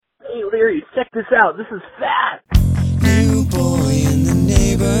Hey, Larry, check this out. This is fat. New boy in the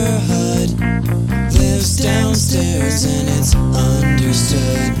neighborhood lives downstairs and it's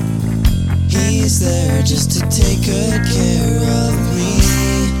understood. He's there just to take good care of me,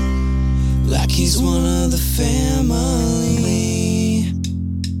 like he's one of the family.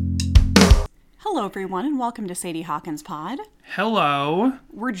 Hello, everyone, and welcome to Sadie Hawkins Pod. Hello.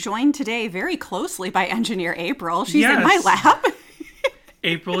 We're joined today very closely by engineer April. She's Yes. in my lap.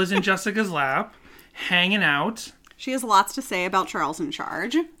 April is in Jessica's lap, hanging out. She has lots to say about Charles in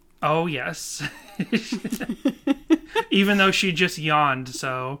Charge. Oh, yes. Even though she just yawned,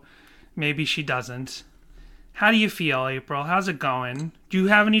 so maybe she doesn't. How do you feel, April? How's it going? Do you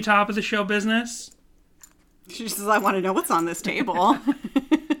have any top of the show business? She says, I want to know what's on this table.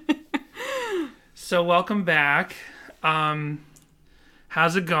 So welcome back.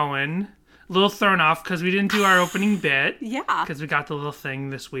 How's it going? A little thrown off because we didn't do our opening bit. Yeah. Because we got the little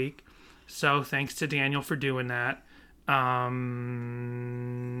thing this week. So thanks to Daniel for doing that. Top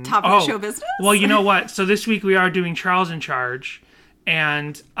of the show business? Well, you know what? So this week we are doing Charles in Charge.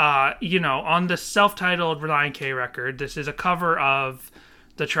 And, on the self-titled Relient K record, this is a cover of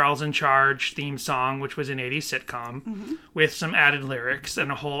the Charles in Charge theme song, which was an 80s sitcom, with some added lyrics and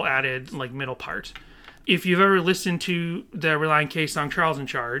a whole added, middle part. If you've ever listened to the Relient K song Charles in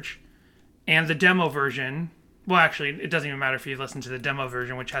Charge and the demo version, well, actually, it doesn't even matter if you listen to the demo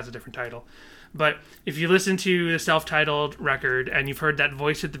version, which has a different title. But if you listen to the self-titled record and you've heard that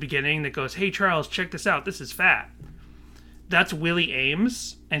voice at the beginning that goes, "Hey, Charles, check this out. This is fat." That's Willie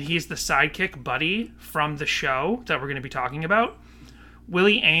Ames, and he's the sidekick buddy from the show that we're going to be talking about.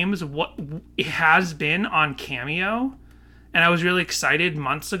 Willie Ames has been on Cameo, and I was really excited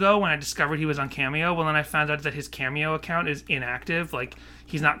months ago when I discovered he was on Cameo. Well, then I found out that his Cameo account is inactive.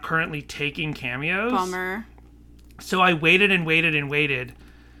 He's not currently taking cameos. Bummer. So I waited and waited and waited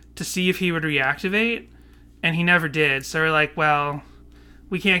to see if he would reactivate, and he never did. So we're like, well,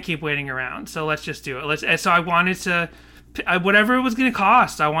 we can't keep waiting around, so let's just do it. So I wanted to, whatever it was going to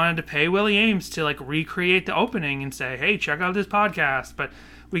cost, I wanted to pay Willie Ames to recreate the opening and say, hey, check out this podcast. But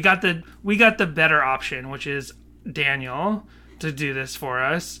we got the better option, which is Daniel to do this for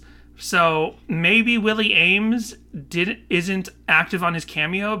us. So maybe Willie Ames isn't active on his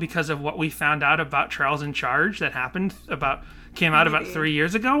Cameo because of what we found out about Charles in Charge that came out about 3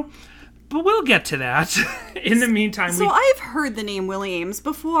 years ago. But we'll get to that. In the meantime, I've heard the name Willie Ames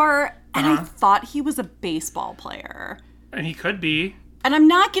before, and I thought he was a baseball player. And he could be. And I'm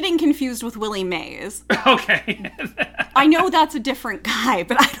not getting confused with Willie Mays. Okay. I know that's a different guy,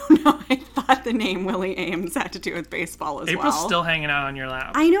 but I don't know. I thought the name Willie Ames had to do with baseball as April's well. still hanging out on your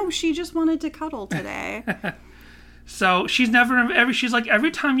lap. I know. She just wanted to cuddle today. So she's like,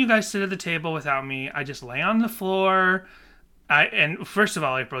 every time you guys sit at the table without me, I just lay on the floor. And first of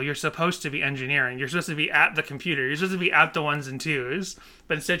all, April, you're supposed to be engineering. You're supposed to be at the computer. You're supposed to be at the ones and twos.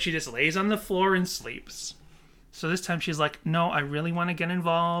 But instead, she just lays on the floor and sleeps. So this time she's like, no, I really want to get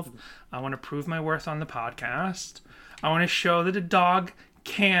involved. I want to prove my worth on the podcast. I want to show that a dog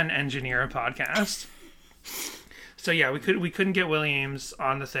can engineer a podcast. So yeah, we couldn't get Willie Ames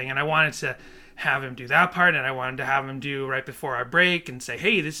on the thing, and I wanted to have him do that part, and I wanted to have him do right before our break and say,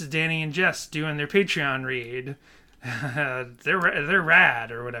 hey, this is Danny and Jess doing their Patreon read. they're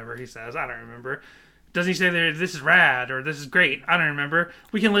rad, or whatever he says. I don't remember. Doesn't he say this is rad or this is great? I don't remember.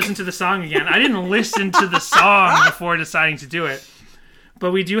 We can listen to the song again. I didn't listen to the song before deciding to do it.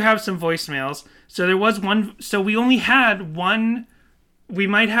 But we do have some voicemails. So there was one. So we only had one. We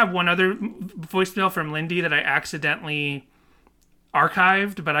might have one other voicemail from Lindy that I accidentally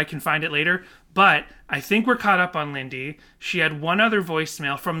archived, but I can find it later. But I think we're caught up on Lindy. She had one other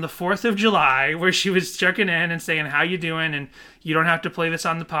voicemail from the 4th of July where she was checking in and saying, how you doing? And you don't have to play this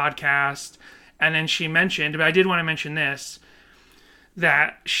on the podcast. And then she mentioned, but I did want to mention this,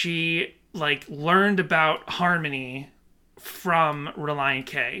 that she learned about harmony from Relient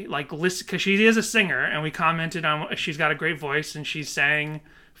K. Listen, because she is a singer, and we commented on she's got a great voice, and she sang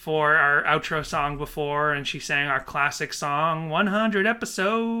for our outro song before, and she sang our classic song 100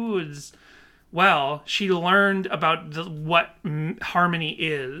 episodes. Well, she learned about what harmony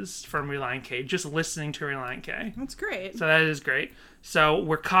is from Relient K, just listening to Relient K. That's great. So that is great. So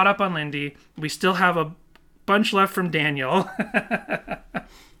we're caught up on Lindy. We still have a bunch left from Daniel.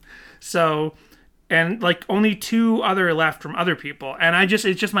 So, and only 2 other left from other people. And it's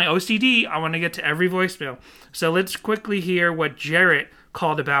just my OCD. I want to get to every voicemail. So let's quickly hear what Jarrett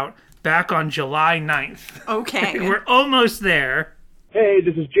called about back on July 9th. Okay. We're almost there. Hey,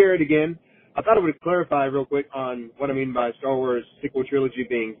 this is Jared again. I thought I would clarify real quick on what I mean by Star Wars sequel trilogy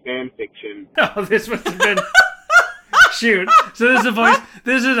being fan fiction. Oh, this must have been... shoot. So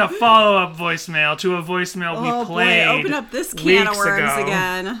this is a follow-up voicemail to a voicemail we played. Boy, open up this can of worms ago.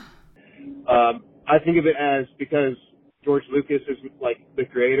 again. I think of it as because George Lucas is like the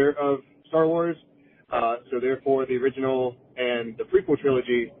creator of Star Wars, so therefore the original and the prequel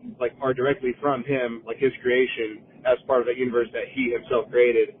trilogy like are directly from him, like his creation as part of that universe that he himself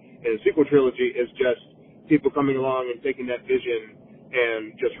created. And the sequel trilogy is just people coming along and taking that vision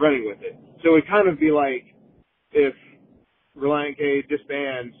and just running with it. So it would kind of be like if Relient K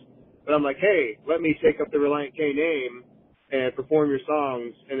disbands, but I'm like, hey, let me take up the Relient K name and perform your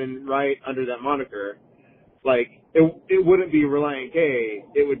songs and then write under that moniker. Like, it wouldn't be Relient K,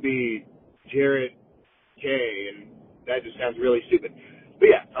 it would be Jarrett K, and that just sounds really stupid. But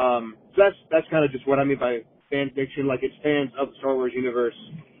yeah, so that's kind of just what I mean by fan fiction. Like, it's fans of the Star Wars universe,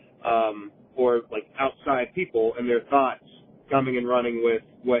 or like outside people and their thoughts coming and running with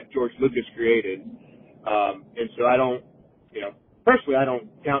what George Lucas created. And so I don't, personally I don't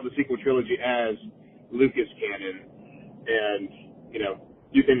count the sequel trilogy as Lucas canon. And,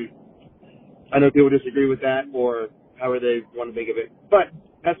 I know people disagree with that or however they want to think of it, but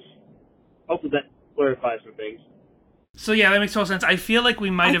hopefully that clarifies some things. So yeah, that makes total sense. I feel like we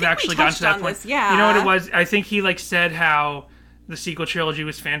might have actually gotten to that point. This, yeah. You know what it was? I think he said how the sequel trilogy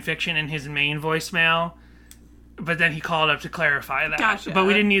was fan fiction in his main voicemail, but then he called up to clarify that. Gotcha. But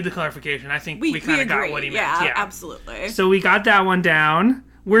we didn't need the clarification. I think we kind of got what he meant. Yeah, absolutely. So we got that one down.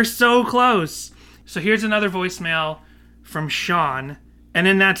 We're so close. So here's another voicemail from Sean, and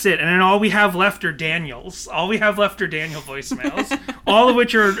then that's it. And then all we have left are Daniel's. All we have left are Daniel voicemails, all of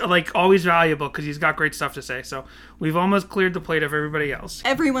which are like always valuable because he's got great stuff to say. So we've almost cleared the plate of everybody else.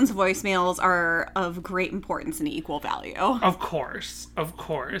 Everyone's voicemails are of great importance and equal value. Of course.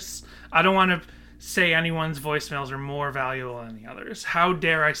 I don't want to say anyone's voicemails are more valuable than the others. How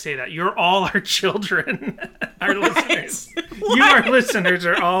dare I say that? You're all our children. Our listeners. What? You, our listeners,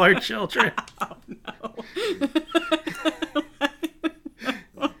 are all our children. Oh, no.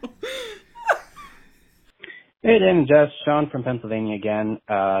 Hey, Dan and Jess. Sean from Pennsylvania again.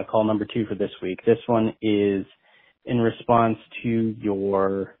 Call number 2 for this week. This one is in response to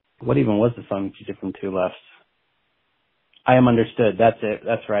your... What even was the song you did from Two Lefts? I Am Understood. That's it.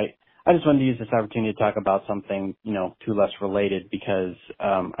 That's right. I just wanted to use this opportunity to talk about something, Two Lefts related because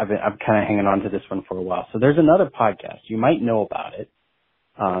I'm kind of hanging on to this one for a while. So there's another podcast. You might know about it.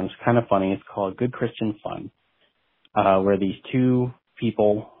 It's kind of funny. It's called Good Christian Fun, where these two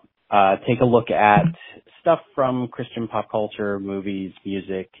people take a look at stuff from Christian pop culture, movies,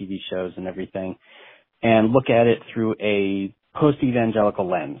 music, TV shows, and everything, and look at it through a post-evangelical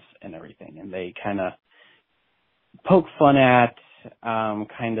lens and everything. And they kind of poke fun at,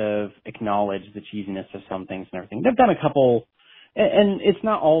 kind of acknowledge the cheesiness of some things and everything. They've done a couple, and it's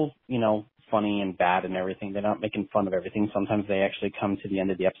not all, funny and bad and everything. They're not making fun of everything. Sometimes they actually come to the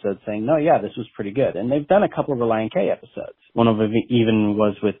end of the episode saying, no, yeah, this was pretty good. And they've done a couple of Relient K episodes. One of them even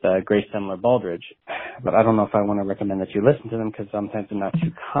was with Grace Semler Baldridge. But I don't know if I want to recommend that you listen to them because sometimes they're not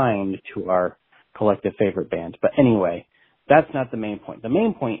too kind to our collective favorite band. But anyway, that's not the main point. The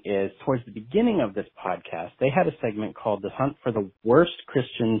main point is towards the beginning of this podcast, they had a segment called The Hunt for the Worst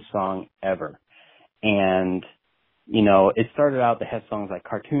Christian Song Ever. And it started out, they had songs like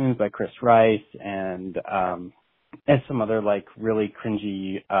Cartoons by Chris Rice and some other like really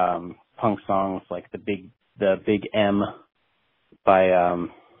cringy punk songs like the Big M by I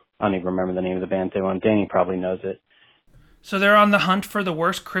don't even remember the name of the band they won. Danny probably knows it. So they're on the hunt for the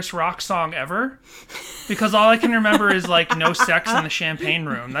worst Chris Rock song ever? Because all I can remember is like No Sex in the Champagne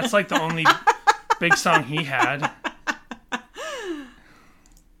Room. That's like the only big song he had.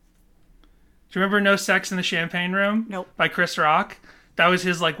 Do you remember No Sex in the Champagne Room? Nope. By Chris Rock? That was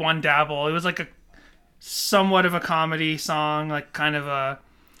his like one dabble. It was like a somewhat of a comedy song, like kind of a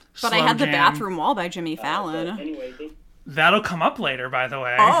But I had The Bathroom Wall by Jimmy Fallon. That'll come up later, by the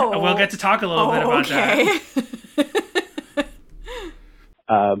way. Oh. We'll get to talk a little bit about that.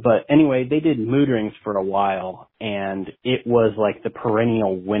 But anyway, they did Mood Rings for a while, and it was like the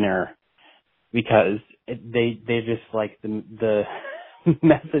perennial winner because they just like the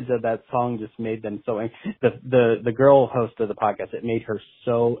message of that song just made them so angry. The girl host of the podcast, it made her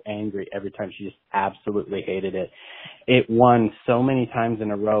so angry every time. She just absolutely hated it. It won so many times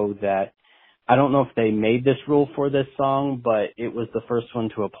in a row that I don't know if they made this rule for this song, but it was the first one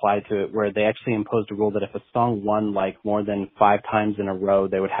to apply to it, where they actually imposed a rule that if a song won like more than 5 times in a row,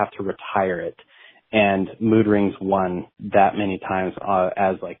 they would have to retire it. And Mood Rings won that many times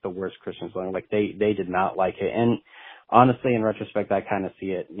as like the worst Christian song. Like they did not like it. And honestly, in retrospect, I kind of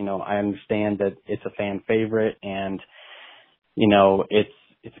see it. I understand that it's a fan favorite and,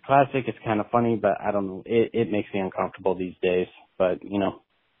 it's a classic. It's kind of funny, but I don't know. It makes me uncomfortable these days. But, you know,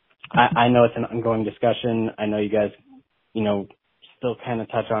 I know it's an ongoing discussion. I know you guys, you know, still kind of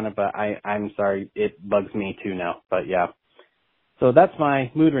touch on it, but I'm sorry. It bugs me too now. But yeah. So that's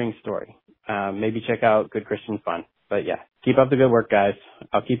my mood ring story. Maybe check out Good Christian Fun. But yeah, keep up the good work, guys.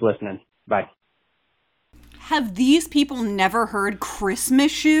 I'll keep listening. Bye. Have these people never heard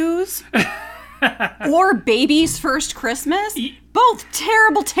Christmas Shoes? Or Baby's First Christmas? Both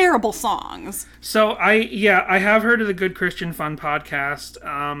terrible, terrible songs. So I have heard of the Good Christian Fun podcast.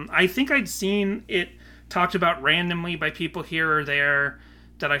 I think I'd seen it talked about randomly by people here or there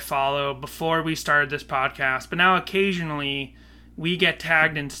that I follow before we started this podcast. But now occasionally we get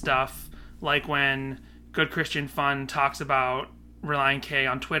tagged in stuff, like when Good Christian Fun talks about Relient K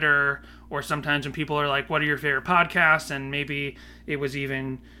on Twitter, or sometimes when people are like, what are your favorite podcasts? And maybe it was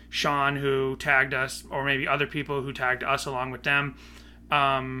even Sean who tagged us, or maybe other people who tagged us along with them.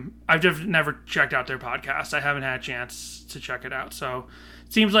 I've just never checked out their podcast. I haven't had a chance to check it out. So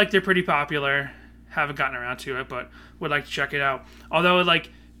it seems like they're pretty popular. Haven't gotten around to it, but would like to check it out. Although it like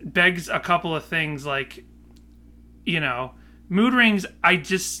begs a couple of things, like, you know, mood rings. I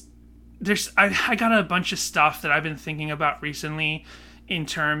got a bunch of stuff that I've been thinking about recently in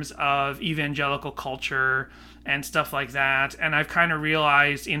terms of evangelical culture and stuff like that. And I've kind of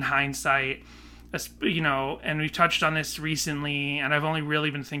realized in hindsight, you know, and we've touched on this recently, and I've only really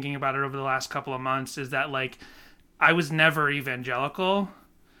been thinking about it over the last couple of months, is that, like, I was never evangelical.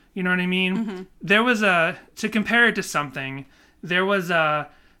 You know what I mean? Mm-hmm. There was to compare it to something, there was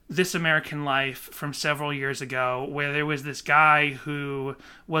This American Life from several years ago, where there was this guy who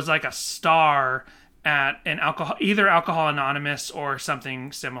was like a star at either Alcohol Anonymous or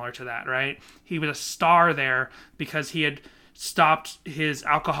something similar to that, right? He was a star there because he had stopped his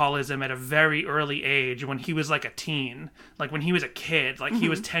alcoholism at a very early age, when he was like a teen, like when he was a kid, like he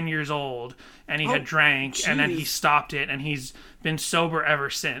was 10 years old, and he had drank, and then he stopped it, and he's been sober ever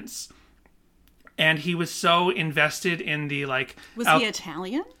since. And he was so invested in the, like... Was he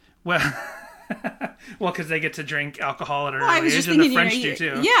Italian? Well, because they get to drink alcohol at an early age, and the French do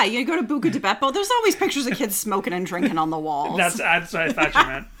too. Yeah, you go to Buca di Beppo. There's always pictures of kids smoking and drinking on the walls. That's what I thought you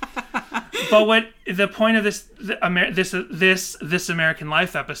meant. But what the point of this American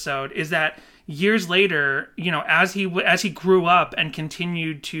Life episode is that years later, you know, as he grew up and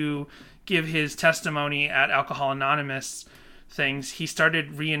continued to give his testimony at Alcohol Anonymous things, he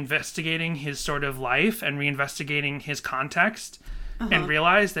started reinvestigating his sort of life and reinvestigating his context. And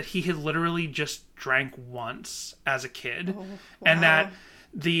realized that he had literally just drank once as a kid. Oh, wow. And that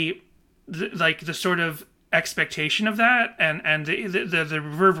the sort of expectation of that and the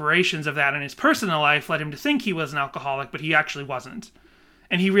reverberations of that in his personal life led him to think he was an alcoholic, but he actually wasn't.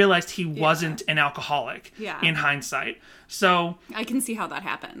 And he realized he wasn't an alcoholic in hindsight. So I can see how that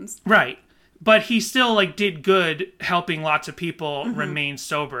happens. Right. But he still, like, did good helping lots of people remain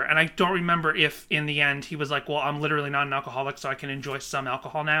sober. And I don't remember if, in the end, he was like, well, I'm literally not an alcoholic, so I can enjoy some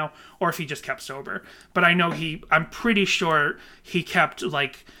alcohol now, or if he just kept sober. But I know I'm pretty sure he kept,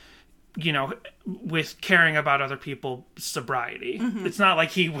 like, you know, with caring about other people's sobriety. It's not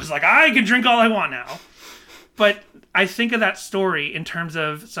like he was like, I can drink all I want now. But I think of that story in terms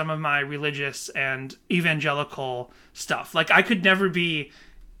of some of my religious and evangelical stuff. Like, I could never be...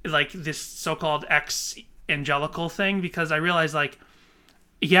 like this so-called ex-angelical thing, because I realized, like,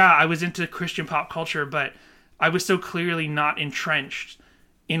 yeah, I was into Christian pop culture, but I was so clearly not entrenched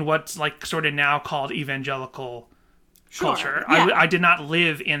in what's, like, sort of now called evangelical culture. Yeah. I did not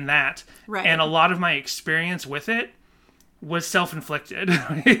live in that. Right. And a lot of my experience with it was self-inflicted.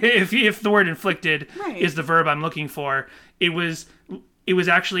 if the word inflicted is the verb I'm looking for, it was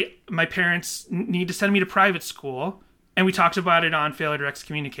actually, my parents need to send me to private school. And we talked about it on Failure to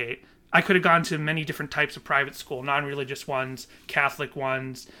Excommunicate. I could have gone to many different types of private school, non-religious ones, Catholic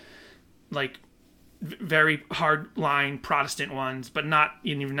ones, like very hardline Protestant ones, but not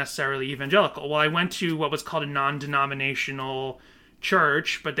even necessarily evangelical. Well, I went to what was called a non-denominational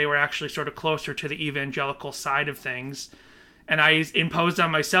church, but they were actually sort of closer to the evangelical side of things. And I imposed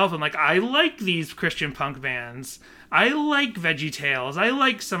on myself, I'm like, I like these Christian punk bands. I like VeggieTales. I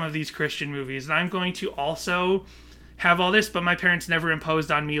like some of these Christian movies. And I'm going to also... have all this, but my parents never imposed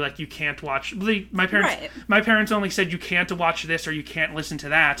on me, like, you can't watch... My parents only said you can't watch this or you can't listen to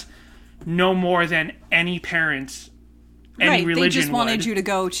that, no more than any parent, any religion would. They just wanted you to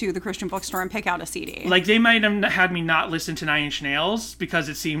go to the Christian bookstore and pick out a CD. Like, they might have had me not listen to Nine Inch Nails because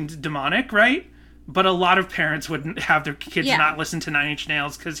it seemed demonic, right? But a lot of parents would have their kids not listen to Nine Inch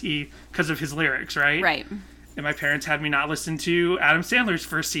Nails because of his lyrics, right? Right. And my parents had me not listen to Adam Sandler's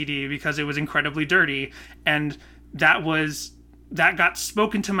first CD because it was incredibly dirty, and... that was that got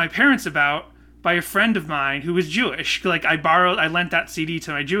spoken to my parents about by a friend of mine who was Jewish. Like, I lent that CD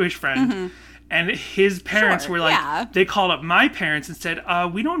to my Jewish friend, and his parents were like, they called up my parents and said,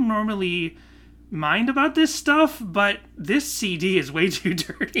 we don't normally mind about this stuff, but this CD is way too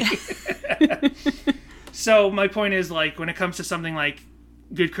dirty. So my point is, like, when it comes to something like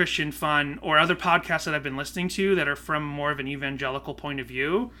Good Christian Fun or other podcasts that I've been listening to that are from more of an evangelical point of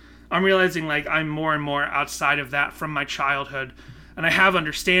view, I'm realizing, like, I'm more and more outside of that from my childhood, and I have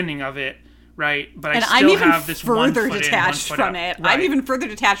understanding of it, right? But I still have this one foot in, one foot out. Right. I'm even further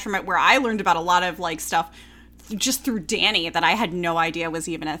detached from it, where I learned about a lot of, like, stuff just through Danny that I had no idea was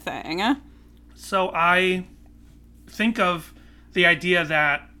even a thing. So I think of the idea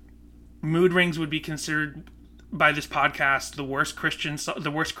that Mood Rings would be considered by this podcast the worst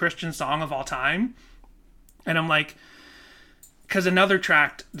Christian song of all time, and I'm like, because another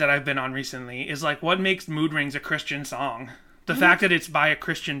tract that I've been on recently is like, what makes Mood Rings a Christian song? The fact that it's by a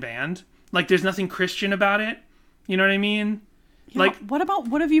Christian band. Like, there's nothing Christian about it. You know what I mean? Yeah, like,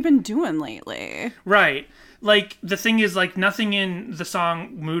 what have you been doing lately? Right. Like, the thing is, like, nothing in the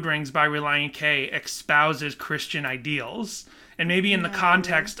song Mood Rings by Relient K espouses Christian ideals. And maybe in the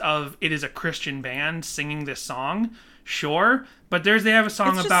context of it is a Christian band singing this song, sure. But they have a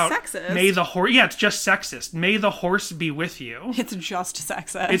song about sexist. May the horse. Yeah, it's just sexist. May the horse be with you. It's just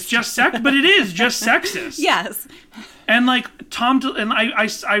sexist. It's just but it is just sexist. Yes. And like I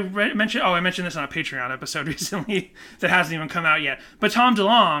mentioned this on a Patreon episode recently that hasn't even come out yet. But Tom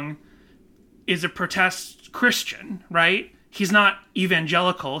DeLonge is a protest Christian, right? He's not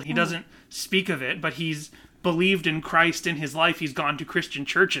evangelical. He doesn't speak of it, but he's believed in Christ in his life. He's gone to Christian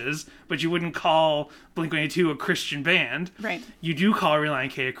churches, but you wouldn't call Blink-182 a Christian band. Right. You do call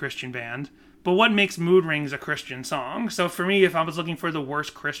Relient K a Christian band. But what makes Mood Rings a Christian song? So for me, if I was looking for the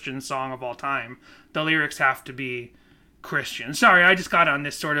worst Christian song of all time, the lyrics have to be Christian. Sorry, I just got on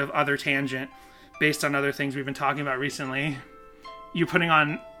this sort of other tangent based on other things we've been talking about recently. You putting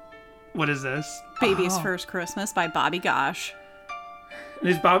on, what is this? Baby's First Christmas by Bobby Gosh.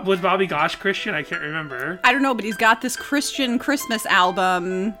 Was Bobby Gosh Christian? I can't remember. I don't know, but he's got this Christian Christmas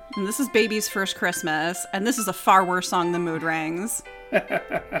album, and this is Baby's First Christmas, and this is a far worse song than Mood Rings. Baby's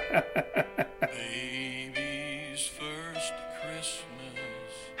first Christmas.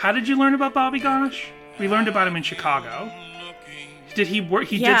 How did you learn about Bobby Gosh? We learned about him in Chicago. Did he work?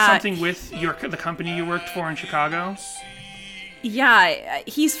 He did something with the company you worked for in Chicago? Yeah,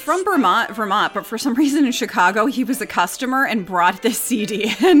 he's from Vermont, but for some reason in Chicago, he was a customer and brought this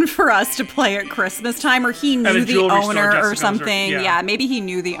CD in for us to play at Christmas time, or he knew the owner or something. Yeah, maybe he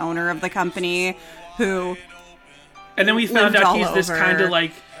knew the owner of the company who. And then we found out he's this kind of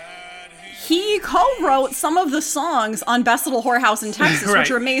like. He co-wrote some of the songs on Best Little Whorehouse in Texas, right. Which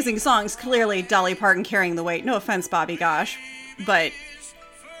are amazing songs. Clearly, Dolly Parton carrying the weight. No offense, Bobby Gosh, but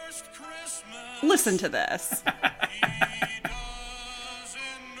listen to this.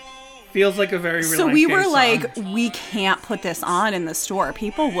 Feels like a very So we were song. like, we can't put this on in the store.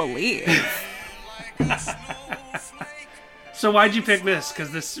 People will leave. So why'd you pick this?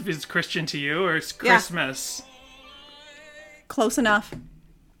 Because this is Christian to you, or it's Christmas? Close enough.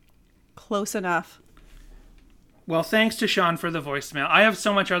 Close enough. Well, thanks to Sean for the voicemail. I have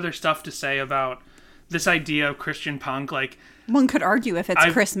so much other stuff to say about this idea of Christian punk. Like, one could argue if it's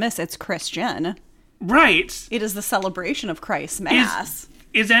Christmas, it's Christian. Right. It is the celebration of Christ's Mass.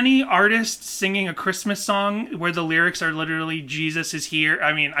 Is any artist singing a Christmas song where the lyrics are literally Jesus is here?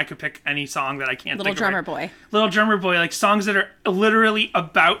 I mean, I could pick any song that I can't think of. Drummer Boy. Little Drummer Boy, like songs that are literally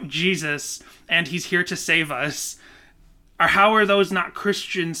about Jesus and he's here to save us. Or how are those not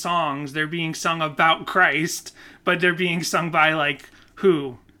Christian songs? They're being sung about Christ, but they're being sung by, like,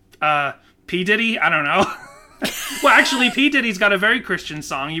 who? P. Diddy? I don't know. Well, actually, P. Diddy's got a very Christian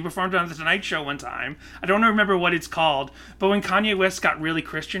song. He performed on The Tonight Show one time. I don't remember what it's called, but when Kanye West got really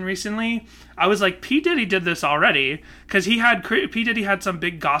Christian recently, I was like, P. Diddy did this already, because P. Diddy had some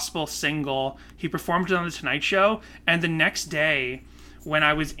big gospel single. He performed it on The Tonight Show, and the next day, when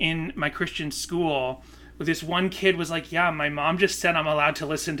I was in my Christian school, this one kid was like, yeah, my mom just said I'm allowed to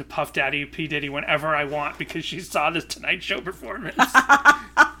listen to Puff Daddy, P. Diddy whenever I want because she saw this Tonight Show performance.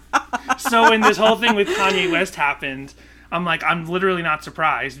 So when this whole thing with Kanye West happened, I'm like, I'm literally not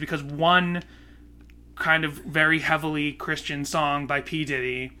surprised because one kind of very heavily Christian song by P.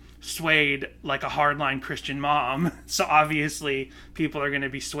 Diddy swayed like a hardline Christian mom. So obviously people are going to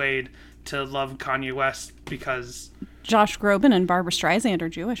be swayed to love Kanye West because... Josh Groban and Barbra Streisand are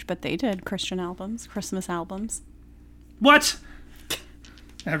Jewish, but they did Christian albums, Christmas albums. What?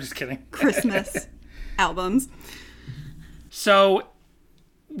 I'm just kidding. Christmas albums. So...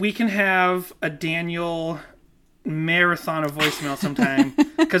 we can have a Daniel marathon of voicemail sometime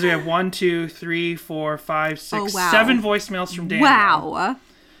because we have 1, 2, 3, 4, 5, 6, 7 voicemails from Daniel. Wow.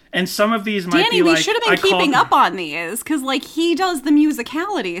 And some of these might Danny, be like... we should have been keeping up on these, because, like, he does the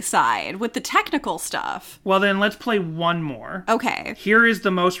musicality side with the technical stuff. Well, then let's play one more. Okay. Here is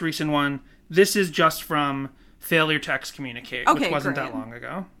the most recent one. This is just from Failure to Excommunicate, which wasn't that long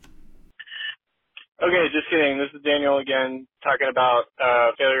ago. Okay, just kidding. This is Daniel again, talking about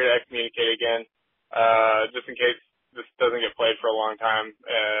Failure to Excommunicate again. Just in case this doesn't get played for a long time,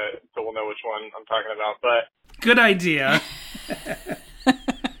 so we'll know which one I'm talking about. But good idea.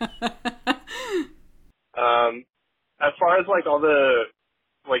 As far as like all the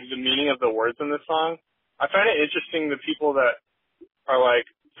meaning of the words in this song, I find it interesting the people that are like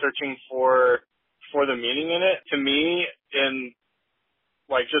searching for the meaning in it. To me, in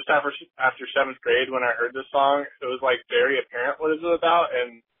like just after 7th grade when I heard this song, it was like very apparent what it was about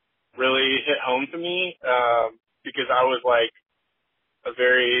and really hit home to me because I was like a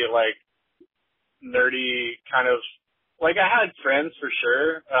very like nerdy kind of, like I had friends for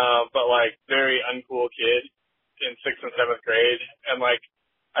sure, but like very uncool kid in 6th and 7th grade, and like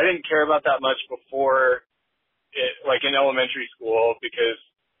I didn't care about that much before it, like in elementary school, because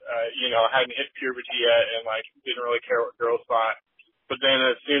I hadn't hit puberty yet and like didn't really care what girls thought. But then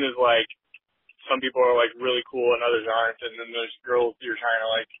as soon as like some people are like really cool and others aren't, and then there's girls you're trying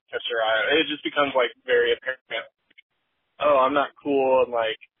to like catch their eye, it just becomes like very apparent. Oh, I'm not cool, and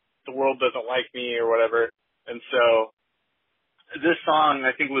like the world doesn't like me or whatever. And so this song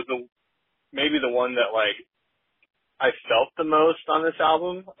I think was maybe the one that like I felt the most on this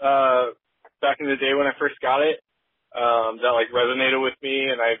album back in the day when I first got it, that like resonated with me,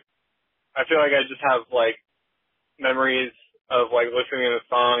 and I feel like I just have like memories of like listening to the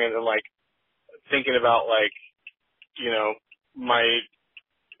song and then like thinking about like my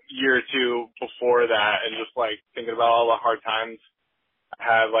year or two before that, and just like thinking about all the hard times I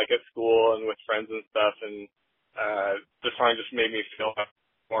had like at school and with friends and stuff, and the song just made me feel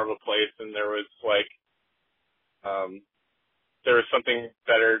more of a place, and there was like there was something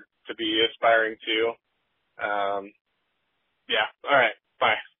better to be aspiring to. Yeah. All right.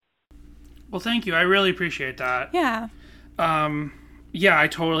 Bye. Well, thank you. I really appreciate that. Yeah. Yeah, I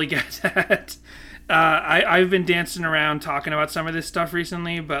totally get that. I've been dancing around talking about some of this stuff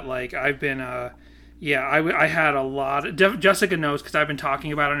recently, but like I've been, I had a lot. Jessica knows because I've been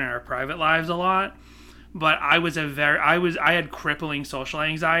talking about it in our private lives a lot. But I had crippling social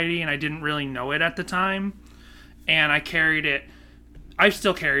anxiety, and I didn't really know it at the time. And I carried it. I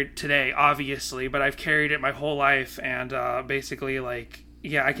still carry it today, obviously, but I've carried it my whole life. And basically, like,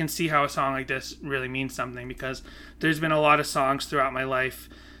 yeah, I can see how a song like this really means something, because there's been a lot of songs throughout my life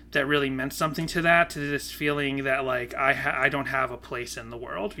that really meant something to this feeling that, like, I don't have a place in the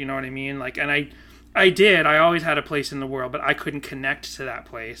world. You know what I mean? Like, and I always had a place in the world, but I couldn't connect to that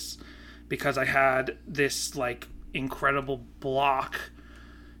place because I had this, like, incredible block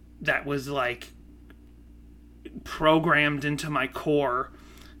that was, like, programmed into my core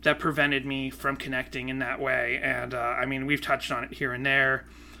that prevented me from connecting in that way. And I mean, we've touched on it here and there,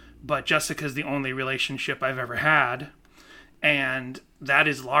 but Jessica's the only relationship I've ever had, and that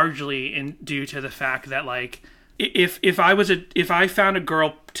is largely due to the fact that, like, if I found a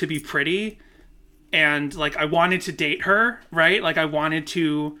girl to be pretty and, like, I wanted to date her, right? Like, I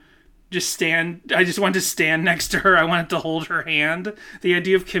just wanted to stand next to her. I wanted to hold her hand. The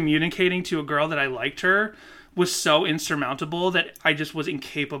idea of communicating to a girl that I liked her was so insurmountable that I just was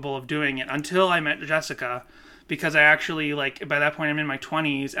incapable of doing it until I met Jessica, because I actually, like, by that point I'm in my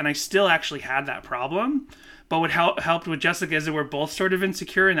 20s and I still actually had that problem. But what helped with Jessica is that we're both sort of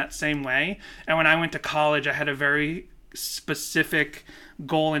insecure in that same way. And when I went to college, I had a very specific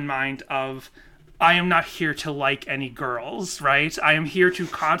goal in mind of, I am not here to like any girls, right? I am here to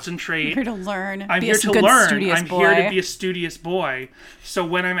concentrate. I'm here to learn. I'm here to learn. I'm here to be a studious boy. So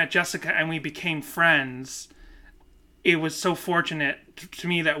when I met Jessica and we became friends, it was so fortunate to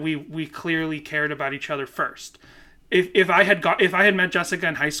me that we clearly cared about each other first. If I had met Jessica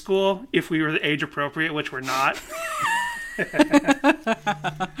in high school, if we were age appropriate, which we're not.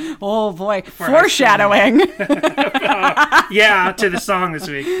 Oh boy, foreshadowing. Yeah, to the song this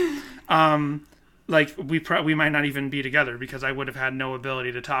week. Like we might not even be together because I would have had no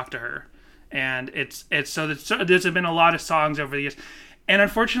ability to talk to her. And there's been a lot of songs over the years. And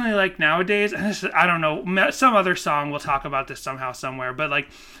unfortunately, like, nowadays, I don't know, some other song, we'll talk about this somehow, somewhere, but, like,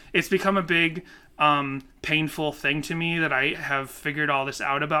 it's become a big, painful thing to me that I have figured all this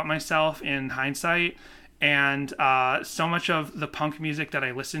out about myself in hindsight. And so much of the punk music that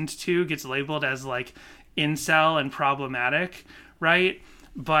I listened to gets labeled as, like, incel and problematic, right?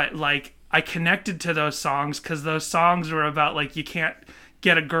 But, like, I connected to those songs because those songs were about, like, you can't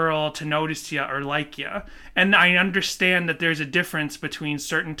get a girl to notice you or like you. And I understand that there's a difference between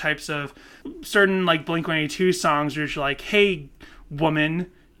certain types of, certain, like, Blink-182 songs where you're like, hey,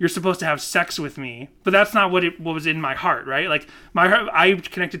 woman, you're supposed to have sex with me. But that's not what was in my heart, right? Like, my heart, I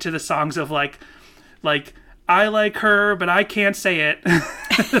connected to the songs of, like, I like her, but I can't say it.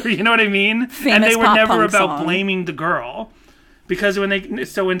 You know what I mean? Famous and they were never about song. blaming the girl. Because when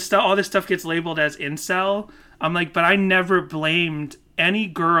all this stuff gets labeled as incel, I'm like, but I never blamed any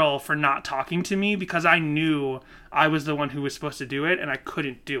girl for not talking to me because I knew I was the one who was supposed to do it and I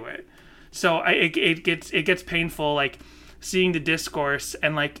couldn't do it. So it gets painful, like, seeing the discourse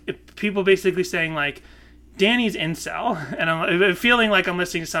and, like, people basically saying, like, Danny's incel, and I'm feeling like I'm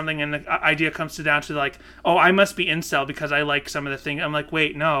listening to something and the idea comes down to, like, oh, I must be incel because I like some of the things. I'm like,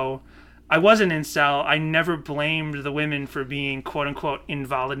 wait, no, I wasn't incel. I never blamed the women for being, quote unquote,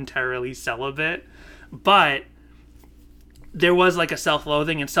 involuntarily celibate, but there was, like, a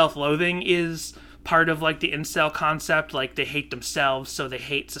self-loathing, and self-loathing is part of, like, the incel concept. Like, they hate themselves, so they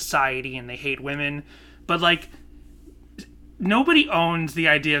hate society and they hate women, but, like, nobody owns the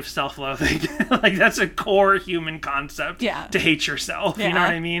idea of self-loathing. Like, that's a core human concept. Yeah. To hate yourself. Yeah. You know what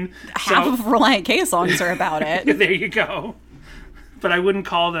I mean? Half of Relient K songs are about it. There you go. But I wouldn't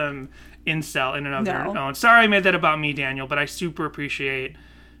call them incel in and of their own. Sorry I made that about me, Daniel, but I super appreciate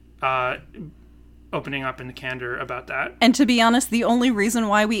opening up in the candor about that. And to be honest, the only reason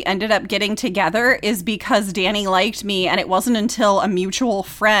why we ended up getting together is because Danny liked me, and it wasn't until a mutual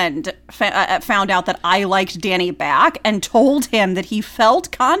friend found out that I liked Danny back and told him that he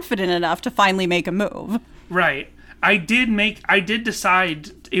felt confident enough to finally make a move. Right. I did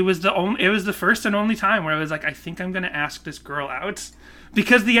decide it was the first and only time where I was like, I think I'm going to ask this girl out.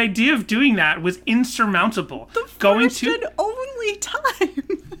 Because the idea of doing that was insurmountable. The first and only time.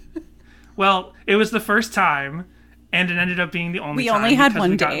 Well, it was the first time, and it ended up being the only time. We only had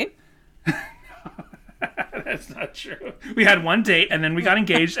one date. That's not true. We had one date, and then we got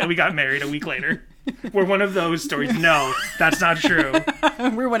engaged, and we got married a week later. We're one of those stories. No, that's not true.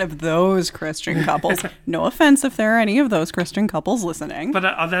 We're one of those Christian couples. No offense if there are any of those Christian couples listening. But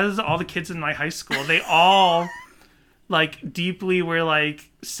that is all the kids in my high school. They all, like, deeply were, like,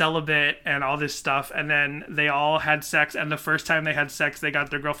 celibate and all this stuff, and then they all had sex, and the first time they had sex, they got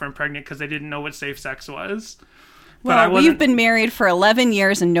their girlfriend pregnant because they didn't know what safe sex was. Well, we've been married for 11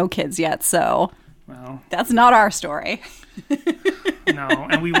 years and no kids yet, so that's not our story. No,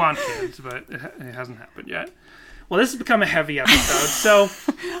 and we want kids, but it hasn't happened yet. Well, this has become a heavy episode, so...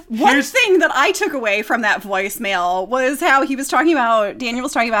 One thing that I took away from that voicemail was how Daniel was talking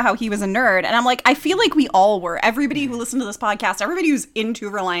about how he was a nerd, and I'm like, I feel like we all were. Everybody who listened to this podcast, everybody who's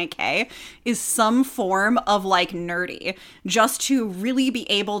into Relient K is some form of, like, nerdy, just to really be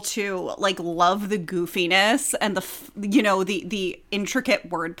able to, like, love the goofiness and the intricate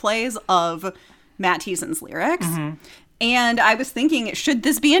wordplays of Matt Thiessen's lyrics. Mm-hmm. And I was thinking, should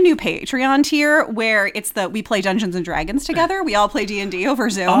this be a new Patreon tier where we play Dungeons and Dragons together? We all play D&D over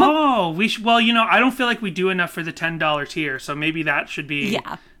Zoom. Oh, well, I don't feel like we do enough for the $10 tier, so maybe that should be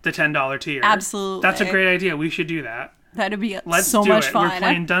the $10 tier. Absolutely. That's a great idea. We should do that. That'd be Let's so do much it. fun. We're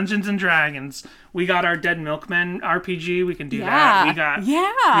playing Dungeons and Dragons. We got our Dead Milkmen RPG. We can do that.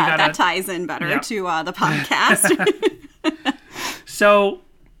 That ties in better to the podcast. So...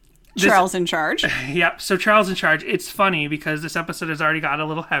 Charles in charge. Yep. So Charles in charge. It's funny because this episode has already got a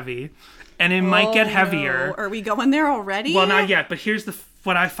little heavy, and it might get heavier. No. Are we going there already? Well, not yet. But here's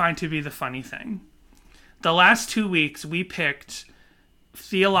what I find to be the funny thing. The last 2 weeks, we picked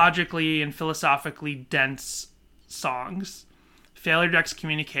theologically and philosophically dense songs. Failure to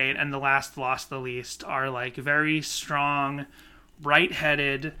Excommunicate and The Last Lost the Least are, like, very strong,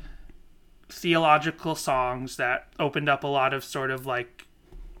 right-headed theological songs that opened up a lot of sort of, like,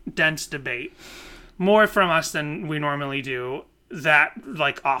 dense debate, more from us than we normally do, that,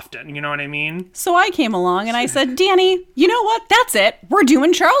 like, often, you know what I mean? So I came along and I said, Danny, you know what? That's it. We're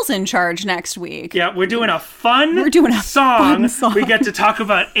doing Charles in Charge next week. Yeah, we're doing a fun song. We get to talk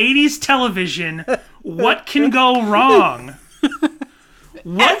about 80s television. What can go wrong?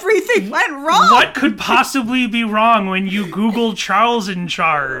 Everything went wrong. What could possibly be wrong when you Google Charles in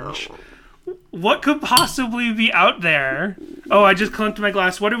Charge? What could possibly be out there? Oh, I just clunked my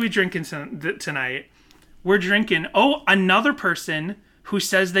glass. What are we drinking tonight? We're drinking, another person who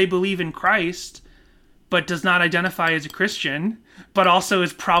says they believe in Christ, but does not identify as a Christian, but also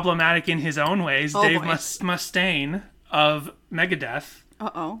is problematic in his own ways. Dave Mustaine of Megadeth.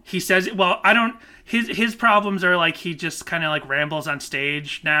 Uh-oh. He says, his problems are, like, he just kind of, like, rambles on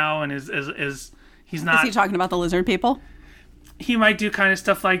stage now and he's not... Is he talking about the lizard people? he might do kind of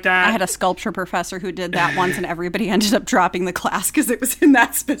stuff like that. I had a sculpture professor who did that once, and everybody ended up dropping the class because it was in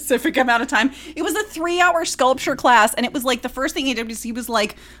that specific amount of time. It was a 3-hour sculpture class, and it was like the first thing he did was he was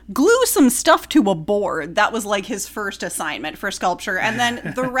like, glue some stuff to a board. That was like his first assignment for sculpture. And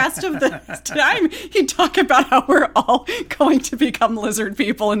then the rest of the time, he'd talk about how we're all going to become lizard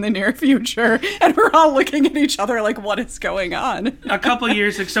people in the near future, and we're all looking at each other like, what is going on? A couple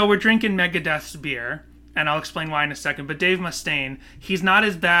years ago, so we're drinking Megadeth's beer. And I'll explain why in a second. But Dave Mustaine, he's not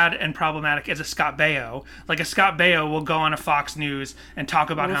as bad and problematic as a Scott Baio. Like, a Scott Baio will go on a Fox News and talk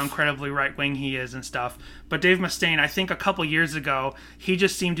about how incredibly right-wing he is and stuff. But Dave Mustaine, I think a couple years ago, he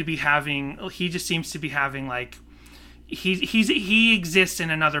seems to be having, like, he exists in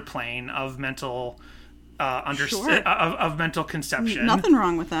another plane of mental... of mental conception. Nothing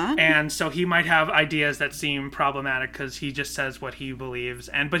wrong with that. And so he might have ideas that seem problematic because he just says what he believes.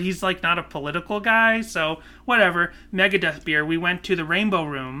 But he's like not a political guy, so whatever. Megadeth beer. We went to the Rainbow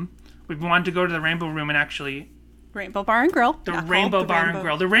Room. We wanted to go to the Rainbow Room and actually... Rainbow Bar and Grill. The Rainbow Bar and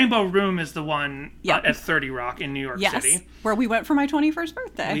Grill. The Rainbow Room is the one at 30 Rock in New York City. Where we went for my 21st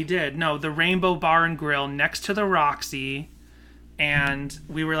birthday. We did. No, the Rainbow Bar and Grill next to the Roxy. And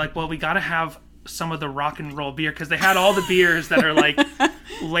we were like, well, we got to have some of the rock and roll beer because they had all the beers that are like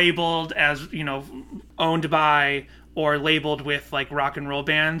labeled as, owned by or labeled with like rock and roll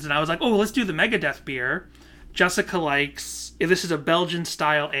bands. And I was like, oh, let's do the Megadeth beer. Jessica likes, this is a Belgian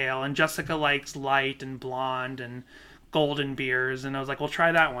style ale, and Jessica likes light and blonde and golden beers. And I was like, well,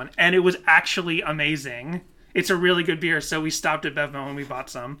 try that one. And it was actually amazing. It's a really good beer. So we stopped at Bevmo and we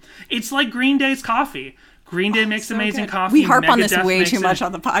bought some. It's like Green Day's coffee. Green Day makes amazing coffee. We harp on this way too much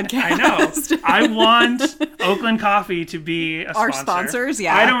on the podcast. I know. I want Oakland Coffee to be a sponsor. Our sponsors,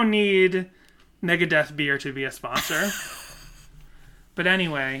 yeah. I don't need Megadeth beer to be a sponsor. But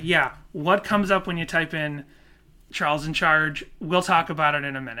anyway, yeah. What comes up when you type in Charles in Charge? We'll talk about it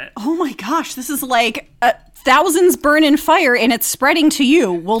in a minute. Oh my gosh, this is like thousands burn in fire and it's spreading to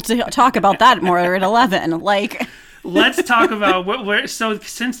you. We'll talk about that more at 11. Like, let's talk about so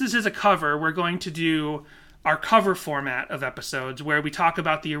since this is a cover, we're going to do our cover format of episodes where we talk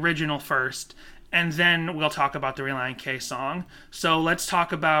about the original first, and then we'll talk about the Relient K song. So let's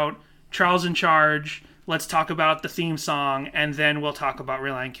talk about Charles in Charge, let's talk about the theme song, and then we'll talk about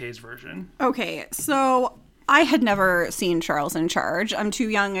Relient K's version. Okay, so I had never seen Charles in Charge. I'm too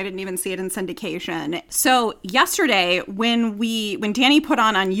young. I didn't even see it in syndication. So yesterday, when Danny put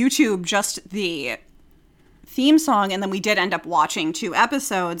on YouTube just the theme song, and then we did end up watching 2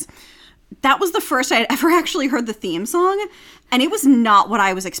 episodes, that was the first I had ever actually heard the theme song, and it was not what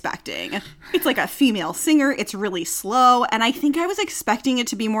I was expecting. It's like a female singer, it's really slow, and I think I was expecting it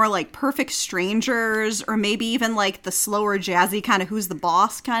to be more like Perfect Strangers, or maybe even like the slower jazzy kind of Who's the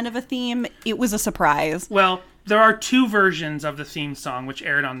Boss kind of a theme. It was a surprise. Well, there are 2 versions of the theme song which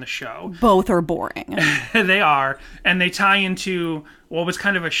aired on the show. Both are boring. They are, and they tie into what was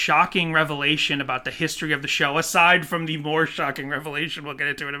kind of a shocking revelation about the history of the show, aside from the more shocking revelation we'll get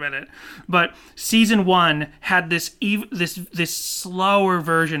into in a minute. But season 1 had this slower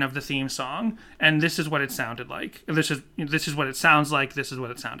version of the theme song, and this is what it sounded like. This is what it sounds like. This is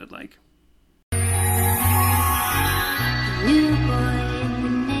what it sounded like. New boy in the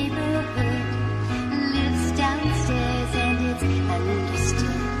neighborhood lives downstairs and it's understood.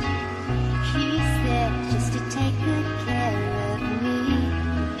 He's there just to take good care of me,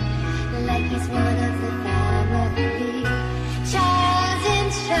 like he's one of the family. Charles in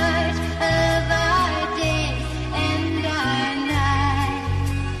charge of our days and our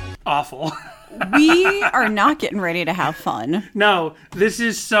nights. Awful. We are not getting ready to have fun. No, this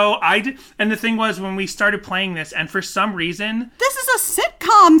is so... And the thing was, when we started playing this, and for some reason... This is a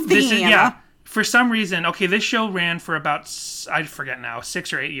sitcom theme. For some reason, okay, this show ran for about, I forget now,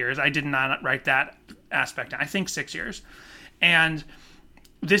 6 or 8 years. I did not write that aspect down. I think 6 years. And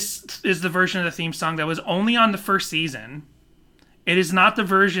this is the version of the theme song that was only on the first season. It is not the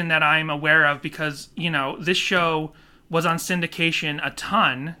version that I'm aware of because, this show was on syndication a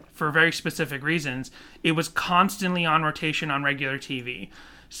ton for very specific reasons. It was constantly on rotation on regular TV.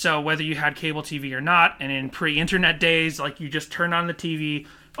 So whether you had cable TV or not, and in pre-internet days, like you just turn on the TV,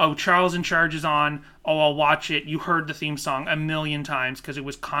 oh, Charles in Charge is on, oh, I'll watch it. You heard the theme song a million times because it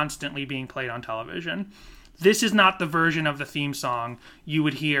was constantly being played on television. This is not the version of the theme song you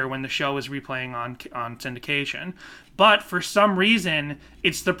would hear when the show is replaying on syndication. But for some reason,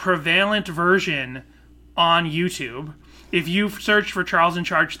 it's the prevalent version on YouTube. If you search for Charles in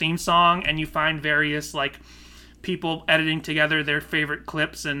Charge theme song and you find various people editing together their favorite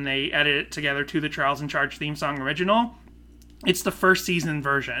clips and they edit it together to the Charles in Charge theme song original, it's the first season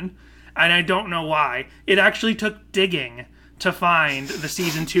version. And I don't know why. It actually took digging to find the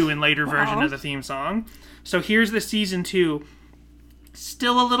season 2 and later version of the theme song. So here's the season 2.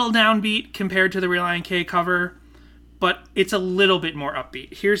 Still a little downbeat compared to the Relient K cover, but it's a little bit more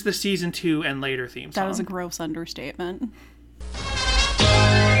upbeat. Here's the season 2 and later theme song. That was a gross understatement.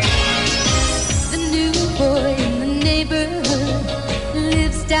 The new boy in the neighborhood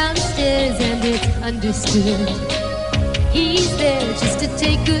lives downstairs and it's understood. He's there just to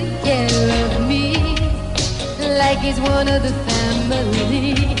take good care of me, like he's one of the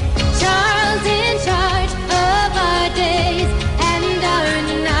family. Charles in charge of our days and our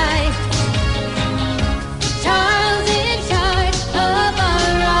nights. Charles in charge of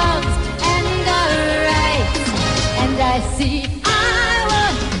our wrongs and our rights. And I see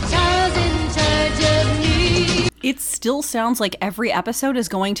Charles in charge of me. It still sounds like every episode is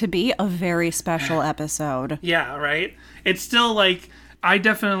going to be a very special episode. Yeah, right? It's still like, I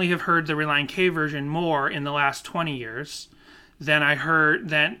definitely have heard the Relient K version more in the last 20 years than I have heard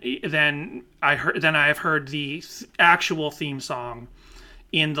the actual theme song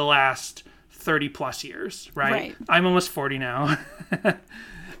in the last 30 plus years, right? I'm almost 40 now.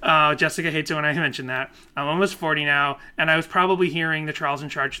 Jessica hates it when I mention that. I'm almost 40 now, and I was probably hearing the Charles in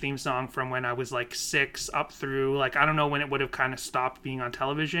Charge theme song from when I was like 6 up through, like, I don't know when it would have kind of stopped being on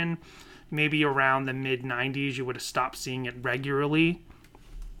television. Maybe around the mid-90s you would have stopped seeing it regularly.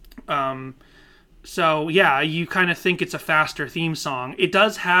 So yeah, you kind of think it's a faster theme song. It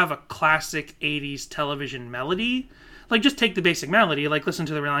does have a classic 80s television melody. Like, just take the basic melody, like listen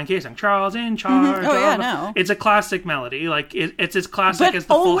to the Relient K song, Charles in Charge. Oh yeah, no. It's a classic melody. Like, it's as classic as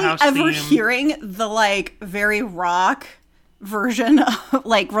the Full House theme. But only ever hearing the, like, very rock version of,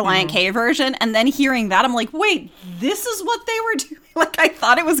 like, Relient K version, and then hearing that, I'm like, wait, this is what they were doing? Like, I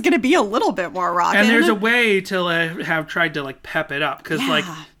thought it was going to be a little bit more rock. And there's a way to have tried to, like, pep it up, because, like,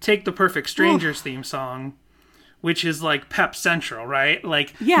 take the Perfect Strangers theme song, which is, like, pep central, right?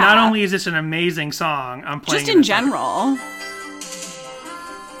 Like, not only is this an amazing song, I'm playing just in general.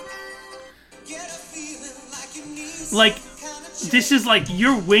 Like, this is, like,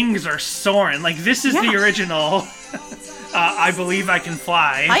 your wings are soaring. Like, this is the original... I Believe I Can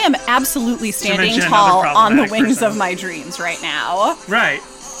Fly. I am absolutely standing tall on the wings of my dreams right now. Right.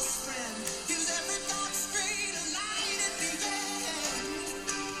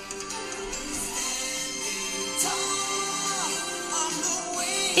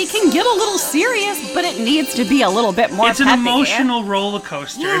 It can get a little serious, but it needs to be a little bit more It's an emotional roller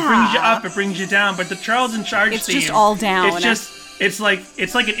coaster. Yeah. It brings you up, it brings you down, but the Charles in Charge theme... It's just all down. It's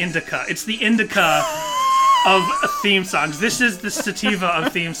like an indica. It's the indica... of theme songs. This is the sativa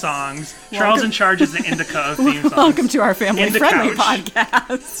of theme songs. Charles in Charge is the indica of theme songs. Welcome to our family-friendly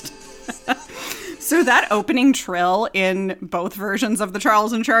podcast. So that opening trill in both versions of the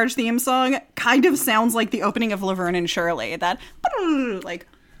Charles in Charge theme song kind of sounds like the opening of Laverne and Shirley. That, like,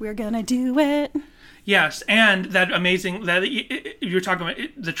 we're gonna do it. Yes, and that amazing, that you're talking about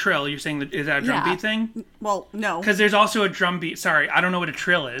the trill, you're saying that, is that a drum beat thing? Well, no. Because there's also a drum beat, sorry, I don't know what a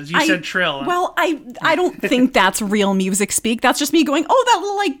trill is. You said trill. Well, I don't think that's real music speak. That's just me going, oh, that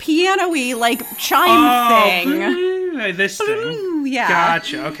little, like, piano-y, like, chime thing. This thing. Yeah.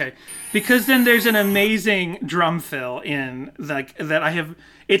 Gotcha, okay. Because then there's an amazing drum fill in, like, that I have,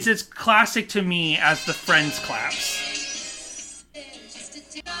 it's as classic to me as the Friends claps.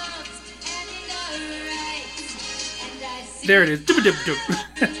 There it is.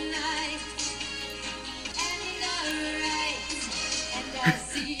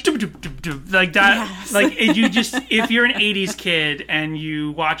 Like that. Yes. Like, you just, if you're an 80s kid and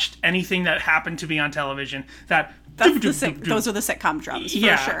you watched anything that happened to be on television, those are the sitcom drums,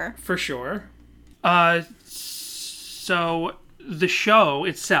 for sure. So the show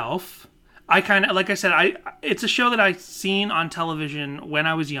itself, I kind of, like I said, it's a show that I've seen on television when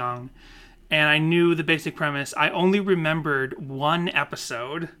I was young. And I knew the basic premise. I only remembered one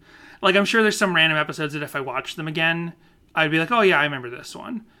episode. Like, I'm sure there's some random episodes that if I watched them again, I'd be like, oh yeah, I remember this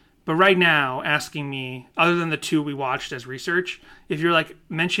one. But right now, asking me, other than the 2 we watched as research, if you're like,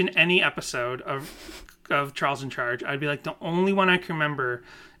 mention any episode of Charles in Charge, I'd be like, the only one I can remember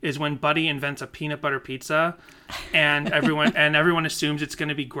is when Buddy invents a peanut butter pizza, and everyone assumes it's going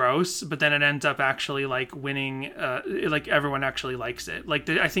to be gross, but then it ends up actually like winning. Like, everyone actually likes it. Like,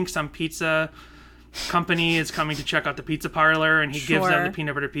 I think some pizza company is coming to check out the pizza parlor, and he gives them the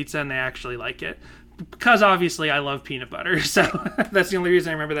peanut butter pizza, and they actually like it. Because obviously I love peanut butter, so that's the only reason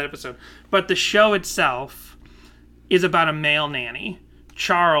I remember that episode. But the show itself is about a male nanny.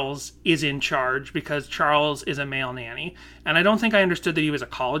 Charles is in charge because Charles is a male nanny. And I don't think I understood that he was a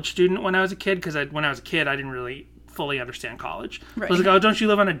college student when I was a kid, because when I was a kid, I didn't really fully understand college. Right. I was like, oh, don't you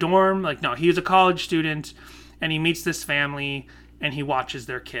live on a dorm? Like, no, he was a college student, and he meets this family, and he watches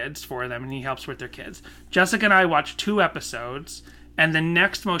their kids for them, and he helps with their kids. Jessica and I watched 2 episodes, and the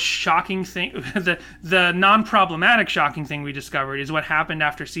next most shocking thing, the non-problematic shocking thing we discovered is what happened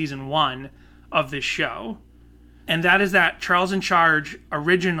after season 1 of this show. And that is that Charles in Charge,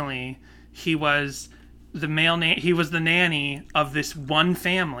 originally, he was the nanny of this one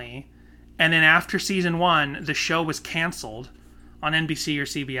family. And then after season 1, the show was canceled on NBC or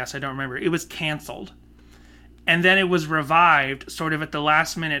CBS. I don't remember. It was canceled. And then it was revived sort of at the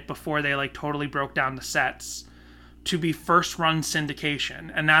last minute before they like totally broke down the sets to be first run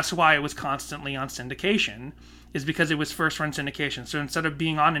syndication. And that's why it was constantly on syndication, is because it was first run syndication. So instead of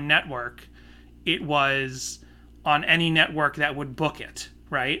being on a network, it was on any network that would book it,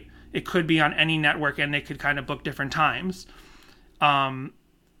 right? It could be on any network and they could kind of book different times.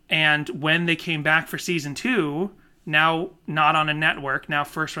 And when they came back for season 2, now not on a network, now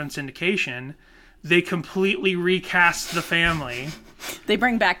first run syndication, they completely recast the family. They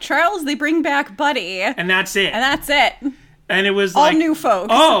bring back Charles, they bring back Buddy. And that's it. And it was all like... new folks.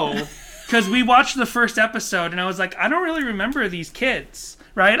 Oh, because we watched the first episode and I was like, I don't really remember these kids,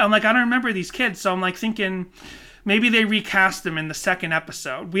 right? I'm like, I don't remember these kids. So I'm like thinking... maybe they recast them in the second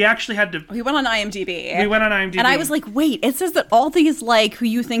episode. We actually had to... We went on IMDb. And I was like, wait, it says that all these, like, who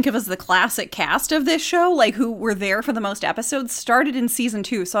you think of as the classic cast of this show, like, who were there for the most episodes, started in season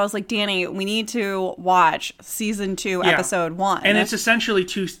 2. So I was like, Danny, we need to watch season 2, episode 1. And it's essentially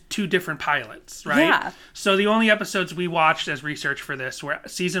two different pilots, right? Yeah. So the only episodes we watched as research for this were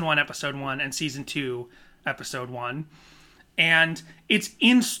season 1, episode 1, and season 2, episode 1. And it's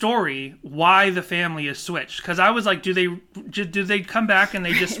in story why the family is switched. Because I was like, do they come back and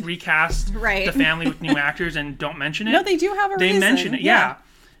they just recast right. the family with new actors and don't mention it? No, they do have a reason. They mention it, yeah.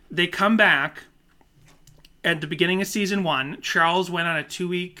 They come back at the beginning of season 1. Charles went on a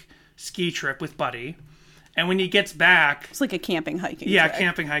 2-week ski trip with Buddy. And when he gets back... It's like a camping hiking trip. Yeah,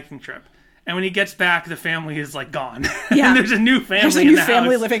 camping hiking trip. And when he gets back, the family is like gone. Yeah. And there's a new family There's a new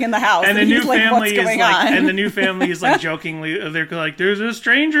family living in the house. And the new like, family is like, and the new family is like jokingly, they're like, there's a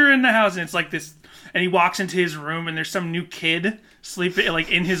stranger in the house. And it's like this, and he walks into his room and there's some new kid sleeping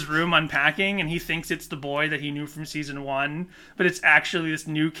like in his room unpacking. And he thinks it's the boy that he knew from season 1, but it's actually this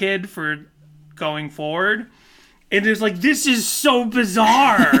new kid for going forward. And it's like, this is so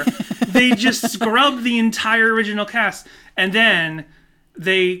bizarre. They just scrubbed the entire original cast. And then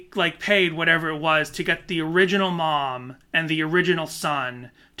they like paid whatever it was to get the original mom and the original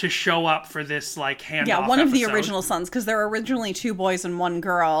son to show up for this like handoff. Yeah, one of the original sons, because there were originally 2 boys and 1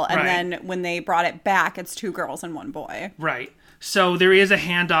 girl, and then when they brought it back, it's 2 girls and 1 boy. Right. So there is a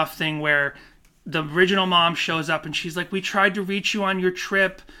handoff thing where the original mom shows up and she's like, "We tried to reach you on your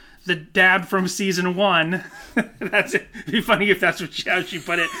trip. The dad from season 1." That's it. It'd be funny if that's how she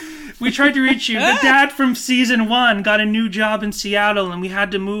put it. "We tried to reach you. The dad from season 1 got a new job in Seattle and we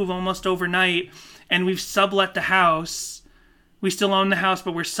had to move almost overnight. And we've sublet the house. We still own the house,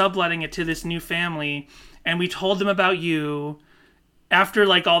 but we're subletting it to this new family. And we told them about you." After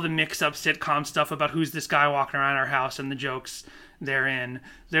like all the mix-up sitcom stuff about who's this guy walking around our house and the jokes therein,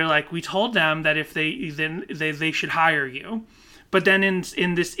 they're like, "We told them that if they should hire you." But then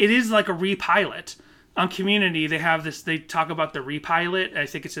in this, it is like a repilot. On Community, they have this, they talk about the repilot. I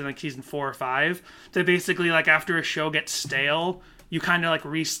think it's in like season 4 or 5. That basically like after a show gets stale, you kind of like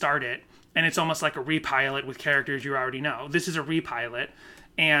restart it. And it's almost like a repilot with characters you already know. This is a repilot.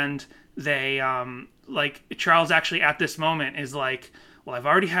 And they, like, Charles actually at this moment is like, "Well, I've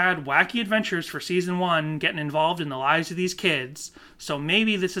already had wacky adventures for season 1 getting involved in the lives of these kids. So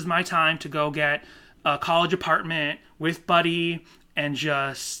maybe this is my time to go get a college apartment with Buddy and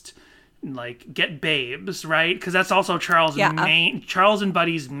just like get babes," right? Because that's also Charles and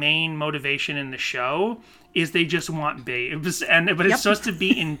Buddy's main motivation in the show is they just want babes, but it's supposed to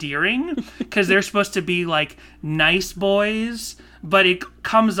be endearing because they're supposed to be like nice boys, but it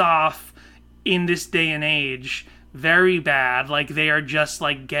comes off in this day and age very bad, like they are just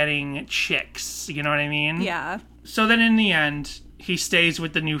like getting chicks, you know what I mean? Yeah. So then in the end, he stays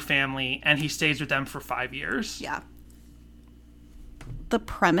with the new family, and he stays with them for 5 years. Yeah. The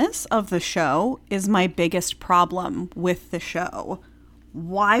premise of the show is my biggest problem with the show.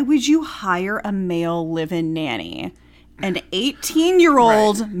 Why would you hire a male live-in nanny? An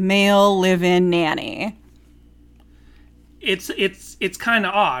 18-year-old male live-in nanny. It's kind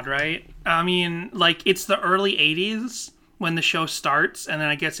of odd, right? I mean, like, it's the early 80s when the show starts, and then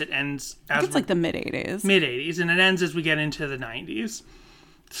I guess it ends as... It's like the mid-80s. Mid-80s, and it ends as we get into the 90s.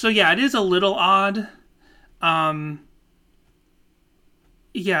 So, yeah, it is a little odd.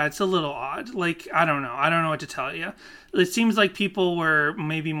 Yeah, it's a little odd. Like, I don't know what to tell you. It seems like people were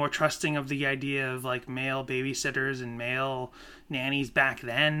maybe more trusting of the idea of like male babysitters and male nannies back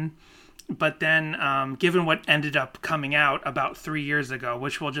then. But then, given what ended up coming out about 3 years ago,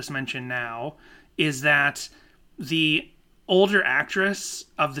 which we'll just mention now, is that the older actress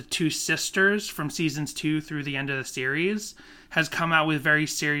of the two sisters from seasons 2 through the end of the series has come out with very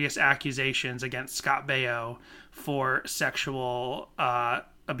serious accusations against Scott Baio for sexual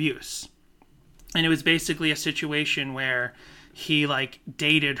abuse. And it was basically a situation where he like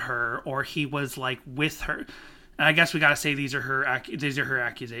dated her, or he was like with her. And I guess we got to say these are her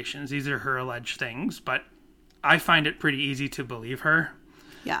accusations. These are her alleged things, but I find it pretty easy to believe her.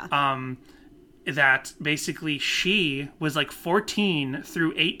 Yeah. That basically she was like 14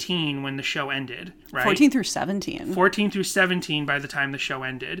 through 18 when the show ended, right? 14 through 17. 14 through 17 by the time the show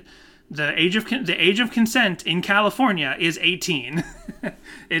ended. The age of consent in California is 18.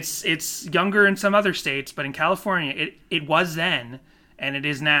 It's younger in some other states, but in California it was then, and it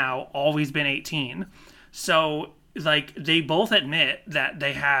is now, always been 18. So like they both admit that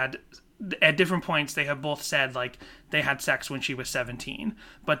they had, at different points they have both said like they had sex when she was 17,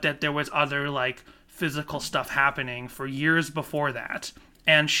 but that there was other like physical stuff happening for years before that.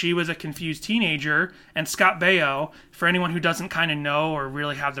 And she was a confused teenager, and Scott Baio, for anyone who doesn't kind of know or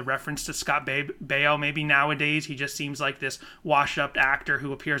really have the reference to Scott Baio, maybe nowadays he just seems like this washed-up actor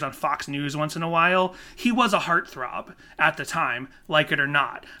who appears on Fox News once in a while. He was a heartthrob at the time, like it or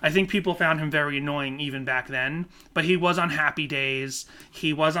not. I think people found him very annoying even back then, but he was on Happy Days.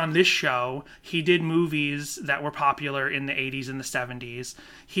 He was on this show. He did movies that were popular in the 80s and the 70s.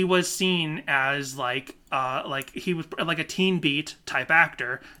 He was seen as like he was like a teen beat type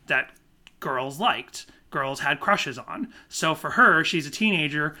actor that girls liked. Girls had crushes on. So for her, she's a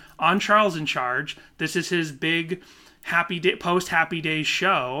teenager on Charles in Charge. This is his big post Happy Days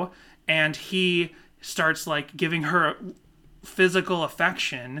show, and he starts like giving her physical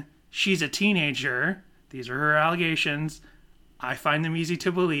affection. She's a teenager. These are her allegations. I find them easy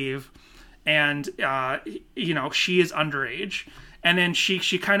to believe. And she is underage. And then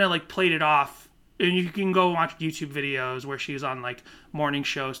she kind of like played it off. And you can go watch YouTube videos where she's on like morning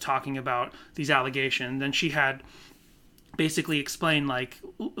shows talking about these allegations. And she had basically explained like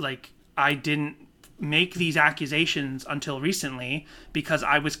I didn't make these accusations until recently because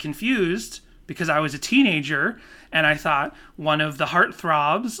I was confused because I was a teenager and I thought one of the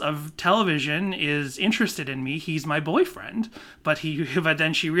heartthrobs of television is interested in me. He's my boyfriend. But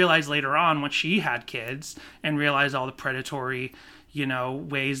then she realized later on when she had kids and realized all the predatory,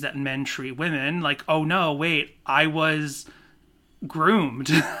 ways that men treat women, like, oh no, wait, I was groomed.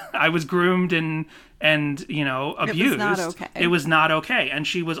 I was groomed and abused. It was not okay. It was not okay. And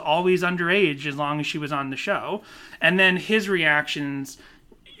she was always underage as long as she was on the show. And then his reactions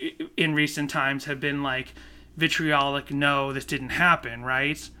in recent times have been like vitriolic, no, this didn't happen,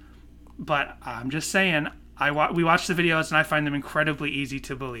 right? But I'm just saying, we watched the videos and I find them incredibly easy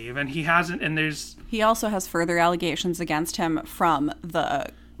to believe. And he hasn't, and he also has further allegations against him from the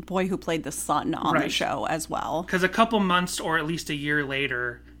boy who played the son on the show as well. Because a couple months or at least a year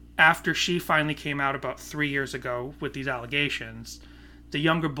later, after she finally came out about 3 years ago with these allegations, the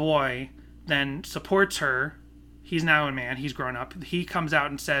younger boy then supports her. He's now a man. He's grown up. He comes out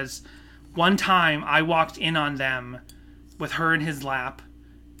and says, one time I walked in on them with her in his lap,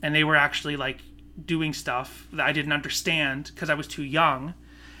 and they were actually like doing stuff that I didn't understand because I was too young.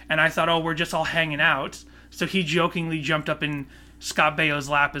 And I thought, oh, we're just all hanging out. So he jokingly jumped up in Scott Baio's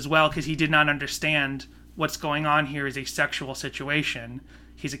lap as well because he did not understand what's going on here is a sexual situation.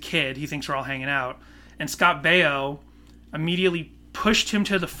 He's a kid. He thinks we're all hanging out. And Scott Baio immediately pushed him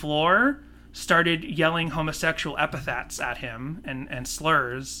to the floor, started yelling homosexual epithets at him and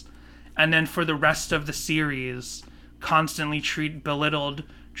slurs, and then for the rest of the series constantly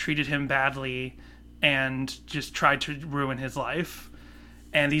treated him badly and just tried to ruin his life.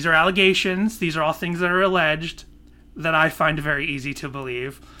 And these are allegations. These are all things that are alleged that I find very easy to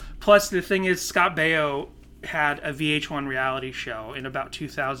believe. Plus, the thing is, Scott Baio had a VH1 reality show in about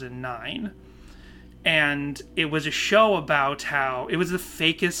 2009. And it was a show about how it was the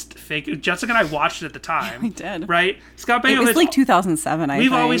fakest fake. Jessica and I watched it at the time. We did. Right? Scott Baio. It was like 2007, I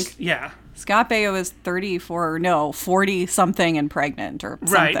think. Yeah. Scott Baio is 40 something and pregnant or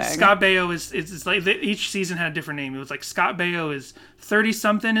something. Right. Scott Baio is like each season had a different name. It was like Scott Baio is 30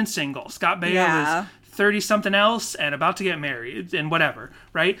 something and single. Scott Baio is 30 something else and about to get married and whatever.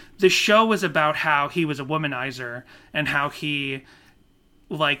 Right. The show was about how he was a womanizer and how he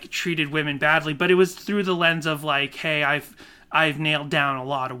like treated women badly, but it was through the lens of like, hey, I've nailed down a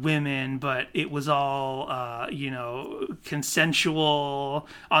lot of women, but it was all, consensual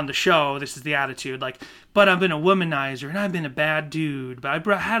on the show. This is the attitude. Like, but I've been a womanizer and I've been a bad dude, but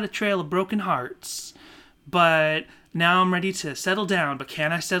I had a trail of broken hearts. But now I'm ready to settle down. But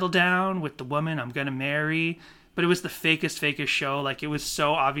can I settle down with the woman I'm going to marry? But it was the fakest show. Like, it was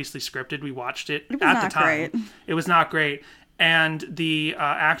so obviously scripted. We watched it at the time. Great. It was not great. And the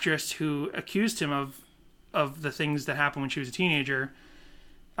actress who accused him of the things that happened when she was a teenager,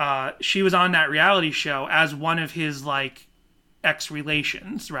 she was on that reality show as one of his, like,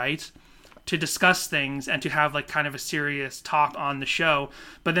 ex-relations, right? To discuss things and to have, like, kind of a serious talk on the show.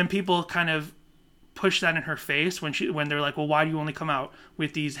 But then people kind of push that in her face when they're like, well, why do you only come out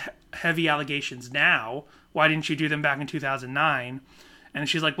with these heavy allegations now? Why didn't you do them back in 2009? And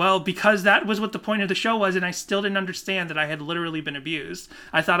she's like, well, because that was what the point of the show was, and I still didn't understand that I had literally been abused.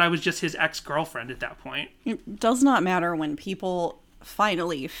 I thought I was just his ex-girlfriend at that point. It does not matter when people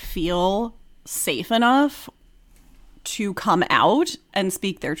finally feel safe enough to come out and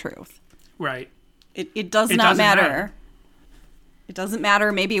speak their truth. Right. It does not matter. It doesn't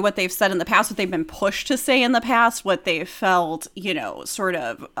matter maybe what they've said in the past, what they've been pushed to say in the past, what they felt, sort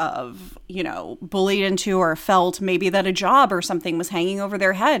of, bullied into, or felt maybe that a job or something was hanging over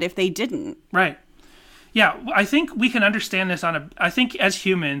their head if they didn't. Right. Yeah, I think we can understand this I think as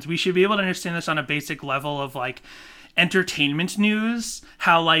humans, we should be able to understand this on a basic level of, like, entertainment news,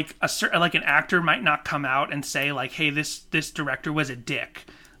 how, like, an actor might not come out and say, like, hey, this director was a dick,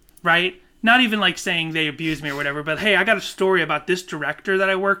 right? Not even, like, saying they abused me or whatever, but, hey, I got a story about this director that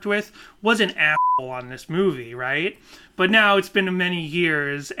I worked with was an asshole on this movie, right? But now it's been many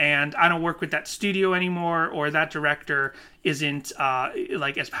years, and I don't work with that studio anymore, or that director isn't,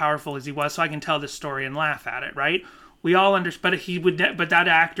 as powerful as he was, so I can tell this story and laugh at it, right? We all understand, but that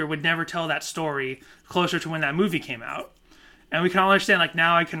actor would never tell that story closer to when that movie came out. And we can all understand, like,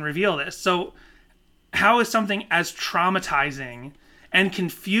 now I can reveal this. So how is something as traumatizing and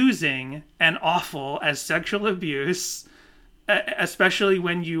confusing and awful as sexual abuse, especially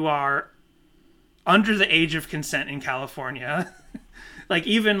when you are under the age of consent in California? Like,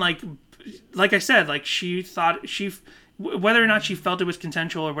 even like I said, like, she thought whether or not she felt it was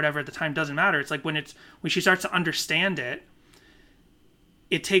consensual or whatever at the time doesn't matter. It's like when she starts to understand it,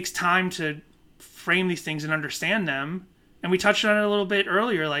 it takes time to frame these things and understand them. And we touched on it a little bit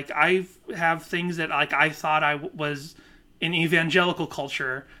earlier. Like, I have things that, like, I thought I was in evangelical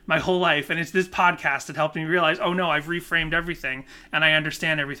culture my whole life, and it's this podcast that helped me realize, oh no, I've reframed everything and I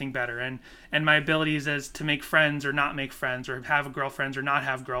understand everything better, and my abilities as to make friends or not make friends, or have girlfriends or not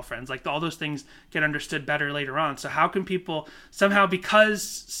have girlfriends, like, all those things get understood better later on. So how can people somehow, because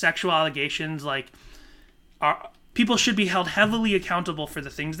sexual allegations, like, people should be held heavily accountable for the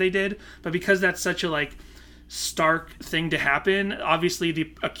things they did, but because that's such a, like, stark thing to happen, obviously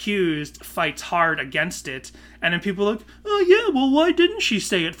the accused fights hard against it, and then people are like, oh yeah, well, why didn't she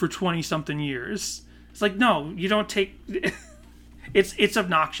say it for 20 something years? It's like, no, you don't take it's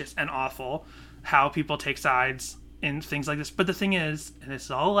obnoxious and awful how people take sides in things like this. But the thing is, and it's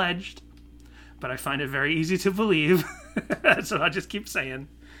all alleged, but I find it very easy to believe, so I just keep saying,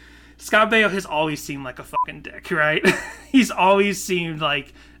 Scott Baio has always seemed like a fucking dick, right? He's always seemed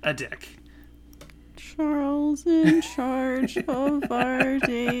like a dick. Charles in charge of our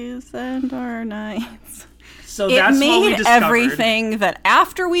days and our nights. So that's what we discovered. It made everything that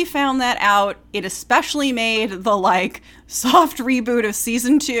after we found that out, it especially made the, like, soft reboot of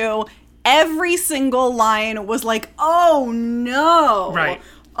season 2. Every single line was like, oh no. Right.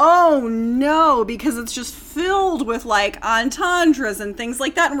 Oh no, because it's just filled with, like, entendres and things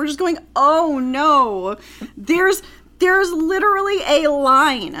like that, and we're just going, oh no. There's literally a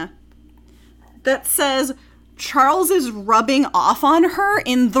line that says Charles is rubbing off on her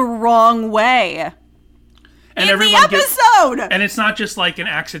in the wrong way. And in the episode! And it's not just, like, an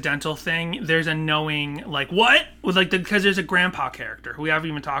accidental thing. There's a knowing, like, what? Because there's a grandpa character who we haven't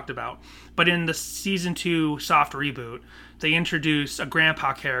even talked about. But in the season 2 soft reboot, they introduce a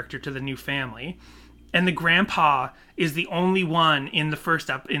grandpa character to the new family. And the grandpa is the only one in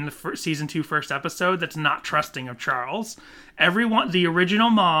the season 2 first episode that's not trusting of Charles. Everyone, the original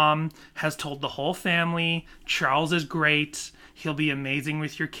mom has told the whole family, Charles is great, he'll be amazing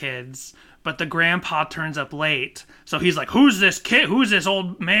with your kids. But the grandpa turns up late, so he's like, who's this kid? Who's this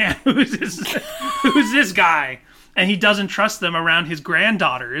old man? Who's this guy? And he doesn't trust them around his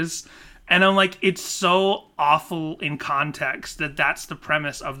granddaughters. And I'm like, it's so awful in context that that's the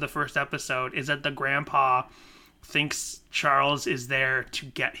premise of the first episode, is that the grandpa thinks Charles is there to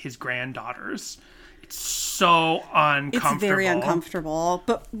get his granddaughters. It's so uncomfortable. It's very uncomfortable.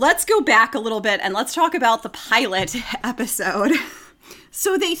 But let's go back a little bit and let's talk about the pilot episode.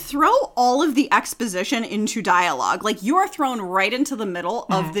 So they throw all of the exposition into dialogue. Like, you are thrown right into the middle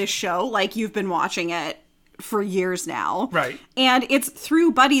of this show, like you've been watching it for years now. Right. And it's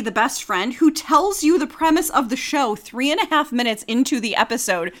through Buddy, the best friend, who tells you the premise of the show 3.5 minutes into the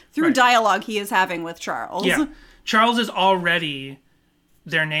episode through dialogue he is having with Charles. Yeah. Charles is already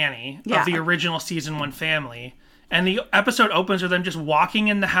their nanny of the original season 1 family. And the episode opens with them just walking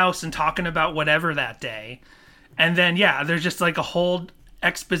in the house and talking about whatever that day. And then, there's just like a whole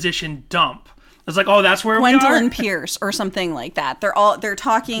exposition dump. It's like, oh, that's where Gwendolyn we are? Pierce or something like that. They're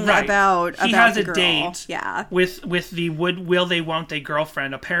talking about he has the a girl. date with the will they won't they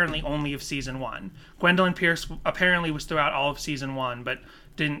girlfriend, apparently only of season 1. Gwendolyn Pierce apparently was throughout all of season 1, but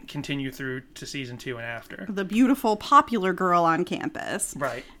didn't continue through to season 2 and after. The beautiful popular girl on campus.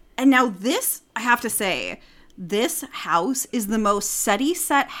 Right. And now this, I have to say, this house is the most set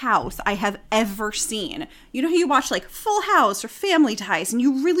house I have ever seen. You know how you watch like Full House or Family Ties and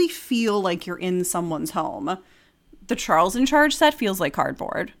you really feel like you're in someone's home? The Charles in Charge set feels like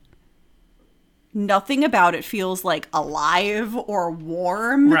cardboard. Nothing about it feels like alive or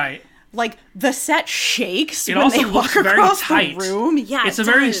warm. Right. Like, the set shakes it when also they looks walk very across tight. the room. Yeah, it's a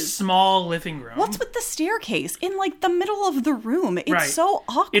very small living room. What's with the staircase in, like, the middle of the room? It's so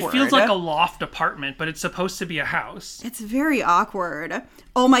awkward. It feels like a loft apartment, but it's supposed to be a house. It's very awkward.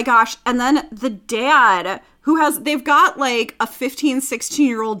 Oh, my gosh. And then the dad, they've got, like, a 15,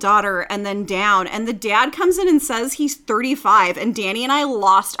 16-year-old daughter and then down. And the dad comes in and says he's 35. And Danny and I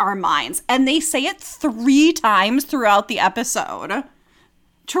lost our minds. And they say it 3 times throughout the episode.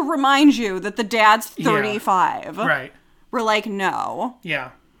 To remind you that the dad's 35. Yeah. Right. We're like, no. Yeah.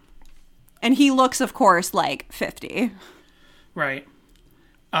 And he looks, of course, like 50. Right.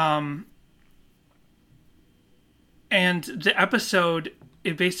 And the episode,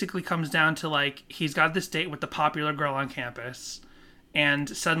 it basically comes down to, like, he's got this date with the popular girl on campus,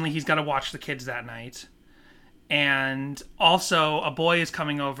 and suddenly he's got to watch the kids that night. And also, a boy is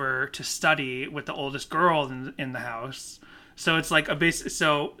coming over to study with the oldest girl in the house. So it's like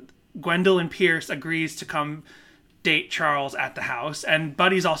so Gwendolyn Pierce agrees to come date Charles at the house, and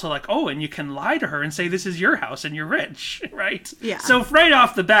Buddy's also like, oh, and you can lie to her and say this is your house and you're rich, right? Yeah. So right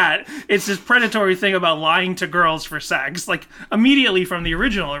off the bat, it's this predatory thing about lying to girls for sex, like immediately from the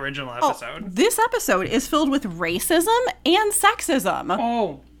original episode. This episode is filled with racism and sexism.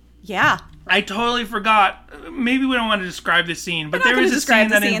 Oh. Yeah. I totally forgot. Maybe we don't want to describe the scene, but there is a scene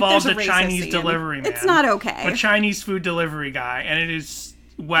that involves a Chinese delivery man. It's not okay. A Chinese food delivery guy, and it is,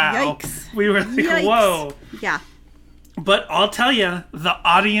 wow. Yikes. We were like, Yikes. whoa. Yeah. But I'll tell you, the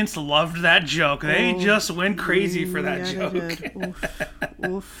audience loved that joke. They just went crazy for that joke.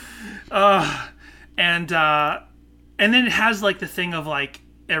 Oof. And then it has like the thing of like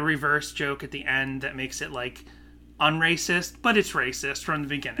a reverse joke at the end that makes it like unracist, but it's racist from the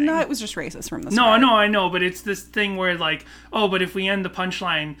beginning. No, it was just racist from the start. No, I know, but it's this thing where like, oh, but if we end the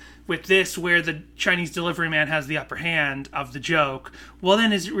punchline with this where the Chinese delivery man has the upper hand of the joke, well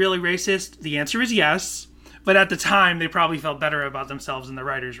then is it really racist? The answer is yes, but at the time they probably felt better about themselves in the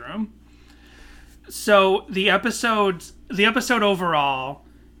writer's room. So the episode overall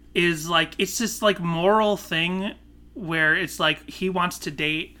is like, it's this like moral thing where it's like he wants to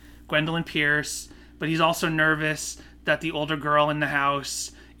date Gwendolyn Pierce, but he's also nervous that the older girl in the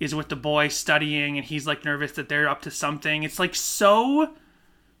house is with the boy studying, and he's like nervous that they're up to something. It's like so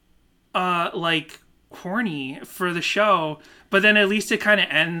like corny for the show, but then at least it kind of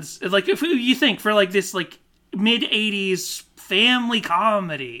ends like, if you think for like this like mid-80s family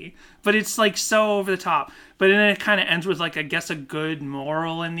comedy, but it's like so over the top. But then it kind of ends with like, I guess, a good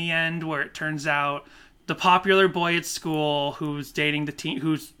moral in the end, where it turns out the popular boy at school who's dating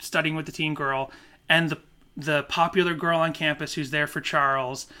who's studying with the teen girl, and the popular girl on campus who's there for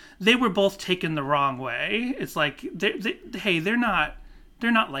Charles, they were both taken the wrong way. It's like, they're not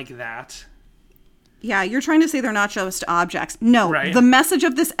like that. Yeah, you're trying to say they're not just objects. No, right. The message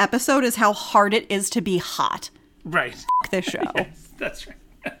of this episode is how hard it is to be hot. Right. F*** this show. Yes, that's right.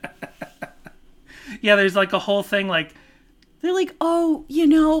 Yeah, there's like a whole thing like, they're like,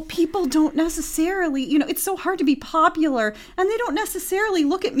 oh, people don't necessarily, it's so hard to be popular, and they don't necessarily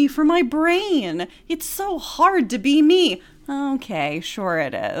look at me for my brain. It's so hard to be me. Okay, sure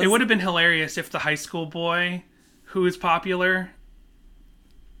it is. It would have been hilarious if the high school boy who is popular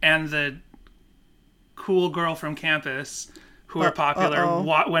and the cool girl from campus who are popular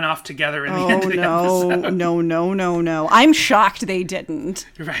went off together in the end of the episode. No. I'm shocked they didn't.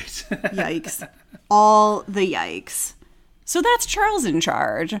 Right. Yikes. All the yikes. So that's Charles in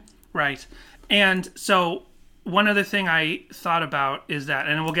Charge. Right. And so one other thing I thought about is that,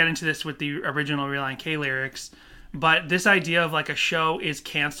 and we'll get into this with the original Relient K lyrics, but this idea of like a show is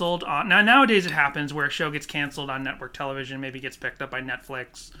canceled on, now nowadays it happens where a show gets canceled on network television, maybe gets picked up by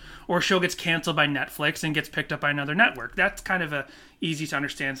Netflix, or a show gets canceled by Netflix and gets picked up by another network. That's kind of a easy to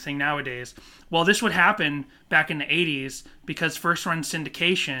understand thing nowadays. Well, this would happen back in the 80s because first run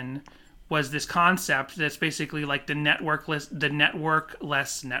syndication was this concept that's basically like the networkless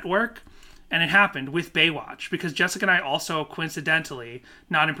network. And it happened with Baywatch, because Jessica and I also coincidentally,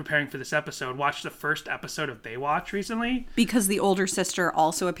 not in preparing for this episode, watched the first episode of Baywatch recently. Because the older sister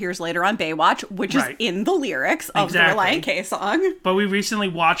also appears later on Baywatch, which is in the lyrics of the Relient K song. But we recently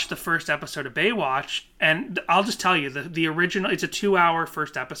watched the first episode of Baywatch, and I'll just tell you, the original, it's a 2-hour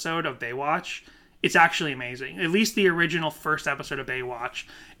first episode of Baywatch. It's actually amazing. At least the original first episode of Baywatch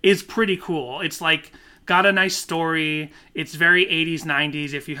is pretty cool. It's like... got a nice story. It's very 80s,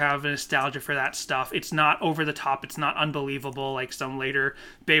 90s if you have nostalgia for that stuff. It's not over the top. It's not unbelievable like some later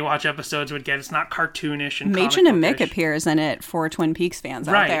Baywatch episodes would get. It's not cartoonish and Machen and Mick appears in it for Twin Peaks fans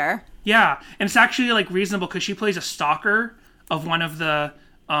out there. Yeah, and it's actually like reasonable because she plays a stalker of one of the...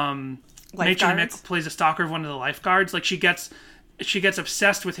 Machen and Mick plays a stalker of one of the lifeguards. Like she gets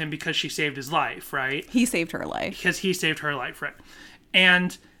obsessed with him because she saved his life, right? He saved her life. Because he saved her life, right?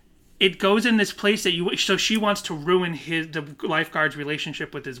 And... it goes in this place that so she wants to ruin the lifeguard's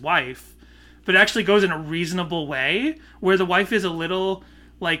relationship with his wife, but it actually goes in a reasonable way where the wife is a little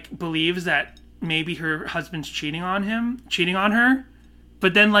like believes that maybe her husband's cheating on her,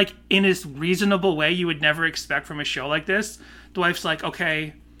 but then like in this reasonable way you would never expect from a show like this. The wife's like,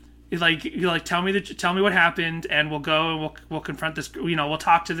 okay, like tell me what happened, and we'll go and we'll confront this, we'll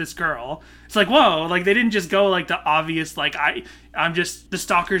talk to this girl. It's like, whoa, like they didn't just go like the obvious, like I'm just, the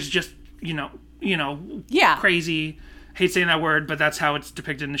stalker's just crazy. Hate saying that word, but that's how it's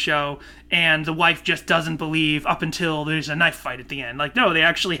depicted in the show. And the wife just doesn't believe up until there's a knife fight at the end. Like, no, they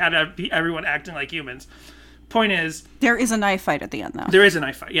actually had everyone acting like humans. Point is, there is a knife fight at the end, though. There is a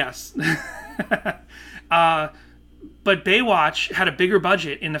knife fight, yes. But Baywatch had a bigger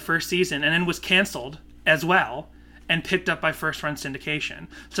budget in the first season and then was canceled as well and picked up by first run syndication.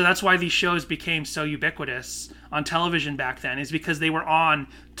 So that's why these shows became so ubiquitous on television back then, is because they were on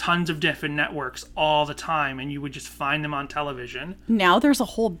tons of different networks all the time and you would just find them on television. Now there's a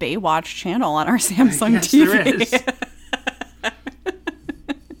whole Baywatch channel on our Samsung TV. There is.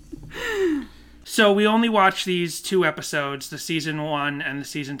 So we only watched these 2 episodes, the season 1 and the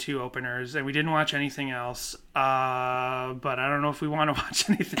season 2 openers, and we didn't watch anything else. But I don't know if we want to watch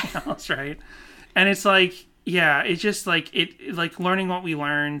anything else, right? And it's like, yeah, it's just like learning what we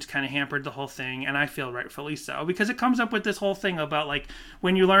learned kind of hampered the whole thing, and I feel rightfully so, because it comes up with this whole thing about like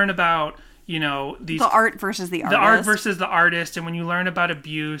when you learn about the art versus the artist. The art versus the artist, and when you learn about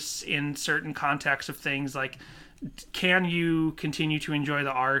abuse in certain contexts of things, like can you continue to enjoy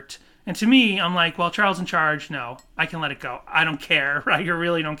the art? And to me, I'm like, well, Charles in Charge, no, I can let it go. I don't care, right? I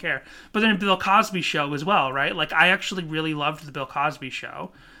really don't care. But then Bill Cosby show as well, right? Like, I actually really loved the Bill Cosby show.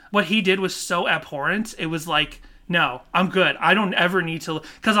 What he did was so abhorrent. It was like, no, I'm good. I don't ever need to,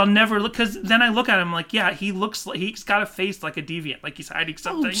 because then I look at him like, yeah, he's got a face like a deviant, like he's hiding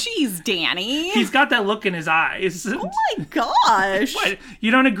something. Oh, jeez, Danny. He's got that look in his eyes. Oh my gosh. What?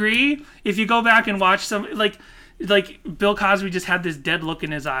 You don't agree? If you go back and watch some, like Bill Cosby just had this dead look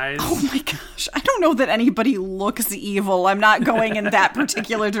in his eyes. Oh my gosh. I don't know that anybody looks evil. I'm not going in that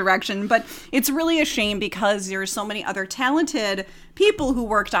particular direction, but it's really a shame because there's so many other talented people who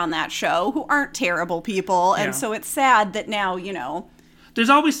worked on that show who aren't terrible people. And so it's sad that now,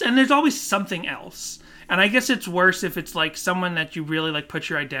 there's always something else. And I guess it's worse if it's like someone that you really like put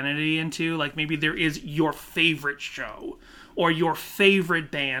your identity into. Like maybe there is your favorite show or your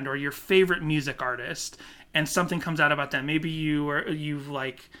favorite band or your favorite music artist, and something comes out about them. Maybe you've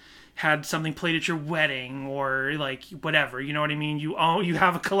like had something played at your wedding or like whatever, you know what I mean? You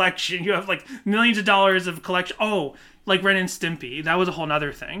have a collection, you have like millions of dollars of collection. Oh, like Ren and Stimpy. That was a whole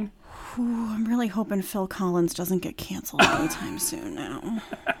nother thing. Ooh, I'm really hoping Phil Collins doesn't get canceled anytime soon now.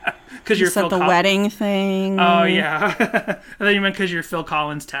 Because you're said Phil the wedding thing. Oh yeah. I thought you meant because you're Phil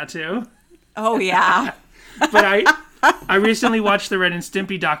Collins tattoo. Oh yeah. But I recently watched the Ren and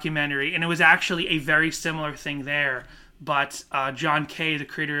Stimpy documentary, and it was actually a very similar thing there. But John Kay, the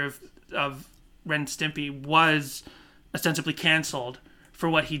creator of Ren and Stimpy, was ostensibly canceled for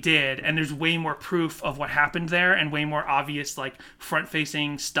what he did, and there's way more proof of what happened there, and way more obvious like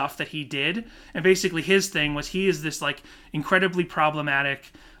front-facing stuff that he did. And basically, his thing was he is this like incredibly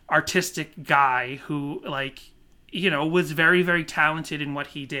problematic artistic guy who like was very, very talented in what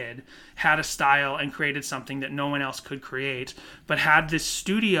he did, had a style and created something that no one else could create, but had this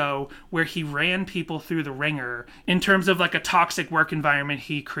studio where he ran people through the ringer in terms of like a toxic work environment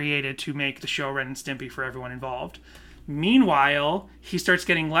he created to make the show Ren and Stimpy for everyone involved. Meanwhile, he starts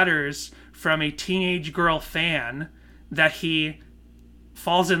getting letters from a teenage girl fan that he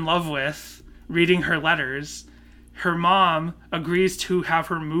falls in love with, reading her letters. Her mom agrees to have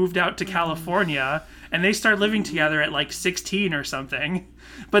her moved out to California, and they start living together at like 16 or something.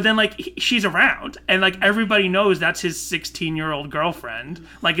 But then like she's around, and like everybody knows that's his 16-year-old girlfriend.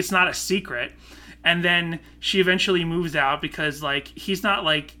 Like it's not a secret. And then she eventually moves out because like he's not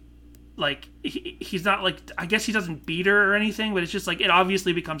like he's not like, I guess he doesn't beat her or anything, but it's just like it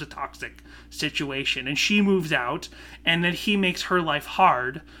obviously becomes a toxic situation, and she moves out, and then he makes her life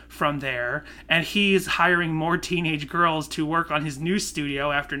hard from there, and he's hiring more teenage girls to work on his new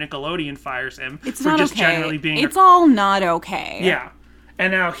studio after Nickelodeon fires him generally being it's all not okay. Yeah.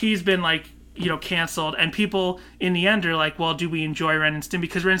 And now he's been like, canceled, and people in the end are like, well, do we enjoy Ren and Stimpy?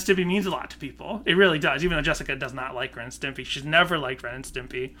 Because Ren and Stimpy means a lot to people. It really does, even though Jessica does not like Ren and Stimpy. She's never liked Ren and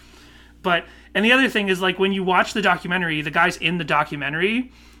Stimpy. But, and the other thing is, like, when you watch the documentary, the guy's in the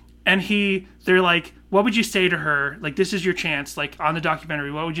documentary, and they're like, what would you say to her? Like, this is your chance, like, on the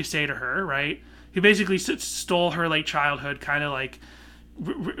documentary, what would you say to her, right? He basically stole her late childhood, kind of, like,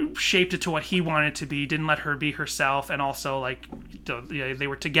 shaped it to what he wanted to be, didn't let her be herself, and also, like, they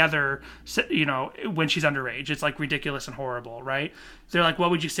were together, when she's underage. It's, like, ridiculous and horrible, right? They're like, what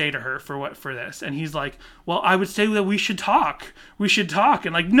would you say to her for this? And he's like, well, I would say that we should talk.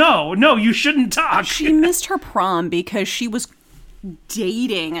 And like, no, you shouldn't talk. She missed her prom because she was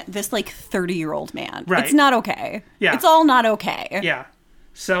dating this like 30-year-old man. Right. It's not okay. Yeah. It's all not okay. Yeah.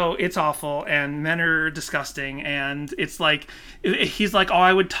 So it's awful, and men are disgusting, and it's like, he's like, oh,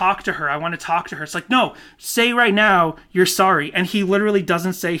 I would talk to her. I want to talk to her. It's like, no, say right now you're sorry. And he literally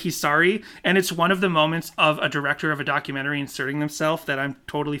doesn't say he's sorry. And it's one of the moments of a director of a documentary inserting themselves that I'm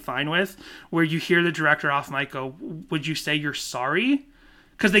totally fine with, where you hear the director off mic go, would you say you're sorry?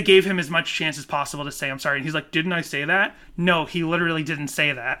 Because they gave him as much chance as possible to say, I'm sorry. And he's like, didn't I say that? No, he literally didn't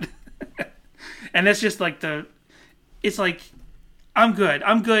say that. And that's just like it's like, I'm good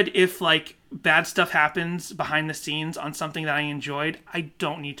if, like, bad stuff happens behind the scenes on something that I enjoyed. I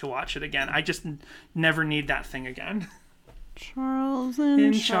don't need to watch it again. I just never need that thing again. Charles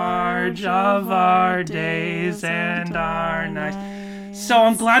in charge of our days and our nights. So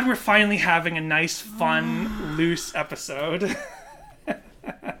I'm glad we're finally having a nice, fun, loose episode.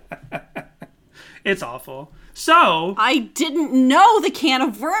 It's awful. So I didn't know the can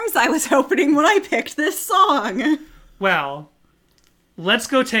of worms I was opening when I picked this song. Well, let's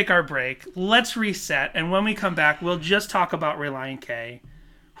go take our break. Let's reset. And when we come back, we'll just talk about Relient K,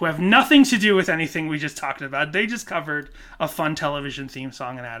 who have nothing to do with anything we just talked about. They just covered a fun television theme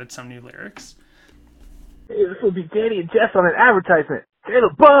song and added some new lyrics. Hey, this will be Danny and Jess on an advertisement. They're the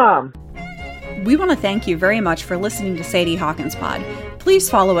bomb! We want to thank you very much for listening to Sadie Hawkins Pod.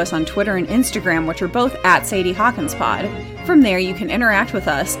 Please follow us on Twitter and Instagram, which are both at Sadie Hawkins Pod. From there, you can interact with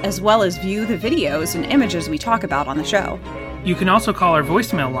us, as well as view the videos and images we talk about on the show. You can also call our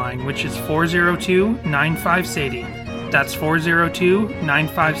voicemail line, which is 402-95-SADIE. That's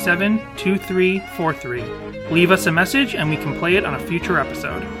 402-957-2343. Leave us a message and we can play it on a future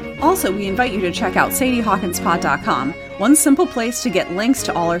episode. Also, we invite you to check out SadieHawkinsPod.com, one simple place to get links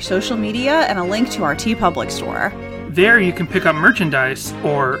to all our social media and a link to our TeePublic store. There you can pick up merchandise,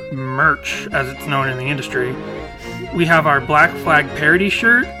 or merch as it's known in the industry. We have our Black Flag parody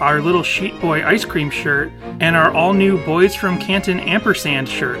shirt, our Little Sheet Boy ice cream shirt, and our all-new Boys from Canton ampersand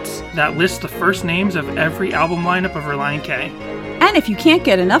shirts that list the first names of every album lineup of Relient K. And if you can't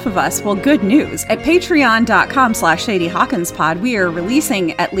get enough of us, well, good news. At patreon.com/SadieHawkinsPod, we are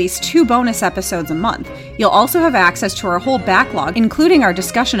releasing at least 2 bonus episodes a month. You'll also have access to our whole backlog, including our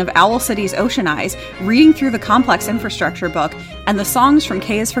discussion of Owl City's Ocean Eyes, reading through the Complex Infrastructure book, and the songs from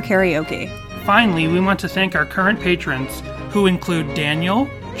K is for Karaoke. Finally, we want to thank our current patrons, who include Daniel,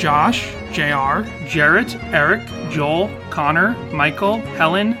 Josh, JR, Jarrett, Eric, Joel, Connor, Michael,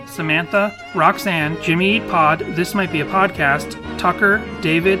 Helen, Samantha, Roxanne, Jimmy Eat Pod, This Might Be a Podcast, Tucker,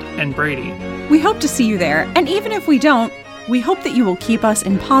 David, and Brady. We hope to see you there, and even if we don't, we hope that you will keep us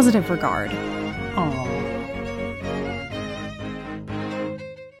in positive regard. Aww.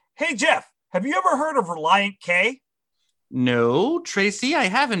 Hey, Jeff, have you ever heard of Relient K? No, Tracy, I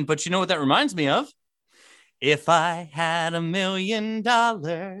haven't, but you know what that reminds me of? If I had $1 million.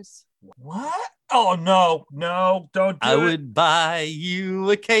 What? Oh, no, don't do it. I would buy you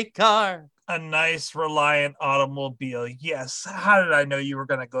a cake car. A nice Reliant automobile. Yes. How did I know you were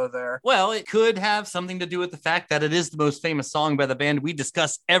going to go there? Well, it could have something to do with the fact that it is the most famous song by the band we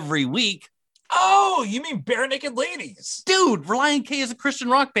discuss every week. Oh, you mean Bare Naked Ladies? Dude, Relient K is a Christian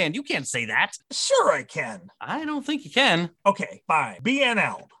rock band. You can't say that. Sure I can. I don't think you can. Okay, fine.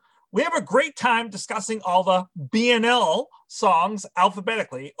 BNL. We have a great time discussing all the BNL songs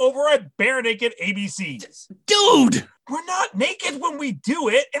alphabetically over at Bare Naked ABCs. Dude! We're not naked when we do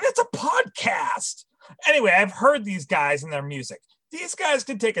it, and it's a podcast. Anyway, I've heard these guys and their music. These guys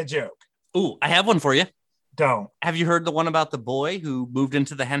can take a joke. Ooh, I have one for you. Don't. Have you heard the one about the boy who moved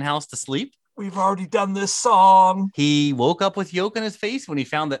into the hen house to sleep? We've already done this song. He woke up with yolk in his face when he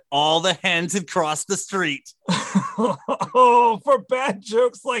found that all the hens had crossed the street. Oh, for bad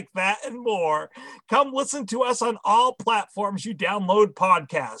jokes like that and more, come listen to us on all platforms you download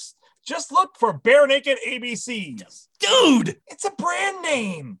podcasts. Just look for Bare Naked ABCs. Dude! It's a brand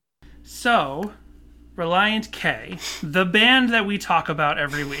name. So, Relient K, the band that we talk about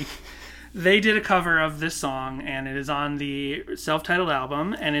every week, they did a cover of this song, and it is on the self-titled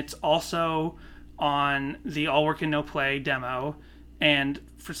album, and it's also on the All Work and No Play demo. And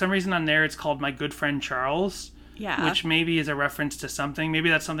for some reason on there, it's called My Good Friend Charles, which maybe is a reference to something. Maybe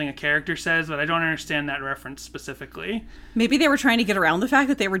that's something a character says, but I don't understand that reference specifically. Maybe they were trying to get around the fact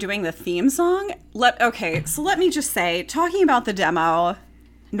that they were doing the theme song. Okay, so let me just say, talking about the demo,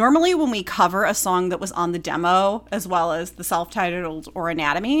 normally when we cover a song that was on the demo, as well as the self-titled or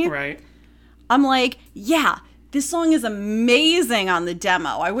Anatomy, right? I'm like, yeah, this song is amazing on the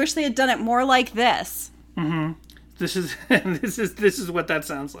demo. I wish they had done it more like this. Mm-hmm. This is what that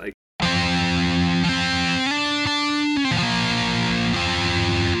sounds like.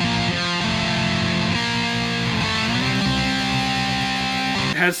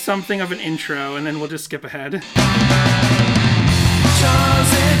 It has something of an intro, and then we'll just skip ahead. Charles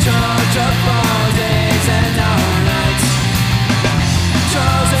in charge of all days and our nights.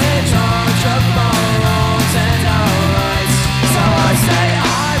 Charles in charge of all wrongs and our rights. So I say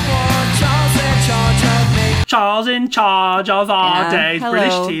I want Charles in charge of me. Charles in charge of all days. Hello.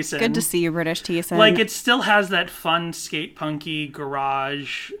 British Thiessen. Good to see you, British Thiessen. Like, it still has that fun skate punky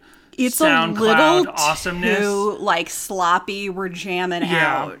garage it's SoundCloud a little awesomeness. Too, like, sloppy, we're jamming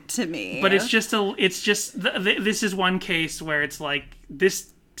out to me. But this is one case where it's like,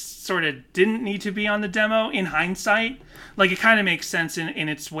 this sort of didn't need to be on the demo in hindsight. Like, it kind of makes sense in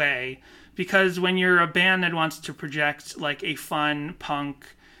its way, because when you're a band that wants to project like a fun punk,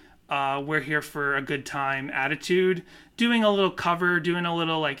 we're here for a good time attitude, doing a little cover, doing a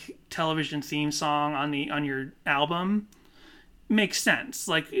little like television theme song on your album makes sense.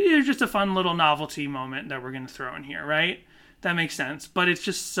 Like, it's just a fun little novelty moment that we're going to throw in here, right? That makes sense. But it's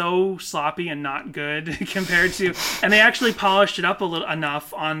just so sloppy and not good compared to... And they actually polished it up a little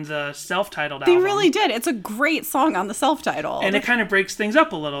enough on the self-titled album. They really did. It's a great song on the self-titled. And it kind of breaks things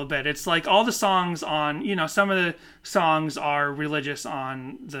up a little bit. It's like all the songs on... some of the songs are religious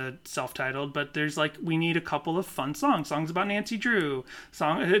on the self-titled, but there's like, we need a couple of fun songs. Songs about Nancy Drew.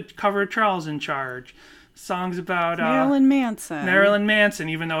 Cover Charles in Charge. Songs about Marilyn Manson,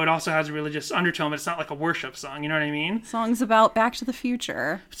 even though it also has a religious undertone, but it's not like a worship song, you know what I mean? Songs about Back to the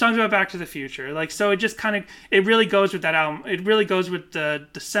Future. Like, so it just kind of, it really goes with that album. It really goes with the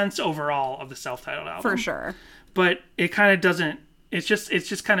sense overall of the self-titled album. For sure. But it kind of doesn't, it's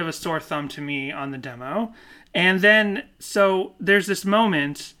just kind of a sore thumb to me on the demo. And then, so there's this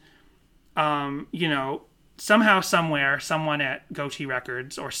moment, somehow, somewhere, someone at Goatee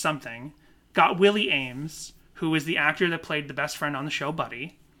Records or something got Willie Ames, who is the actor that played the best friend on the show,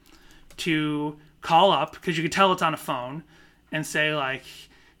 Buddy, to call up, because you could tell it's on a phone, and say like,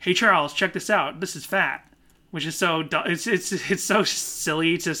 "Hey Charles, check this out. This is fat," which is so it's so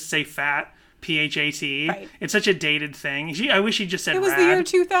silly to say fat, PHAT. Right. It's such a dated thing. I wish he just said. It was rad. the year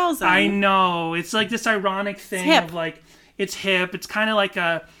 2000. I know. It's like this ironic thing of like, it's hip. It's kind of like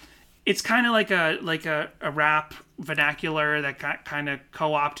a rap vernacular that got kind of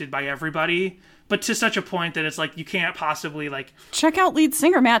co-opted by everybody, but to such a point that it's like you can't possibly like check out lead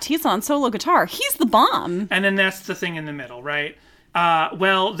singer Matt Thiessen on solo guitar. He's the bomb. And then that's the thing in the middle, right?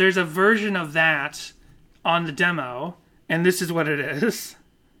 Well, there's a version of that on the demo, and this is what it is.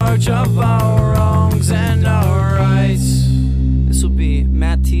 Charge of our wrongs and our rights. This will be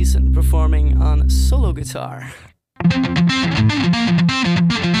Matt Thiessen performing on solo guitar.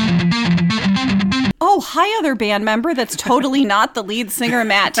 Oh, hi, other band member that's totally not the lead singer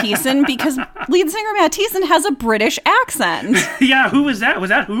Matt Thiessen, because lead singer Matt Thiessen has a British accent. Yeah, who was that? Was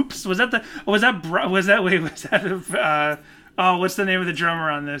that Hoops? What's the name of the drummer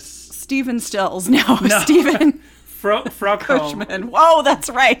on this? Stephen Stills. No. Stephen Cushman. Whoa, that's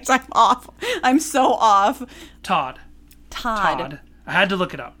right. I'm off. I'm so off. Todd. I had to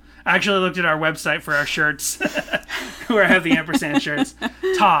look it up. I actually looked at our website for our shirts, where I have the ampersand shirts.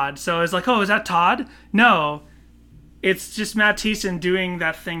 Todd. So I was like, oh, is that Todd? No, it's just Matt Thiessen doing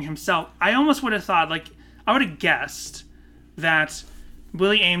that thing himself. I almost would have thought, I would have guessed that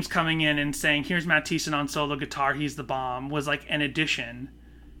Willie Ames coming in and saying, here's Matt Thiessen on solo guitar, he's the bomb, was an addition,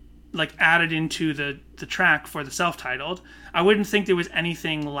 added into the track for the self-titled. I wouldn't think there was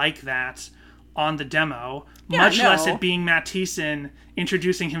anything like that on the demo, much less it being Matt Thiessen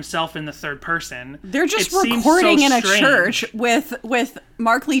introducing himself in the third person. They're just recording in a church with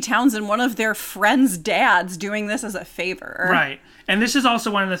Mark Lee Townsend, one of their friends' dads, doing this as a favor. Right. And this is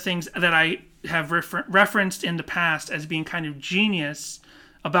also one of the things that I have referenced in the past as being kind of genius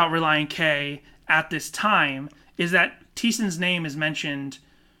about Relient K at this time, is that Thiessen's name is mentioned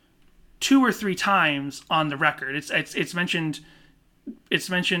 2 or 3 times on the record. It's mentioned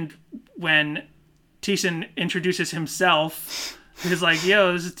when Thiessen introduces himself. He's like,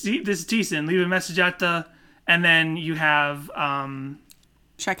 yo, this is Thiessen, leave a message at the... And then you have...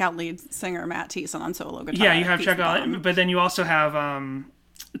 check out lead singer Matt Thiessen on solo guitar. Yeah, you have check out... But then you also have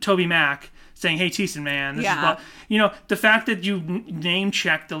Toby Mac saying, hey, Thiessen, man. This is the fact that you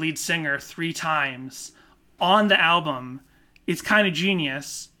name-checked the lead singer 3 times on the album is kind of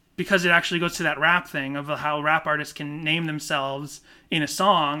genius, because it actually goes to that rap thing of how rap artists can name themselves in a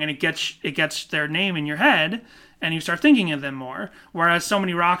song, and it gets their name in your head, and you start thinking of them more. Whereas so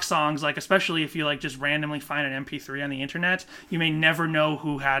many rock songs, especially if you just randomly find an MP3 on the internet, you may never know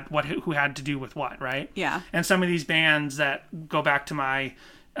who had to do with what, right? Yeah. And some of these bands that go back to my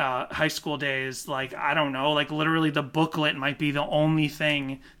high school days, I don't know, literally the booklet might be the only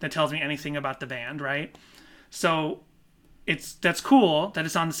thing that tells me anything about the band, right? So that's cool that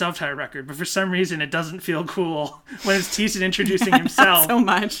it's on the self-titled record, but for some reason it doesn't feel cool when it's Thiessen introducing himself. Not so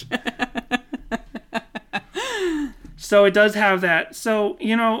much. So it does have that. So,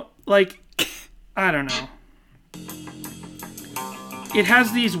 I don't know. It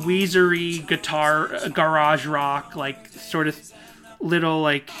has these Weezer-y guitar, garage rock, sort of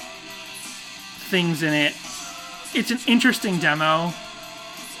little, things in it. It's an interesting demo.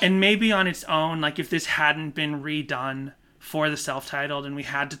 And maybe on its own, if this hadn't been redone for the self-titled and we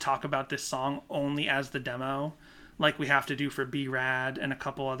had to talk about this song only as the demo, like we have to do for B-Rad and a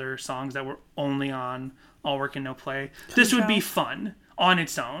couple other songs that were only on All Work and No Play, this would be fun on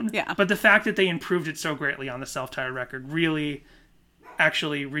its own. Yeah. But the fact that they improved it so greatly on the self-titled record really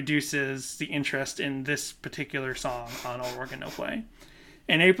actually reduces the interest in this particular song on All Work and No Play.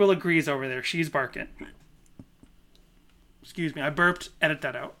 And April agrees over there. She's barking. Excuse me, I burped. Edit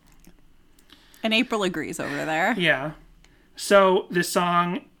that out. And April agrees over there. Yeah. So this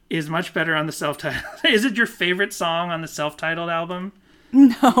song is much better on the self-titled. Is it your favorite song on the self-titled album?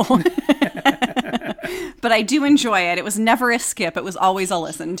 No. But I do enjoy it. It was never a skip. It was always a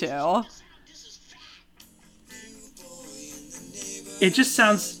listen to. It just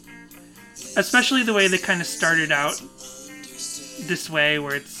sounds, especially the way they kind of started out this way,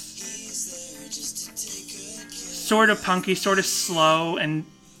 where it's sort of punky, sort of slow, and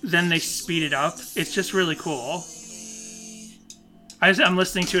then they speed it up. It's just really cool. I'm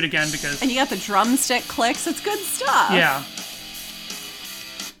listening to it again because... And you got the drumstick clicks. It's good stuff. Yeah.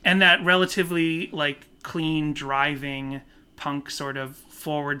 And that relatively, clean, driving, punk sort of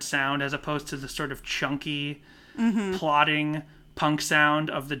forward sound, as opposed to the sort of chunky, plodding punk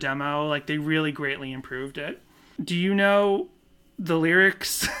sound of the demo. They really greatly improved it. Do you know the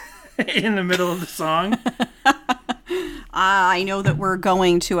lyrics in the middle of the song? I know that we're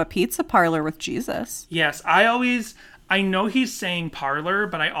going to a pizza parlor with Jesus. Yes, I know he's saying parlor,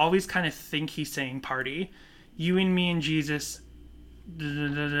 but I always kind of think he's saying party. You and me and Jesus,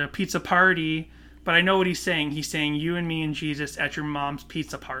 the pizza party. But I know what he's saying. He's saying you and me and Jesus at your mom's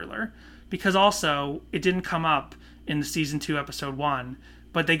pizza parlor. Because also, it didn't come up in the season 2, episode 1.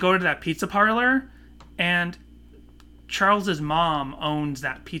 But they go to that pizza parlor, and Charles's mom owns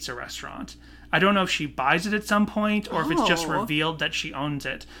that pizza restaurant. I don't know if she buys it at some point or if it's just revealed that she owns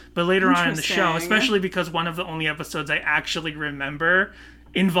it. But later on in the show, especially because one of the only episodes I actually remember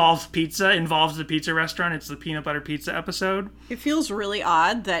involves the pizza restaurant. It's the peanut butter pizza episode. It feels really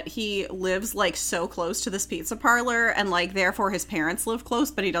odd that he lives so close to this pizza parlor and therefore his parents live close,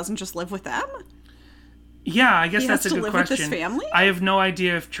 but he doesn't just live with them. Yeah, I guess that's a good question. With his family? I have no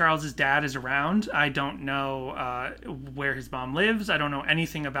idea if Charles's dad is around. I don't know where his mom lives. I don't know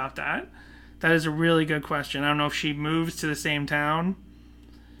anything about that. That is a really good question. I don't know if she moves to the same town.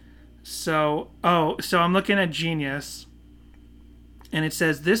 So I'm looking at Genius, And it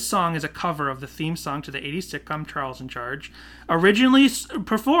says, this song is a cover of the theme song to the 80s sitcom Charles in Charge, originally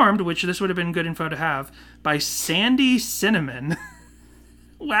performed, which this would have been good info to have, by Sandy Cinnamon.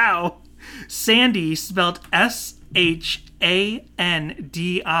 Wow. Sandy, spelled S-H-A-N-D-I.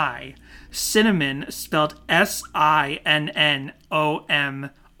 Cinnamon, spelled S-I-N-N-O-M-O-N.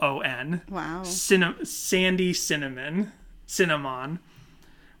 Wow. Sandy Cinnamon. Cinnamon.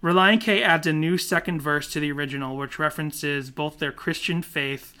 Relient K adds a new second verse to the original, which references both their Christian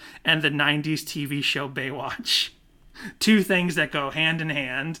faith and the 90s TV show Baywatch. Two things that go hand in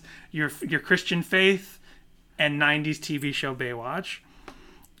hand, your Christian faith and 90s TV show Baywatch.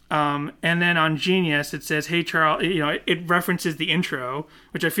 And then on Genius, it says, hey, Charles, it references the intro,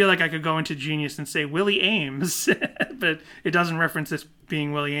 which I feel like I could go into Genius and say Willie Ames, but it doesn't reference this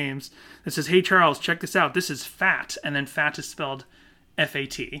being Willie Ames. It says, hey, Charles, check this out. This is fat. And then fat is spelled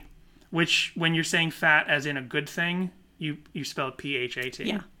F-A-T, which when you're saying fat as in a good thing, you spell it P-H-A-T.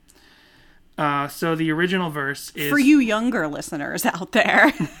 Yeah. So the original verse is... For you younger listeners out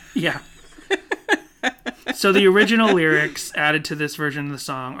there. Yeah. So the original lyrics added to this version of the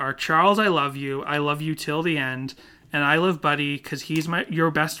song are, Charles, I love you till the end, and I love Buddy because he's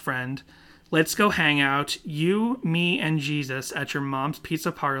your best friend. Let's go hang out, you, me, and Jesus at your mom's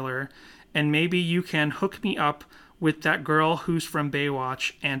pizza parlor, and maybe you can hook me up with that girl who's from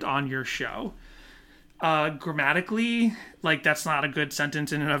Baywatch and on your show. Grammatically, like, that's not a good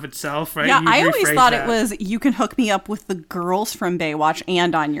sentence in and of itself, right? Yeah, I always thought it was, you can hook me up with the girls from Baywatch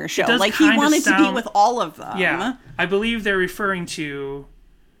and on your show. Like, he wanted to be with all of them. Yeah, I believe they're referring to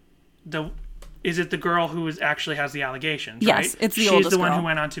is it the girl who actually has the allegations, right? Yes, it's the oldest girl. She's the one who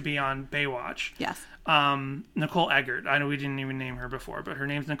went on to be on Baywatch. Yes. Nicole Eggert. I know we didn't even name her before, but her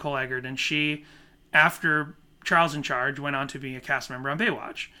name's Nicole Eggert, and she, after Charles in Charge, went on to be a cast member on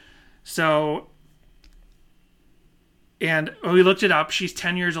Baywatch. So... And we looked it up. She's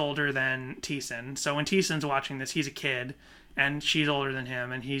 10 years older than Thiessen. So when Thiessen's watching this, he's a kid, and she's older than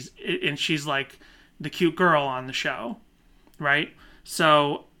him, and she's like the cute girl on the show, right?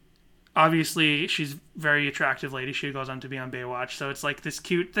 So obviously she's a very attractive lady. She goes on to be on Baywatch. So it's like this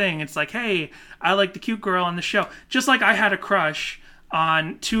cute thing. It's like, hey, I like the cute girl on the show. Just like I had a crush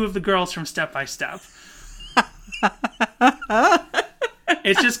on two of the girls from Step by Step.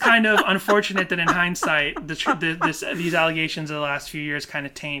 It's just kind of unfortunate that in hindsight, these allegations of the last few years kind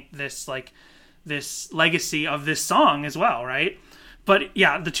of taint this legacy of this song as well, right? But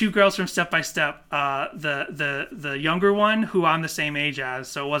yeah, the two girls from Step by Step, the younger one, who I'm the same age as,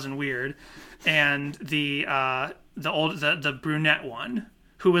 so it wasn't weird, and the brunette one,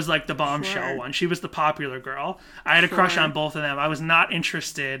 who was like the bombshell one. She was the popular girl. I had a crush on both of them. I was not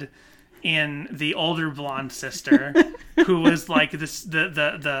interested in the older blonde sister who was like this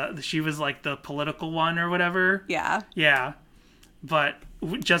she was like the political one or whatever. Yeah, but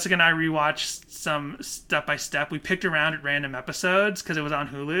Jessica and I rewatched some Step by Step. We picked around at random episodes because it was on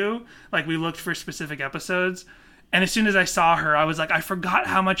Hulu. Like, we looked for specific episodes, and as soon as I saw her, I was like, I forgot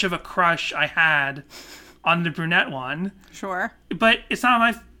how much of a crush I had on the brunette one. Sure. But it's not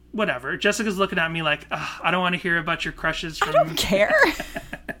my whatever. Jessica's looking at me like, I don't want to hear about your crushes from... I don't care.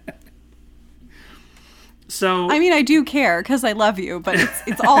 So, I mean, I do care because I love you, but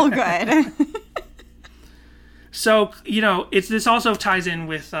it's all good. So, this also ties in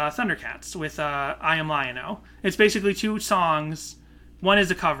with Thundercats, with I Am Lion-O. It's basically two songs. One is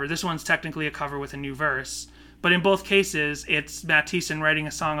a cover. This one's technically a cover with a new verse. But in both cases, it's Matt Thiessen writing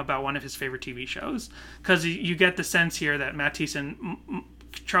a song about one of his favorite TV shows. Because you get the sense here that Matt Thiessen,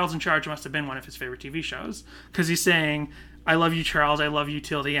 Charles in Charge must have been one of his favorite TV shows. Because he's saying, I love you, Charles, I love you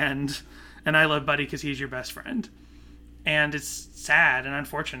till the end. And I love Buddy because he's your best friend. And it's sad and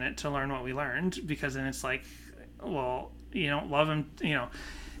unfortunate to learn what we learned, because then it's like, well, you don't love him,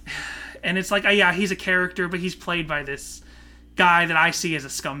 And it's like, yeah, he's a character, but he's played by this guy that I see as a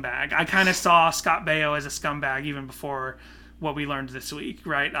scumbag. I kind of saw Scott Baio as a scumbag even before what we learned this week,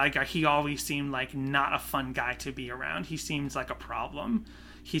 right? Like, he always seemed like not a fun guy to be around. He seems like a problem.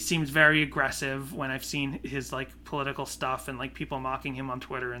 He seems very aggressive when I've seen his like political stuff and like people mocking him on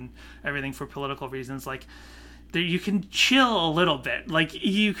Twitter and everything for political reasons. Like, you can chill a little bit. Like,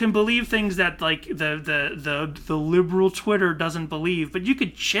 you can believe things that like the liberal Twitter doesn't believe, but you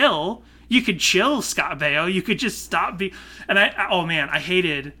could chill. You could chill, Scott Baio. You could just stop and I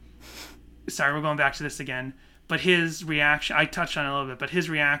hated. Sorry, we're going back to this again. But his reaction, I touched on it a little bit, but his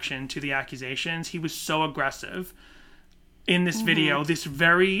reaction to the accusations, he was so aggressive in this video, this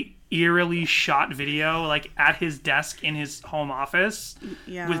very eerily shot video, like at his desk in his home office,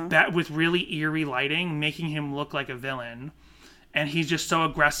 with really eerie lighting, making him look like a villain. And he's just so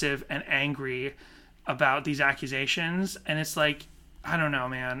aggressive and angry about these accusations. And it's like, I don't know,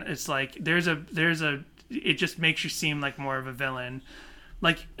 man. It's like there's a it just makes you seem like more of a villain.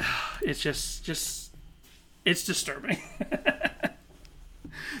 Like it's just it's disturbing.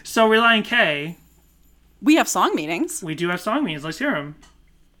 So Relient K, we have song meetings. We do have song meetings. Let's hear them.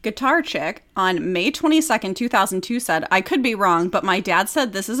 Guitar Chick on May 22nd, 2002 said, I could be wrong, but my dad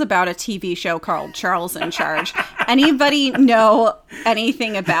said this is about a TV show called Charles in Charge. Anybody know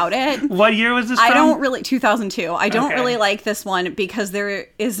anything about it? What year was this from? I don't really, 2002. I don't really like this one because there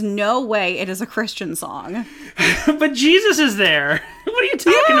is no way it is a Christian song. But Jesus is there. What are you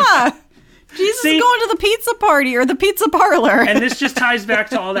talking about? Jesus is going to the pizza party or the pizza parlor. And this just ties back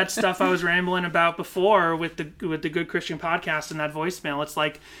to all that stuff I was rambling about before with the Good Christian Podcast and that voicemail. It's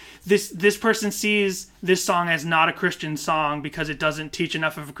like this person sees this song as not a Christian song because it doesn't teach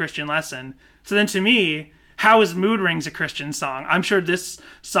enough of a Christian lesson. So then to me, how is Mood Rings a Christian song? I'm sure this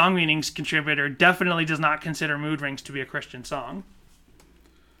Song Meetings contributor definitely does not consider Mood Rings to be a Christian song.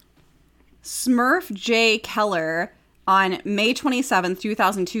 Smurf J. Keller on May 27th,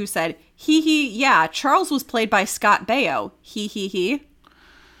 2002 said, yeah, Charles was played by Scott Baio. He.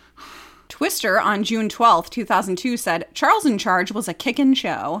 Twister on June 12th, 2002 said, Charles in Charge was a kickin'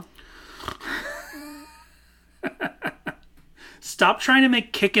 show. Stop trying to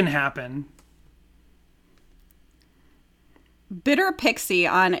make kickin' happen. Bitter Pixie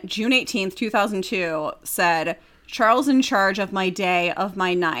on June 18th, 2002 said, Charles in Charge of my day, of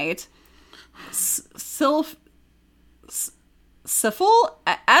my night. Sifl,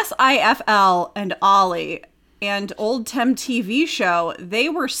 SIFL, and Ollie, and Old Tem TV show, they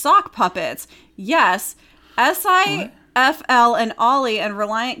were sock puppets. Yes, SIFL and Ollie and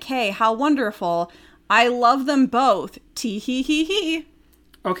Relient K, how wonderful. I love them both. Tee-hee-hee-hee.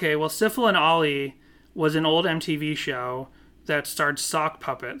 Okay, well, Sifl and Ollie was an old MTV show that starred sock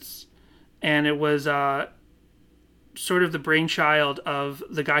puppets, and it was sort of the brainchild of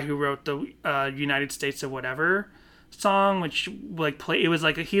the guy who wrote the United States of Whatever song, which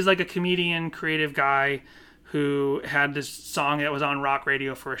he's like a comedian, creative guy who had this song that was on rock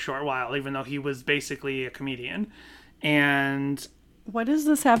radio for a short while, even though he was basically a comedian. And what does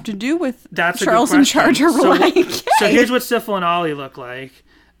this have to do with that's Charles in Charge or Relient K? So here's what Sifl and Ollie look like.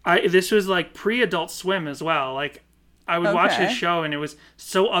 This was like pre-Adult Swim as well. Like I would watch this show and it was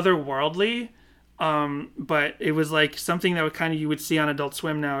so otherworldly, but it was like something that you would see on Adult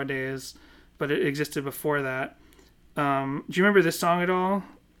Swim nowadays, but it existed before that. Do you remember this song at all?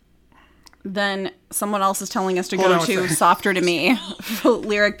 Then someone else is telling us to go to Softer to Me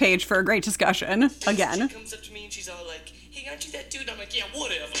lyric page for a great discussion again. She comes up to me and she's all like, hey, aren't you that dude? I'm like, yeah,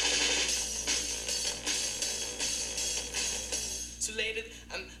 whatever. So later,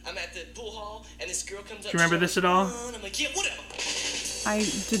 I'm at the pool hall and this girl comes up. Do you remember this at all? I'm like, yeah, whatever. I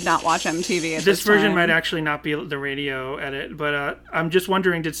did not watch MTV at this version time. Might actually not be the radio edit, but I'm just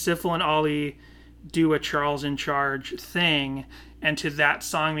wondering, did Sifl and Ollie do a Charles in Charge thing, and to that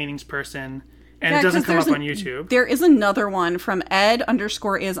Song Meetings person, and it doesn't come up on YouTube? There is another one from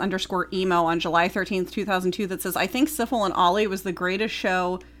Ed_is_emo on July 13th, 2002 that says, I think Sifl and Ollie was the greatest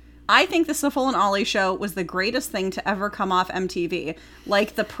show. I think the Sifl and Ollie show was the greatest thing to ever come off MTV.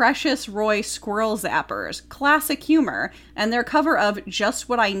 Like the Precious Roy Squirrel Zappers. Classic humor. And their cover of Just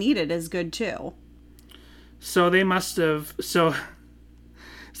What I Needed is good too. So they must have...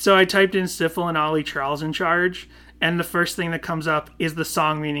 So I typed in Sifl and Ollie Charles in Charge, and the first thing that comes up is the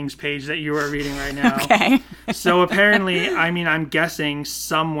Song Meetings page that you are reading right now. Okay. So apparently, I'm guessing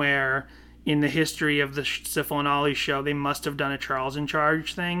somewhere in the history of the Sifl and Ollie show, they must have done a Charles in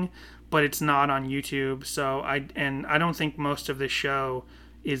Charge thing, but it's not on YouTube. So I don't think most of this show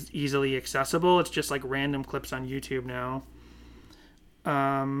is easily accessible. It's just like random clips on YouTube now.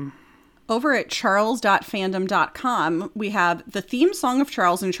 Over at charles.fandom.com, we have the theme song of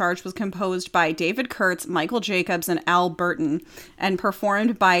Charles in Charge was composed by David Kurtz, Michael Jacobs, and Al Burton, and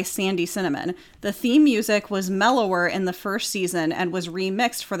performed by Sandy Cinnamon. The theme music was mellower in the first season and was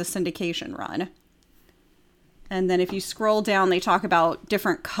remixed for the syndication run. And then if you scroll down, they talk about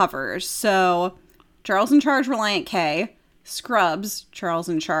different covers. So, Charles in Charge, Relient K, Scrubs, Charles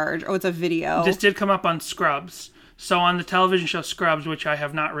in Charge. Oh, it's a video. This did come up on Scrubs. So on the television show Scrubs, which I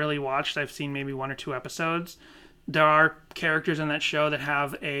have not really watched, I've seen maybe 1 or 2 episodes, there are characters in that show that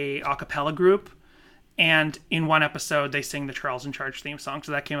have a cappella group, and in one episode they sing the Charles in Charge theme song,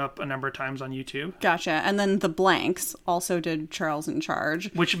 so that came up a number of times on YouTube. Gotcha. And then the Blanks also did Charles in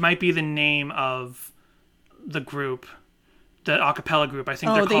Charge. Which might be the name of the group, the a cappella group. I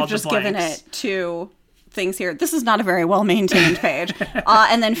think they're called the Blanks. Oh, they've just given it to... things here. This is not a very well-maintained page.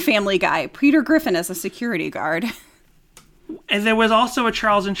 And then Family Guy. Peter Griffin as a security guard. And there was also a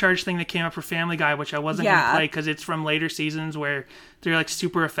Charles in Charge thing that came up for Family Guy, which I wasn't going to play because it's from later seasons where they're like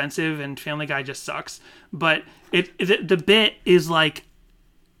super offensive and Family Guy just sucks. But the bit is like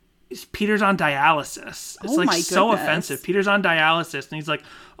Peter's on dialysis. It's like so offensive. Peter's on dialysis and he's like,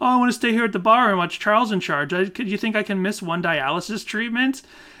 "Oh, I want to stay here at the bar and watch Charles in Charge. Could you think I can miss one dialysis treatment?"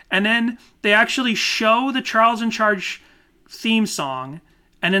 And then they actually show the Charles in Charge theme song,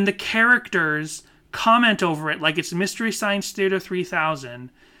 and then the characters comment over it like it's Mystery Science Theater 3000,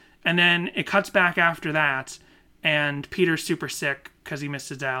 and then it cuts back after that, and Peter's super sick because he missed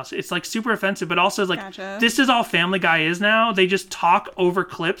his dialysis. It's like super offensive, but also like this is all Family Guy is now. They just talk over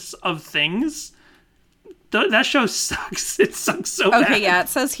clips of things. That show sucks. It sucks so bad. Okay, yeah, it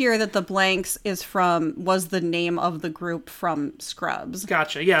says here that the blanks was the name of the group from Scrubs.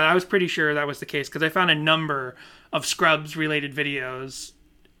 Gotcha. Yeah, I was pretty sure that was the case because I found a number of Scrubs related videos.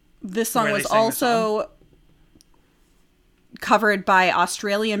 This song was also covered by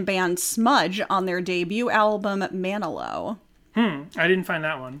Australian band Smudge on their debut album Manilow. I didn't find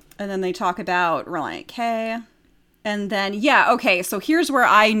that one. And then they talk about Relient K. And then, okay, so here's where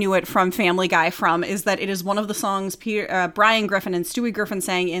I knew it from Family Guy from, is that it is one of the songs Brian Griffin and Stewie Griffin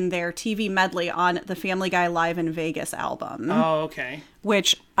sang in their TV medley on the Family Guy Live in Vegas album. Oh, okay.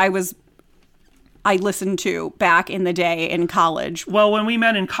 Which I listened to back in the day in college. Well, when we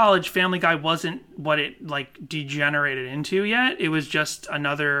met in college, Family Guy wasn't what it like degenerated into yet. It was just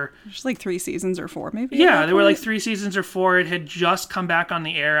another... Just like 3 seasons or 4, maybe? Yeah, there were like 3 seasons or 4. It had just come back on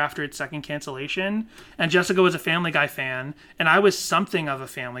the air after its second cancellation. And Jessica was a Family Guy fan. And I was something of a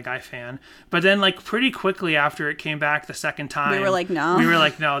Family Guy fan. But then like pretty quickly after it came back the second time... We were like,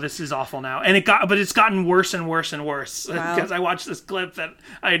 no, this is awful now. And it's gotten worse and worse and worse. Wow. Because I watched this clip that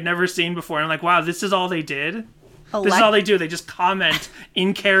I had never seen before. And I'm like, wow, this is all they did? This is all they do. They just comment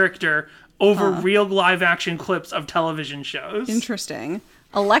in character over real live action clips of television shows. Interesting.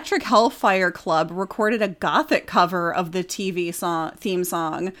 Electric Hellfire Club recorded a gothic cover of the TV theme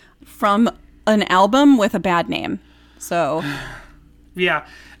song from an album with a bad name. So, yeah,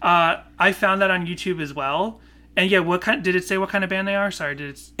 I found that on YouTube as well. And yeah, did it say what kind of band they are? Sorry,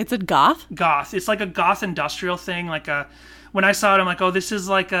 It's a goth. Goth. It's like a goth industrial thing, like a. When I saw it, I'm like, oh, this is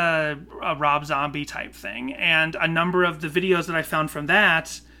like a Rob Zombie type thing. And a number of the videos that I found from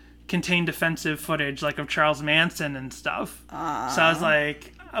that contained offensive footage, like of Charles Manson and stuff. So I was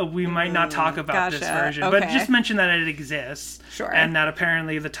like, we might not talk about this version. Okay. But just mention that it exists. Sure. And that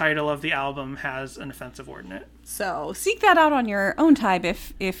apparently the title of the album has an offensive word in it. So seek that out on your own time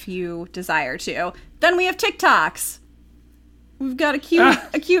if you desire to. Then we have TikToks. We've got a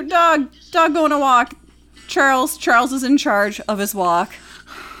cute dog going a walk. Charles is in charge of his walk.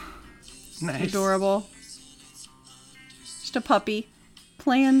 Nice. Adorable. Just a puppy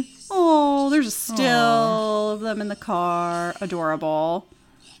playing. Oh, there's a still of them in the car. Adorable.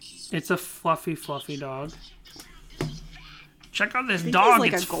 It's a fluffy dog. Check out this dog.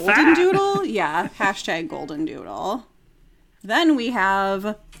 Like it's a golden fat. doodle. Yeah. #golden doodle. Then we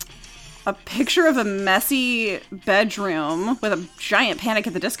have a picture of a messy bedroom with a giant Panic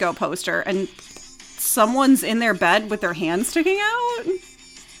at the Disco poster, and someone's in their bed with their hands sticking out.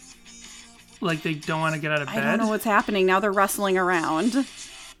 Like they don't want to get out of bed? I don't know what's happening. Now they're wrestling around.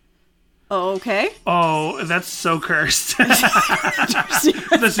 Okay. Oh, that's so cursed. For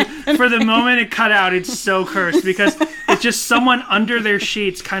the moment it cut out, it's so cursed because it's just someone under their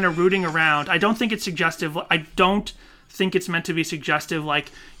sheets kind of rooting around. I don't think it's suggestive. I don't think it's meant to be suggestive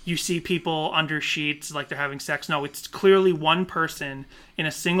like you see people under sheets like they're having sex. No, it's clearly one person in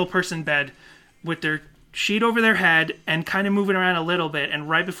a single person bed with their sheet over their head and kind of moving around a little bit. And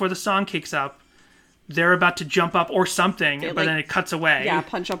right before the song kicks up, they're about to jump up or something, but then it cuts away. Yeah,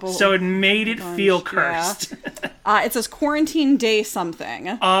 punch up a So it made it feel cursed. Yeah. It says quarantine day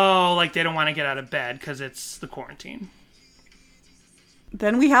something. Oh, like they don't want to get out of bed because it's the quarantine.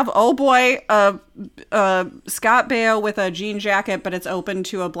 Then we have, Scott Baio with a jean jacket, but it's open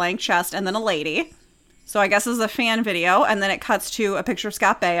to a blank chest, and then a lady. So I guess this is a fan video, and then it cuts to a picture of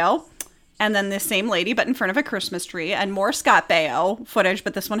Scott Baio. And then this same lady, but in front of a Christmas tree, and more Scott Baio footage,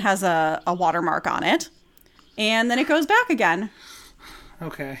 but this one has a watermark on it. And then it goes back again.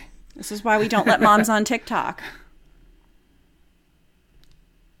 Okay. This is why we don't let moms on TikTok.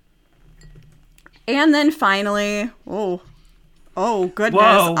 And then finally, oh goodness!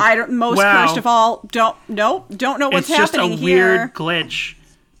 Whoa. Cursed of all. Don't know what's happening here. It's just a weird glitch.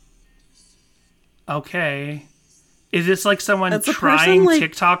 Okay. Is this like someone trying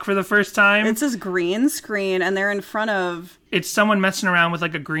TikTok for the first time? It's this green screen, and they're in front of... It's someone messing around with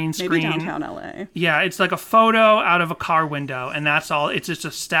like a green screen. Maybe downtown LA. Yeah, it's like a photo out of a car window, and that's all. It's just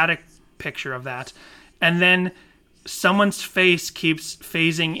a static picture of that. And then someone's face keeps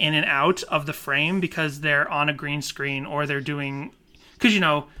phasing in and out of the frame because they're on a green screen or they're doing,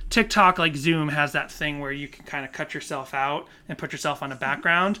 because TikTok, like Zoom, has that thing where you can kind of cut yourself out and put yourself on a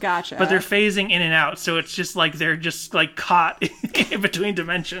background. Gotcha. But they're phasing in and out, so it's just like they're just like caught in between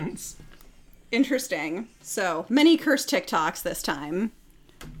dimensions. Interesting. So many cursed TikToks this time.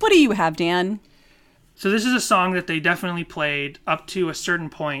 What do you have, Dan? So this is a song that they definitely played up to a certain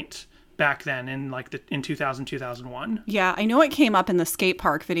point back then in 2000, 2001. Yeah, I know it came up in the skate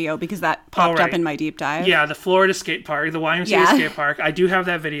park video because that popped up in my deep dive. Yeah, the Florida skate park, the YMCA skate park. I do have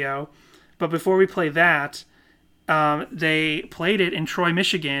that video. But before we play that, they played it in Troy,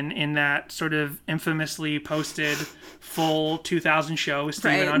 Michigan in that sort of infamously posted full 2000 show with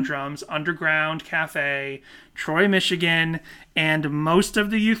Steven on drums, Underground Cafe, Troy, Michigan, and most of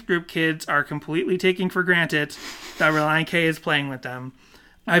the youth group kids are completely taking for granted that Relient K is playing with them.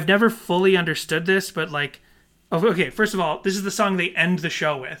 I've never fully understood this, but okay, first of all, this is the song they end the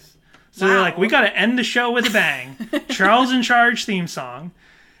show with. So they're like, we got to end the show with a bang. Charles in Charge theme song.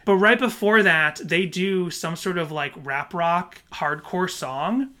 But right before that, they do some sort of rap rock hardcore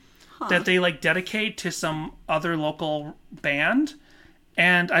song that they dedicate to some other local band.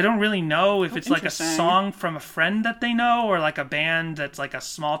 And I don't really know if it's a song from a friend that they know or a band that's a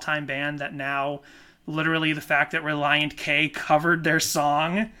small time band that now literally the fact that Relient K covered their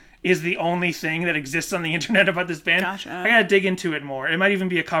song is the only thing that exists on the internet about this band. Gotcha. I gotta dig into it more. It might even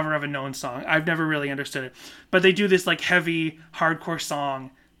be a cover of a known song. I've never really understood it. But they do this heavy hardcore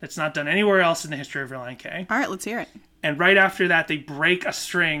song that's not done anywhere else in the history of Relient K. All right, let's hear it. And right after that, they break a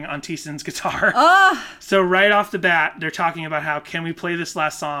string on Thiesen's guitar. So right off the bat, they're talking about how, can we play this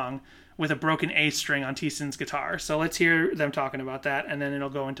last song with a broken A string on Thiesen's guitar? So let's hear them talking about that, and then it'll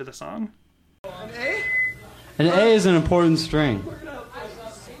go into the song. An A? An A is an important string.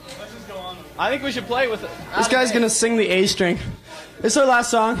 I think we should play with it. This guy's gonna sing the A string. It's our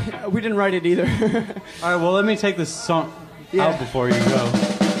last song. We didn't write it either. All right, well, let me take this song out before you go.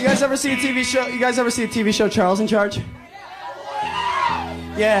 You guys ever see a TV show? You guys ever see a TV show, Charles in Charge?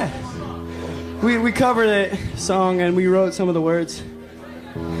 Yeah. We covered it song and we wrote some of the words.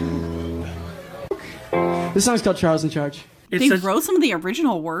 This song's called Charles in Charge. They wrote some of the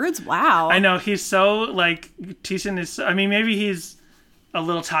original words? Wow. I know, he's so, Thiessen is, maybe he's a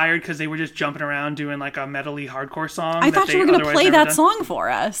little tired because they were just jumping around doing a metal-y hardcore song. I thought you were going to play that song for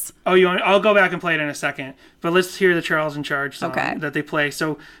us. Oh, I'll go back and play it in a second. But let's hear the Charles in Charge song that they play.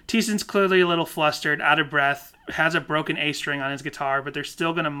 So Thiessen's clearly a little flustered, out of breath, has a broken A string on his guitar, but they're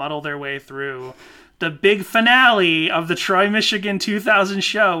still going to muddle their way through the big finale of the Troy, Michigan 2000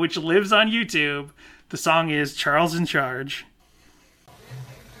 show, which lives on YouTube. The song is Charles in Charge.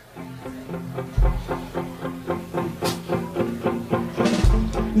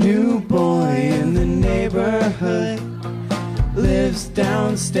 New boy in the neighborhood lives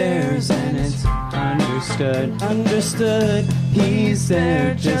downstairs and it's understood. He's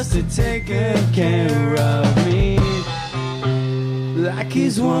there just to take good care of me, like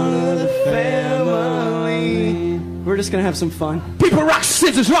he's one of the family. We're just gonna have some fun. Paper, rock,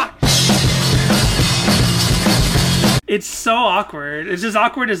 scissors, rock! It's so awkward. It's just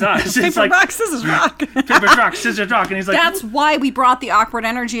awkward as us. It's Paper, rock, scissors, rock. Paper, rock, scissors, rock. And he's like, that's why we brought the awkward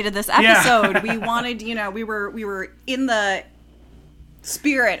energy to this episode. Yeah. We wanted, we were in the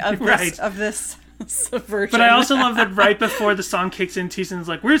spirit of this subversion. But I also love that right before the song kicks in, Thiessen's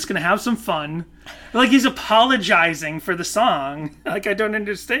like, we're just going to have some fun. He's apologizing for the song. I don't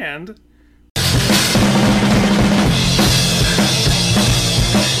understand.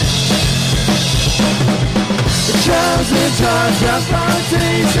 Charles in Charge of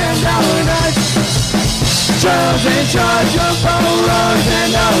politics and our nights. Charles in Charge of our wrongs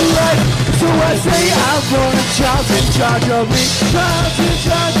and our rights. So I say I'm for Charles in Charge of me. Charles in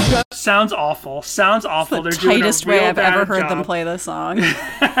Charge of... Sounds awful. It's the tightest way I've ever heard them play this song.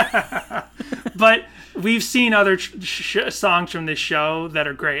 But we've seen other songs from this show that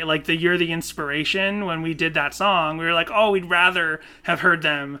are great. Like the You're the Inspiration, when we did that song, we were like, oh, we'd rather have heard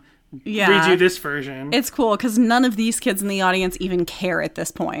them redo this version. It's cool because none of these kids in the audience even care at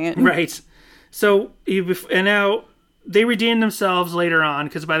this point. Right. So, and now they redeem themselves later on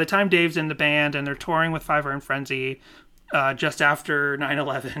because by the time Dave's in the band and they're touring with Five Iron Frenzy just after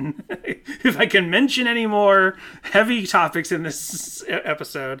 9/11, if I can mention any more heavy topics in this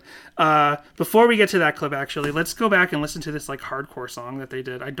episode, before we get to that clip, actually, let's go back and listen to this hardcore song that they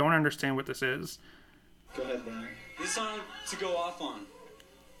did. I don't understand what this is. Go ahead, Brian. This song to go off on.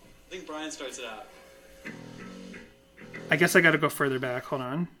 I think Brian starts it out. I guess I got to go further back. Hold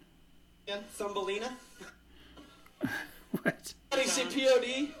on. Yeah, Thumbelina? What? How do you say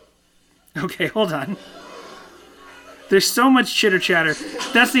POD? Okay, hold on. There's so much chitter chatter.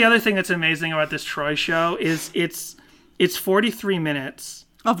 That's the other thing that's amazing about this Troy show is it's 43 minutes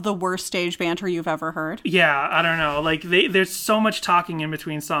of the worst stage banter you've ever heard. Yeah, I don't know. Like there's so much talking in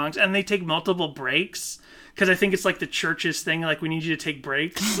between songs, and they take multiple breaks because I think it's like the church's thing. Like we need you to take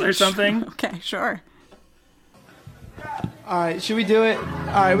breaks or something. Okay, sure. All right, should we do it? All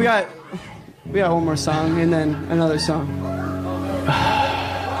right, we got one more song and then another song.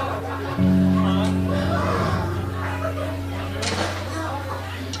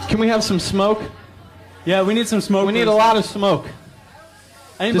 Can we have some smoke? Yeah, we need some smoke. We need a lot of smoke.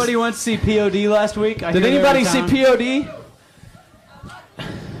 Anybody went to see POD last week? Did anybody see POD?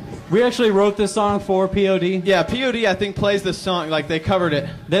 We actually wrote this song for POD. Yeah, POD I think plays this song, like they covered it.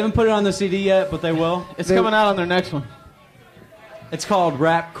 They haven't put it on the CD yet, but they will. It's coming out on their next one. It's called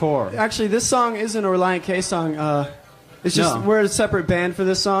Rap Core. Actually, this song isn't a Reliant K song. It's just we're a separate band for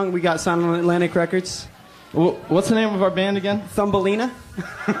this song. We got signed on Atlantic Records. What's the name of our band again? Thumbelina.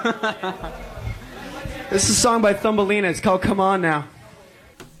 This is a song by Thumbelina. It's called Come On Now.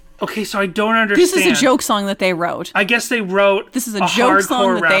 Okay, so I don't understand. This is a joke song that they wrote. I guess they wrote. This is a joke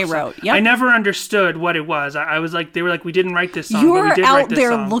song that they wrote. Yep. I never understood what it was. I was like, they were like, we didn't write this song. You're but we did out write this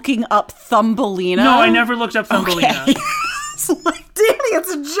there song. looking up Thumbelina. No, I never looked up Thumbelina. Okay. Like, Danny, it's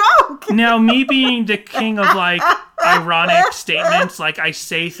a joke. Now, me being the king of like ironic statements, like I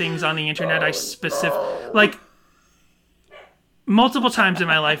say things on the internet, like multiple times in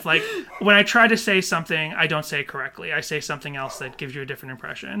my life, like when I try to say something, I don't say it correctly. I say something else that gives you a different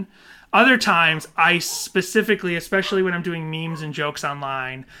impression. Other times, I specifically, especially when I'm doing memes and jokes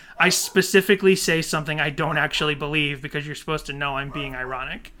online, I specifically say something I don't actually believe because you're supposed to know I'm being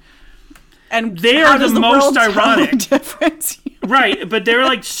ironic. And they are the most world tell ironic. the difference? Right, but they're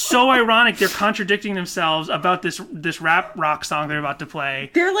like so ironic. They're contradicting themselves about this rap rock song they're about to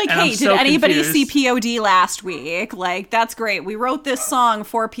play. They're like, and hey, I'm so did anybody confused. see POD last week? Like, that's great. We wrote this song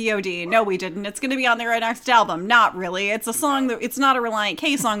for POD. No, we didn't. It's going to be on their next album. Not really. It's a song that it's not a Reliant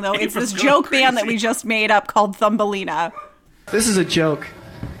K song though. It's this joke band that we just made up called Thumbelina. This is a joke.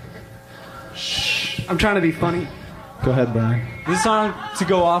 Shh. I'm trying to be funny. Go ahead, Brian. This is a song to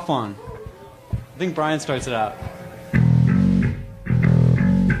go off on. I think Brian starts it out. Come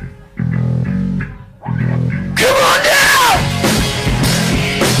on now!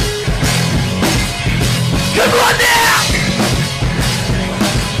 Come on now!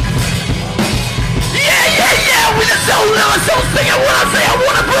 Yeah! With the soul of my soul singer, when I say I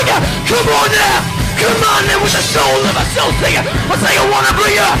wanna bring her, come on now! Come on now, with the soul of my soul singer, I say I wanna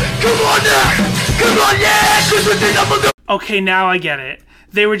bring her, come on now! Come on, yeah! 'Cause we think I'm gonna... Okay, now I get it.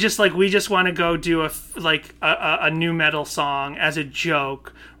 They were just like, we just want to go do a new metal song as a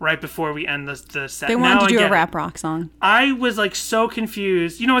joke right before we end the set. They wanted to do a rap rock song. I was like so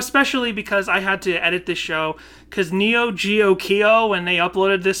confused, especially because I had to edit this show because Neo Geo Keo, when they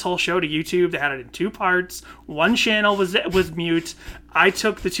uploaded this whole show to YouTube, they had it in 2 parts. One channel was mute. I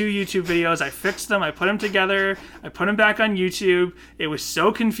took the 2 YouTube videos, I fixed them, I put them together, I put them back on YouTube. It was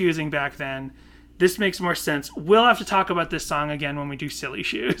so confusing back then. This makes more sense. We'll have to talk about this song again when we do Silly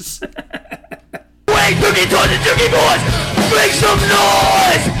Shoes. Wait, Boogie Toys and Doogie Boys, make some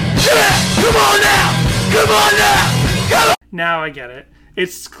noise! Yeah, come on now! Come on now! Come on! Now I get it.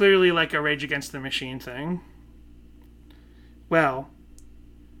 It's clearly like a Rage Against the Machine thing. Well,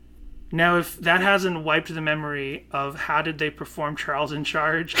 now if that hasn't wiped the memory of how did they perform Charles in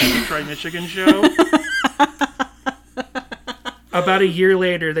Charge at the Detroit, Michigan show... About a year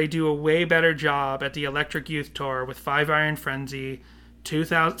later, they do a way better job at the Electric Youth Tour with Five Iron Frenzy,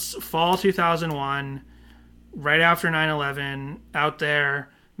 fall 2001, right after 9/11, out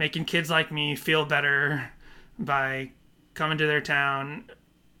there making kids like me feel better by coming to their town.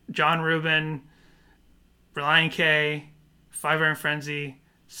 John Rubin, Reliant K, Five Iron Frenzy,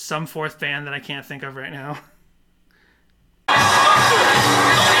 some 4th band that I can't think of right now.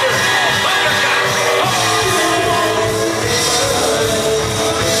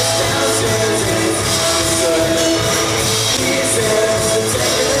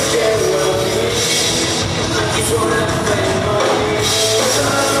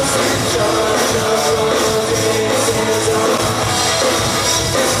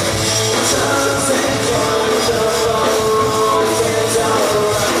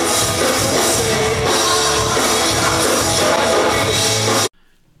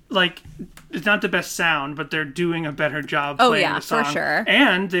 Like, it's not the best sound, but they're doing a better job playing the song. For sure.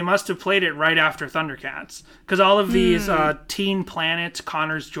 And they must have played it right after Thundercats. Because all of these Teen Planet,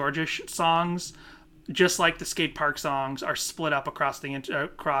 Connor's Georgia songs, just like the skate park songs, are split up across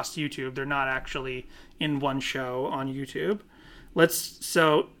YouTube. They're not actually in one show on YouTube.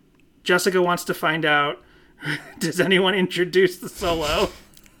 So Jessica wants to find out Does anyone introduce the solo?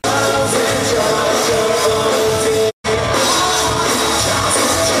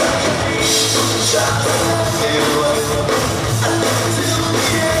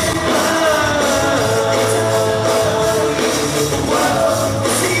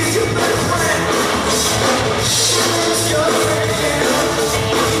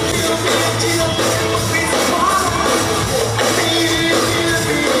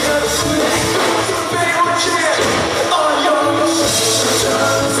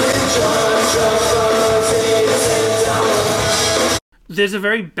 There's a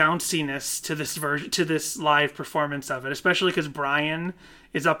very bounciness to this to this live performance of it, especially because Brian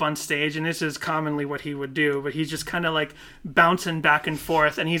is up on stage, and this is commonly what he would do, but he's just kind of like bouncing back and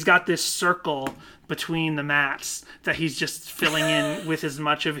forth, and he's got this circle between the mats that he's just filling in with as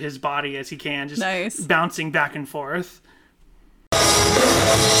much of his body as he can, just bouncing back and forth.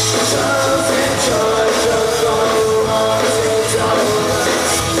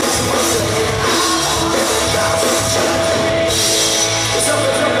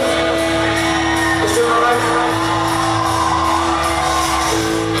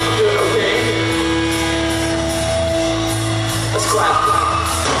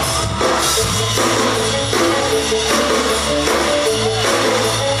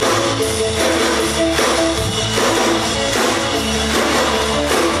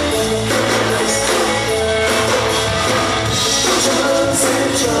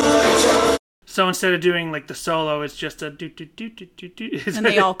 So instead of doing like the solo, it's just a do do do do do do, and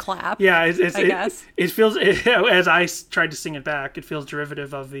they all clap. Yeah, I guess it feels as I tried to sing it back, it feels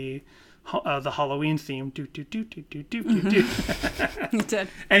derivative of the Halloween theme. Do do do do do do do do. It did.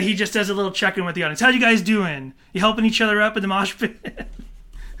 And he just does a little check-in with the audience. How you guys doing? You helping each other up in the mosh pit?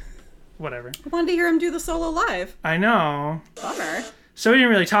 Whatever. I wanted to hear him do the solo live. I know. Bummer. So we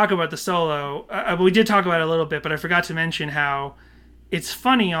didn't really talk about the solo, but we did talk about it a little bit. But I forgot to mention how it's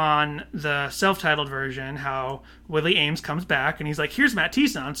funny on the self-titled version how Willie Ames comes back and he's like, "Here's Matt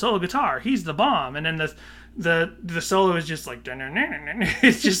Thiessen on solo guitar. He's the bomb." And then the solo is just like,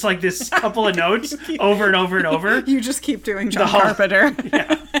 it's just like this couple of notes over and over and over. You just keep doing John Carpenter.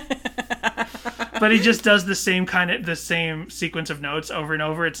 Yeah. But he just does the same sequence of notes over and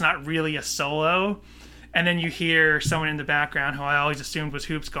over. It's not really a solo. And then you hear someone in the background who I always assumed was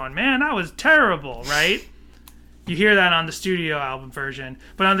Hoops going, "Man, that was terrible," right? You hear that on the studio album version,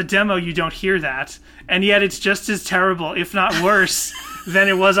 but on the demo you don't hear that, and yet it's just as terrible, if not worse, than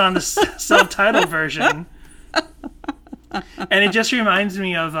it was on the self-titled version. And it just reminds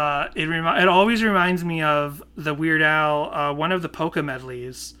me of it always reminds me of the Weird Al one of the polka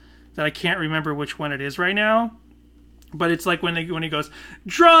medleys that I can't remember which one it is right now, but it's like when he goes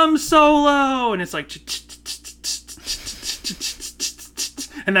drum solo, and it's like,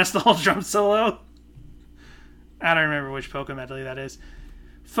 and that's the whole drum solo. I don't remember which polka medley that is.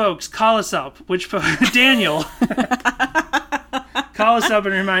 Folks, call us up. Daniel, call us up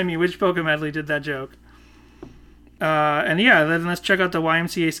and remind me which polka medley did that joke. And yeah, then let's check out the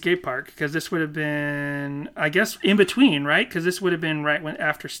YMCA skate park, because this would have been, I guess, in between, right? Because this would have been right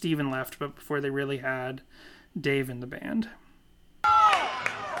after Steven left, but before they really had Dave in the band.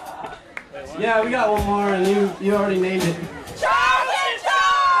 Yeah, we got one more, and you already named it.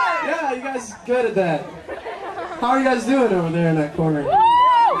 Yeah, you guys good at that. How are you guys doing over there in that corner?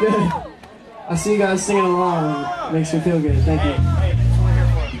 Good. I see you guys singing along. It makes me feel good. Thank you.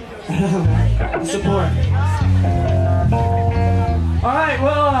 Support. All right,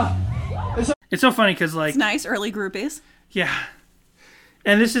 well, it's so funny because like it's nice early groupies. Yeah.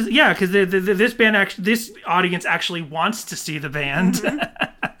 And this is because this audience actually wants to see the band,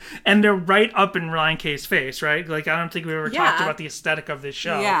 and they're right up in Ryan K's face, right? Like I don't think we ever talked about the aesthetic of this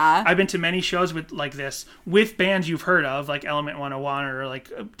show. Yeah, I've been to many shows with bands you've heard of, like Element 101 or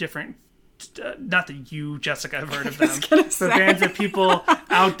like different. Not that you, Jessica, have heard of them, but bands that people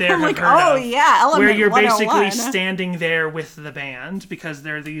out there have heard of. Oh yeah, Element where you're 101. basically standing there with the band because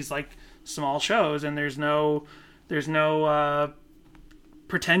they're these like small shows, and there's no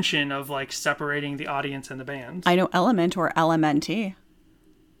pretension of like separating the audience and the band. I know Element or LMNT.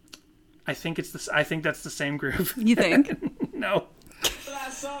 I think that's the same group. You think? No.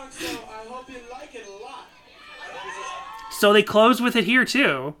 Last song, so I hope you like it a lot. So they close with it here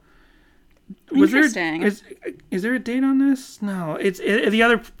too. Interesting. Is there a date on this? No. The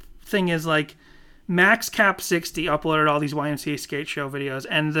other thing is like Max Cap 60 uploaded all these YMCA skate show videos,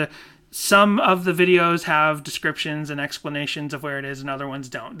 and some of the videos have descriptions and explanations of where it is, and other ones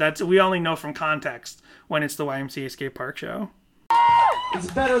don't. We only know from context when it's the YMCA skate park show.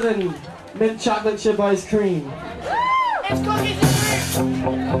 It's better than mint chocolate chip ice cream. It's cookies and cream. You're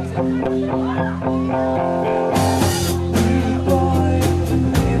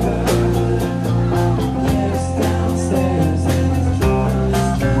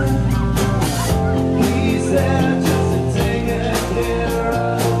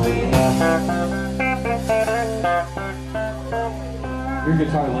a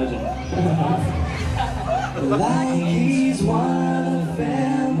guitar legend. Like he's one of the family.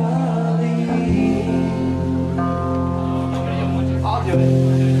 I'll do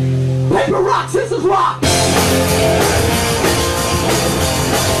it. Paper, rock, scissors, rock!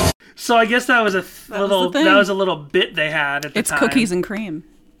 So I guess that was a little bit they had at the time. It's cookies and cream.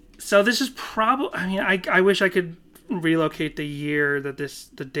 So this is probably, I mean, I wish I could relocate the year that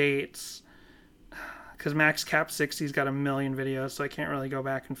the dates, because Max Cap 60's got a million videos, so I can't really go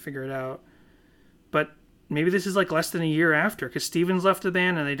back and figure it out. But maybe this is like less than a year after, because Steven's left the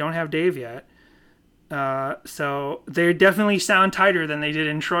band and they don't have Dave yet. So they definitely sound tighter than they did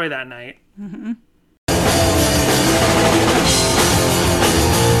in Troy that night. Mm-hmm.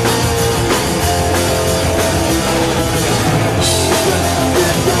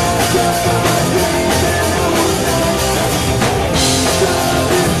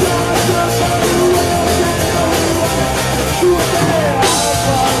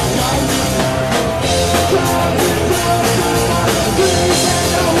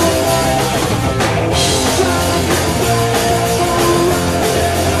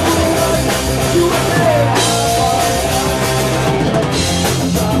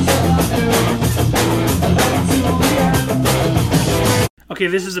 Okay,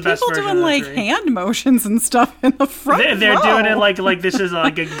 this is the best version. People doing like hand motions and stuff in the front. They're doing it like this is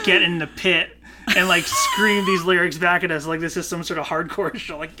like a get in the pit and like scream these lyrics back at us like this is some sort of hardcore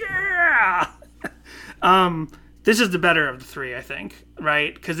show. Like yeah. This is the better of the three, I think,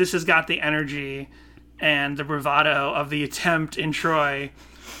 right? Because this has got the energy and the bravado of the attempt in Troy,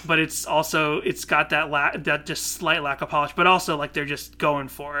 but it's got that just slight lack of polish, but also like they're just going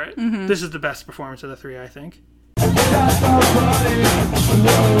for it. Mm-hmm. This is the best performance of the three, I think.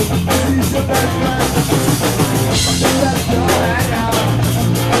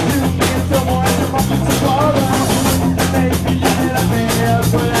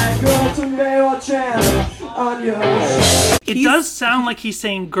 It does sound like he's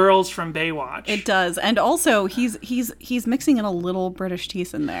saying girls from Baywatch. It does, and also he's mixing in a little British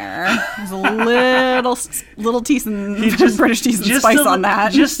Teeson there. There's a little Teeson, British Teeson spice on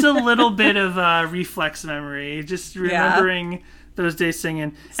that. Just a little bit of reflex memory, just remembering those days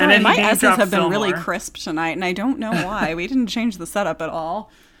singing. Sorry, and then my S's have been Fillmore. really crisp tonight, and I don't know why. We didn't change the setup at all.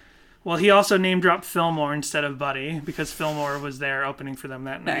 Well, he also name-dropped Fillmore instead of Buddy, because Fillmore was there opening for them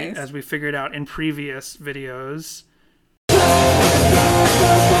that night, as we figured out in previous videos.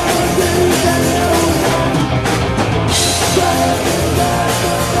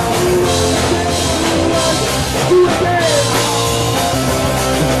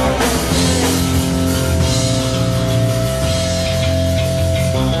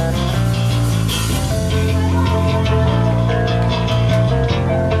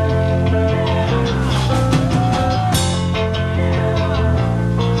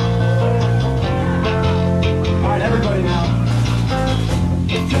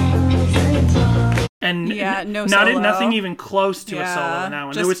 And nothing even close to a solo in that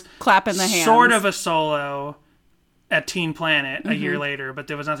one. There was clapping the hands. Sort of a solo at Teen Planet a year later, but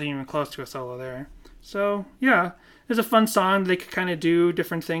there was nothing even close to a solo there. So yeah, it's a fun song they could kind of do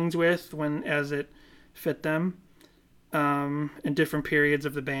different things with as it fit them in different periods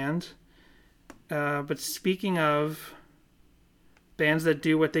of the band. But speaking of bands that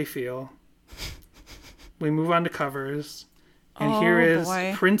do what they feel, we move on to covers. And here is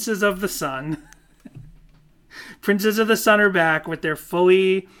Princes of the Sun. Princes of the Sun are back with their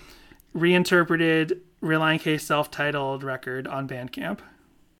fully reinterpreted Relient K self-titled record on Bandcamp.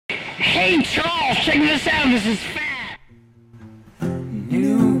 Hey Charles, check this out, this is fat.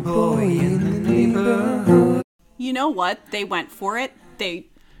 New boy in the neighborhood. You know what? They went for it. They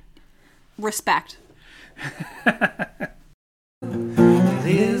respect.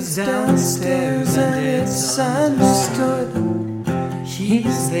 Lives downstairs and it's understood.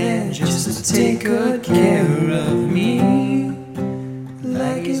 He's there just to take good care of me,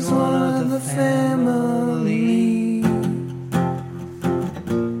 like he's one of the family.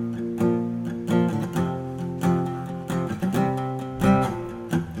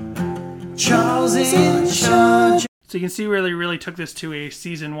 Charles is in charge. So you can see where they really took this to a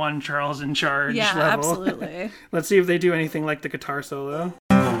season 1 Charles in Charge level. Absolutely. Let's see if they do anything like the guitar solo.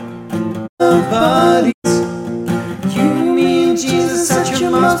 Bodies. You mean Jesus at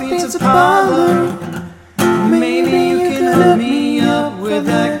your mouthpiece parlor? Maybe you can let me up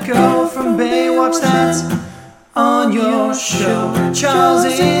that girl from Baywatch that's on your show. Charles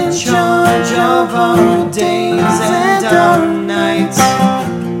in charge of our days and our nights.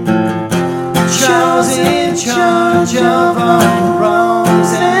 Charles in charge of our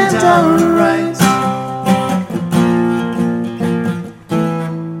wrongs and our rights.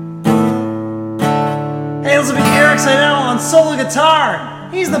 Hey, this will be Eric Seidel on solo guitar.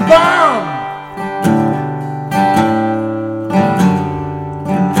 He's the bomb.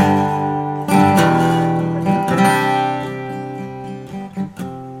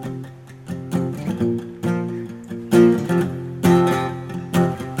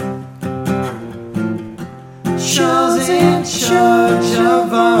 Charles in charge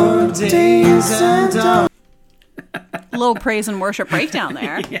of our days and our... Little praise and worship breakdown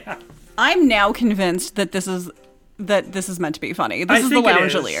there. Yeah. I'm now convinced that this is meant to be funny. This is the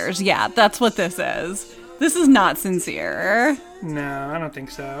Loungeliers. Yeah, that's what this is. This is not sincere. No, I don't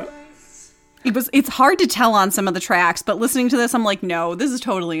think so. It's hard to tell on some of the tracks, but listening to this, I'm like, no, this is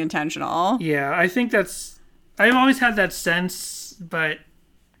totally intentional. Yeah, I think I've always had that sense, but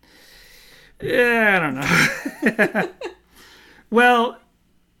I don't know. Well,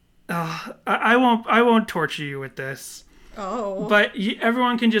 I won't torture you with this. Oh. But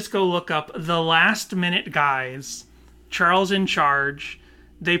everyone can just go look up The Last Minute Guys, Charles in Charge.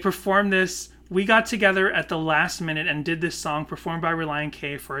 They performed this. We got together at the last minute and did this song performed by Relient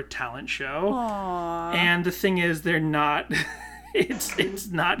K for a talent show. Aww. And the thing is, they're not. It's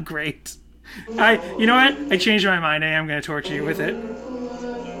not great. You know what? I changed my mind. I am going to torture you with it.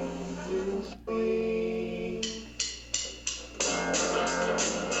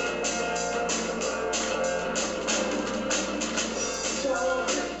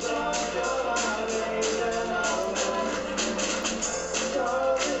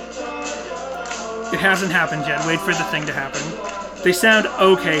 It hasn't happened yet. Wait for the thing to happen. They sound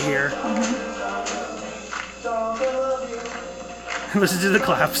okay here. Mm-hmm. Listen to the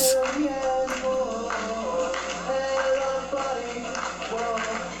claps.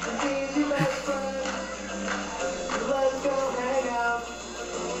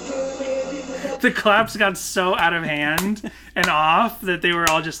 The claps got so out of hand and off that they were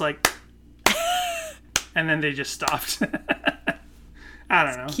all just like... and then they just stopped. I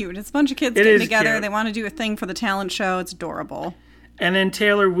don't know. It's cute. It's a bunch of kids getting together. Cute. They want to do a thing for the talent show. It's adorable. And then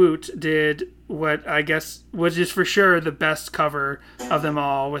Taylor Woot did what I guess was just for sure the best cover of them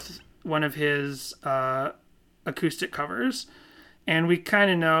all with one of his acoustic covers. And we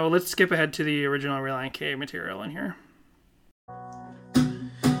kind of know. Let's skip ahead to the original Relient K material in here.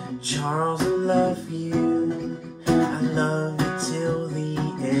 Charles, I love you. I love you till the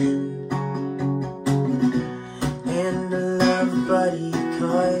end. And I love Buddy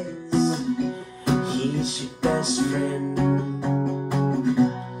 'cause he's your best friend.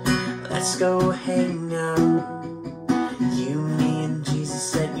 Let's go hang out. You, me, and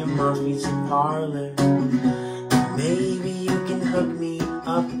Jesus at your mom's music parlor. Maybe you can hook me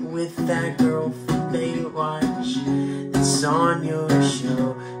up with that girl from Baywatch that's on your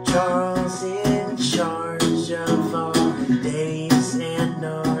show. Charles in charge of our days and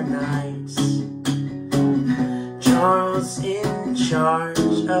our nights. Charles in charge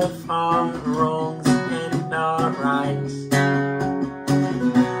of our wrongs and our rights.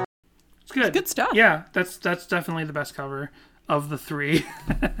 It's good. It's good stuff. Yeah, that's definitely the best cover of the three.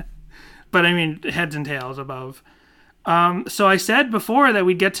 But I mean, heads and tails above. So I said before that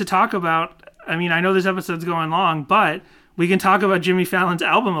we'd get to talk about, I mean, I know this episode's going long, but we can talk about Jimmy Fallon's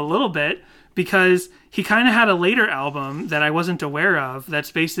album a little bit because he kind of had a later album that I wasn't aware of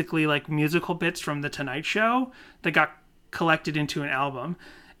that's basically like musical bits from The Tonight Show that got collected into an album.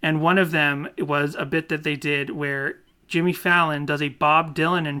 And one of them was a bit that they did where Jimmy Fallon does a Bob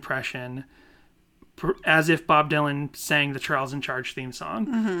Dylan impression as if Bob Dylan sang the Charles in Charge theme song.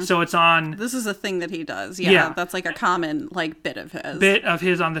 Mm-hmm. So it's on... This is a thing that he does. Yeah. That's like a common like bit of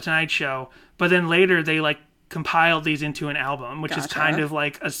his. On The Tonight Show. But then later they like compiled these into an album, which is kind of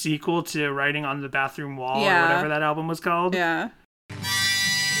like a sequel to Writing on the Bathroom Wall or whatever that album was called. Yeah.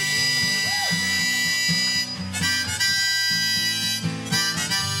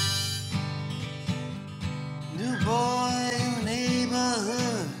 New boy in the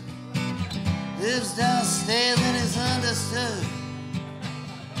neighborhood lives downstairs and is understood.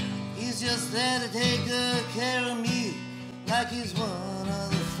 He's just there to take good care of me like he's one of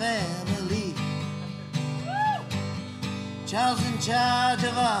the family. Charles in charge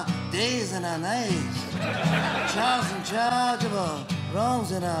of our days and our nights. Charles in charge of our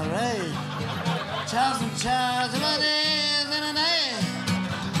wrongs and our rights. Charles in charge of our days and our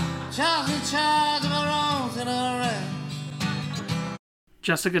nights. Charles in charge of our wrongs and our rights.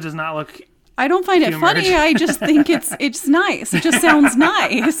 Jessica does not look. I don't find it funny. I just think it's nice. It just sounds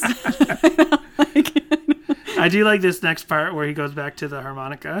nice. I do like this next part where he goes back to the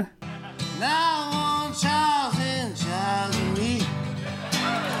harmonica. Now on Charles and Charles and me.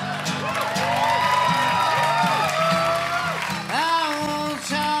 Now on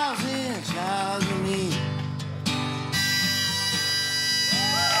Charles and Charles and me.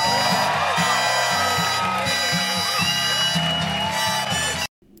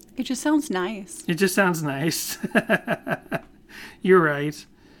 It just sounds nice. It just sounds nice. You're right.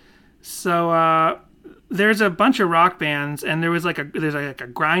 So there's a bunch of rock bands, and there's like a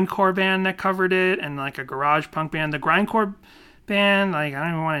grindcore band that covered it, and like a garage punk band. The grindcore band, like, I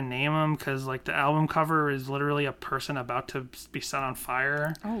don't even want to name them because like the album cover is literally a person about to be set on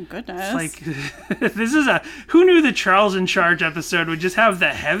fire. Oh goodness! It's like this is who knew the Charles in Charge episode would just have the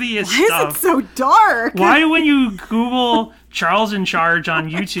heaviest stuff. Why is it so dark? Why, when you Google Charles in Charge on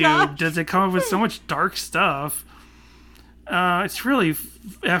YouTube, does it come up with so much dark stuff? It's really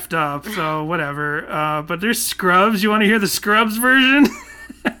effed up, so whatever. But there's Scrubs. You want to hear the Scrubs version?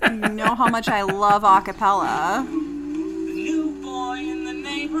 You know how much I love acapella. The new boy in the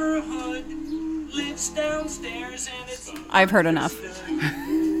neighborhood lives downstairs and it's... I've heard enough.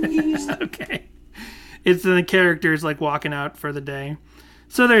 Okay. It's the characters like walking out for the day.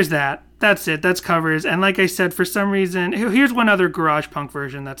 So there's that. That's it. That's covers. And like I said, for some reason, here's one other garage punk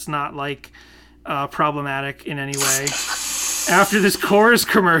version that's not like problematic in any way. After this chorus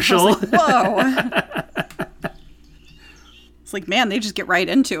commercial. I was like, whoa. It's like, man, they just get right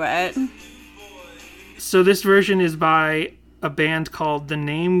into it. So this version is by a band called The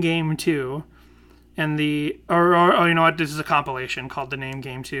Name Game 2. And or you know what? This is a compilation called The Name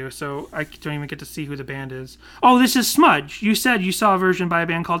Game 2. So I don't even get to see who the band is. Oh, this is Smudge. You said you saw a version by a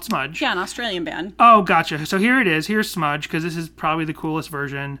band called Smudge. Yeah, an Australian band. Oh, gotcha. So here it is. Here's Smudge, because this is probably the coolest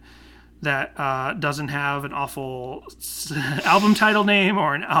version that doesn't have an awful album title name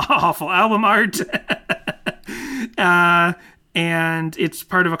or an awful album art. And it's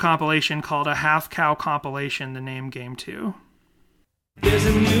part of a compilation called a Half Cow Compilation, The Name Game 2. There's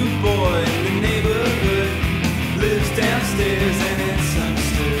a new boy in the neighborhood, lives downstairs and it's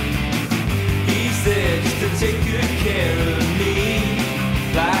understood. He's there just to take good care of me,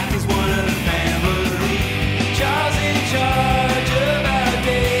 like he's one of the family. Charles in charge of our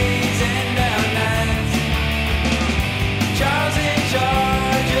days and our nights. Charles in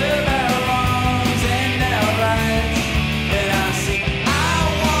charge of our wrongs and our rights. And I sing, I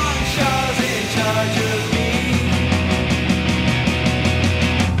want Charles in charge of me.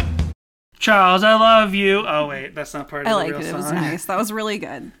 Charles, I love you. Oh, wait, that's not part of the real song. I liked it. It was nice. That was really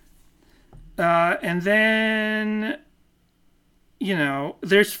good. And then, you know,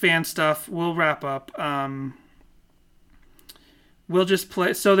 there's fan stuff. We'll wrap up. We'll just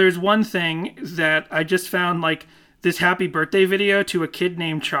play. So there's one thing that I just found, like, this happy birthday video to a kid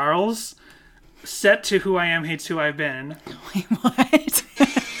named Charles set to Who I Am Hates Who I've Been. Wait, what?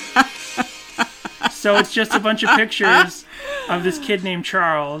 So it's just a bunch of pictures of this kid named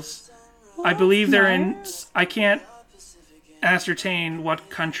Charles. I believe they're in, I can't ascertain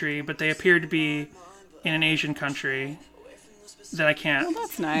what country, but they appear to be in an Asian country that I can't. Oh,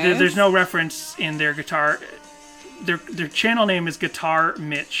 that's nice. There's no reference in their guitar. Their channel name is Guitar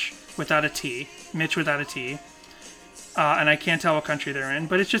Mitch without a T. Mitch without a T. And I can't tell what country they're in,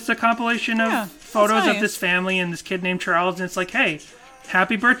 but it's just a compilation of photos of this family and this kid named Charles, and it's like, hey,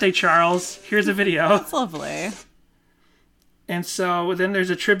 happy birthday, Charles. Here's a video. That's lovely. And so then there's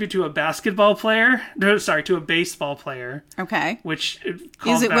a tribute to a basketball player. No, sorry, to a baseball player. Okay. Which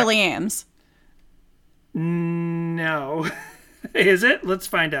is it Willie Ames? No. Is it? Let's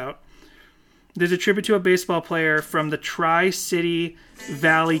find out. There's a tribute to a baseball player from the Tri-City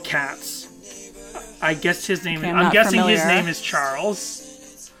Valley Cats. I guess his name. I'm guessing familiar. His name is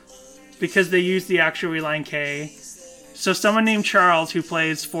Charles, because they use the actual Reline K. So someone named Charles who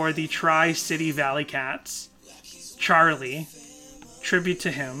plays for the Tri-City Valley Cats. Charlie. Tribute to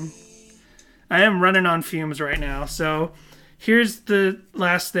him. I am running on fumes right now, so here's the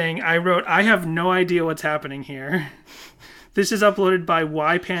last thing I wrote. I have no idea what's happening here. This is uploaded by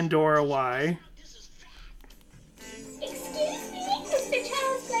Y Pandora Y. Excuse me, Mr.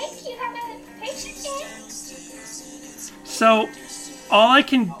 Charles Blake, you have a patient here? So, all I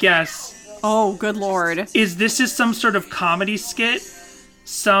can guess... Oh, good lord. ...is this is some sort of comedy skit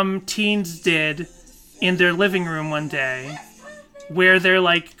some teens did in their living room one day, where they're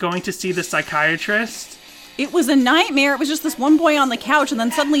like going to see the psychiatrist. It was a nightmare. It was just this one boy on the couch, and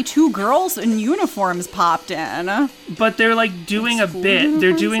then suddenly two girls in uniforms popped in. But they're like doing a bit.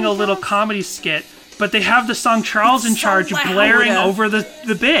 They're doing a little comedy skit, but they have the song Charles in Charge blaring over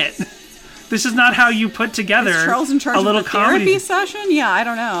the bit. This is not how you put together Charles in Charge a little of the comedy therapy session? Yeah, I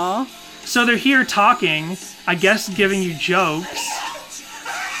don't know. So they're here talking, I guess giving you jokes.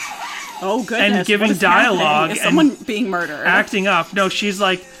 Oh, goodness. And giving dialogue. Is someone being murdered? Acting up. No, she's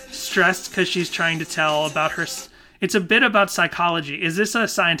like stressed because she's trying to tell about her... It's a bit about psychology. Is this a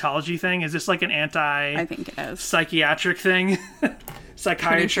Scientology thing? Is this like an I think it is. Psychiatric thing?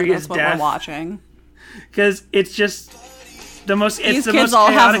 Psychiatry sure is what death. we're watching. Because it's just the most... These it's the kids most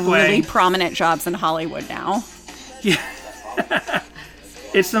all have chaotic way. really prominent jobs in Hollywood now. Yeah.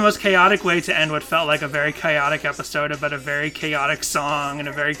 It's the most chaotic way to end what felt like a very chaotic episode about a very chaotic song and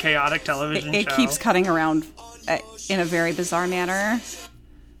a very chaotic television show. It keeps cutting around in a very bizarre manner.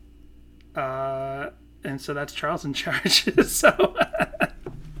 And so that's Charles in Charge.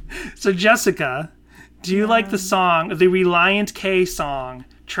 So Jessica, do you like the song, the Relient K song,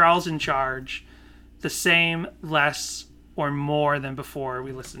 Charles in Charge, the same, less, or more than before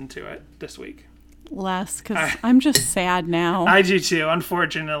we listened to it this week? Less, because I'm just sad now. I do too,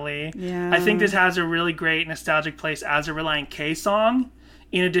 unfortunately. Yeah. I think this has a really great nostalgic place as a Relient K song,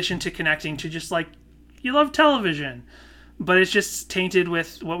 in addition to connecting to just like, you love television. But it's just tainted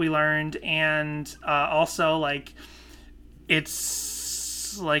with what we learned, and also like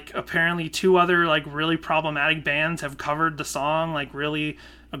it's like apparently 2 other like really problematic bands have covered the song, like really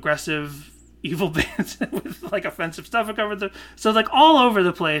aggressive evil bands with like offensive stuff have covered the, so like all over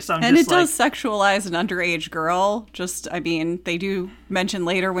the place. And it does sexualize an underage girl. Just, I mean, they do mention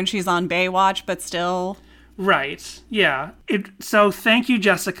later when she's on Baywatch, but still. Right. Yeah. So thank you,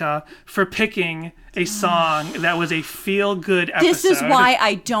 Jessica, for picking a song that was a feel-good episode. This is why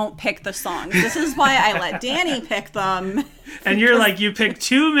I don't pick the songs. This is why I let Danny pick them. And you're like, you picked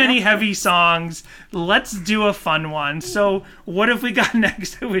too many heavy songs. Let's do a fun one. So what if we got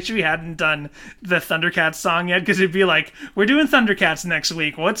next? I wish we hadn't done the Thundercats song yet, because it'd be like, we're doing Thundercats next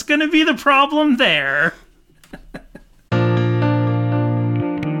week. What's going to be the problem there?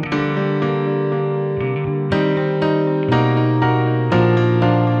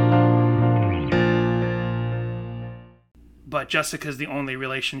 But Jessica's the only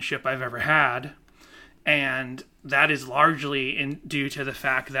relationship I've ever had, and that is largely due to the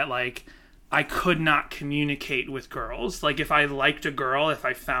fact that like I could not communicate with girls. Like if I liked a girl, if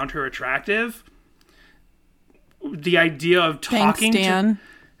I found her attractive, the idea of talking to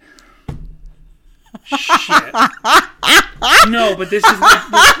shit. No, but this is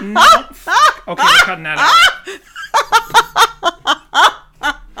like, no. Okay, we're cutting that out.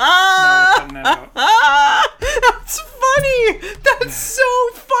 No, we're cutting that out. That's funny. That's so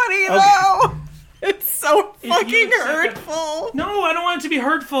funny, though. It's so fucking hurtful. No, I don't want it to be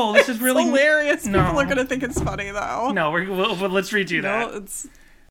hurtful. This is really hilarious. No. People are gonna think it's funny, though. No, let's redo that. No, it's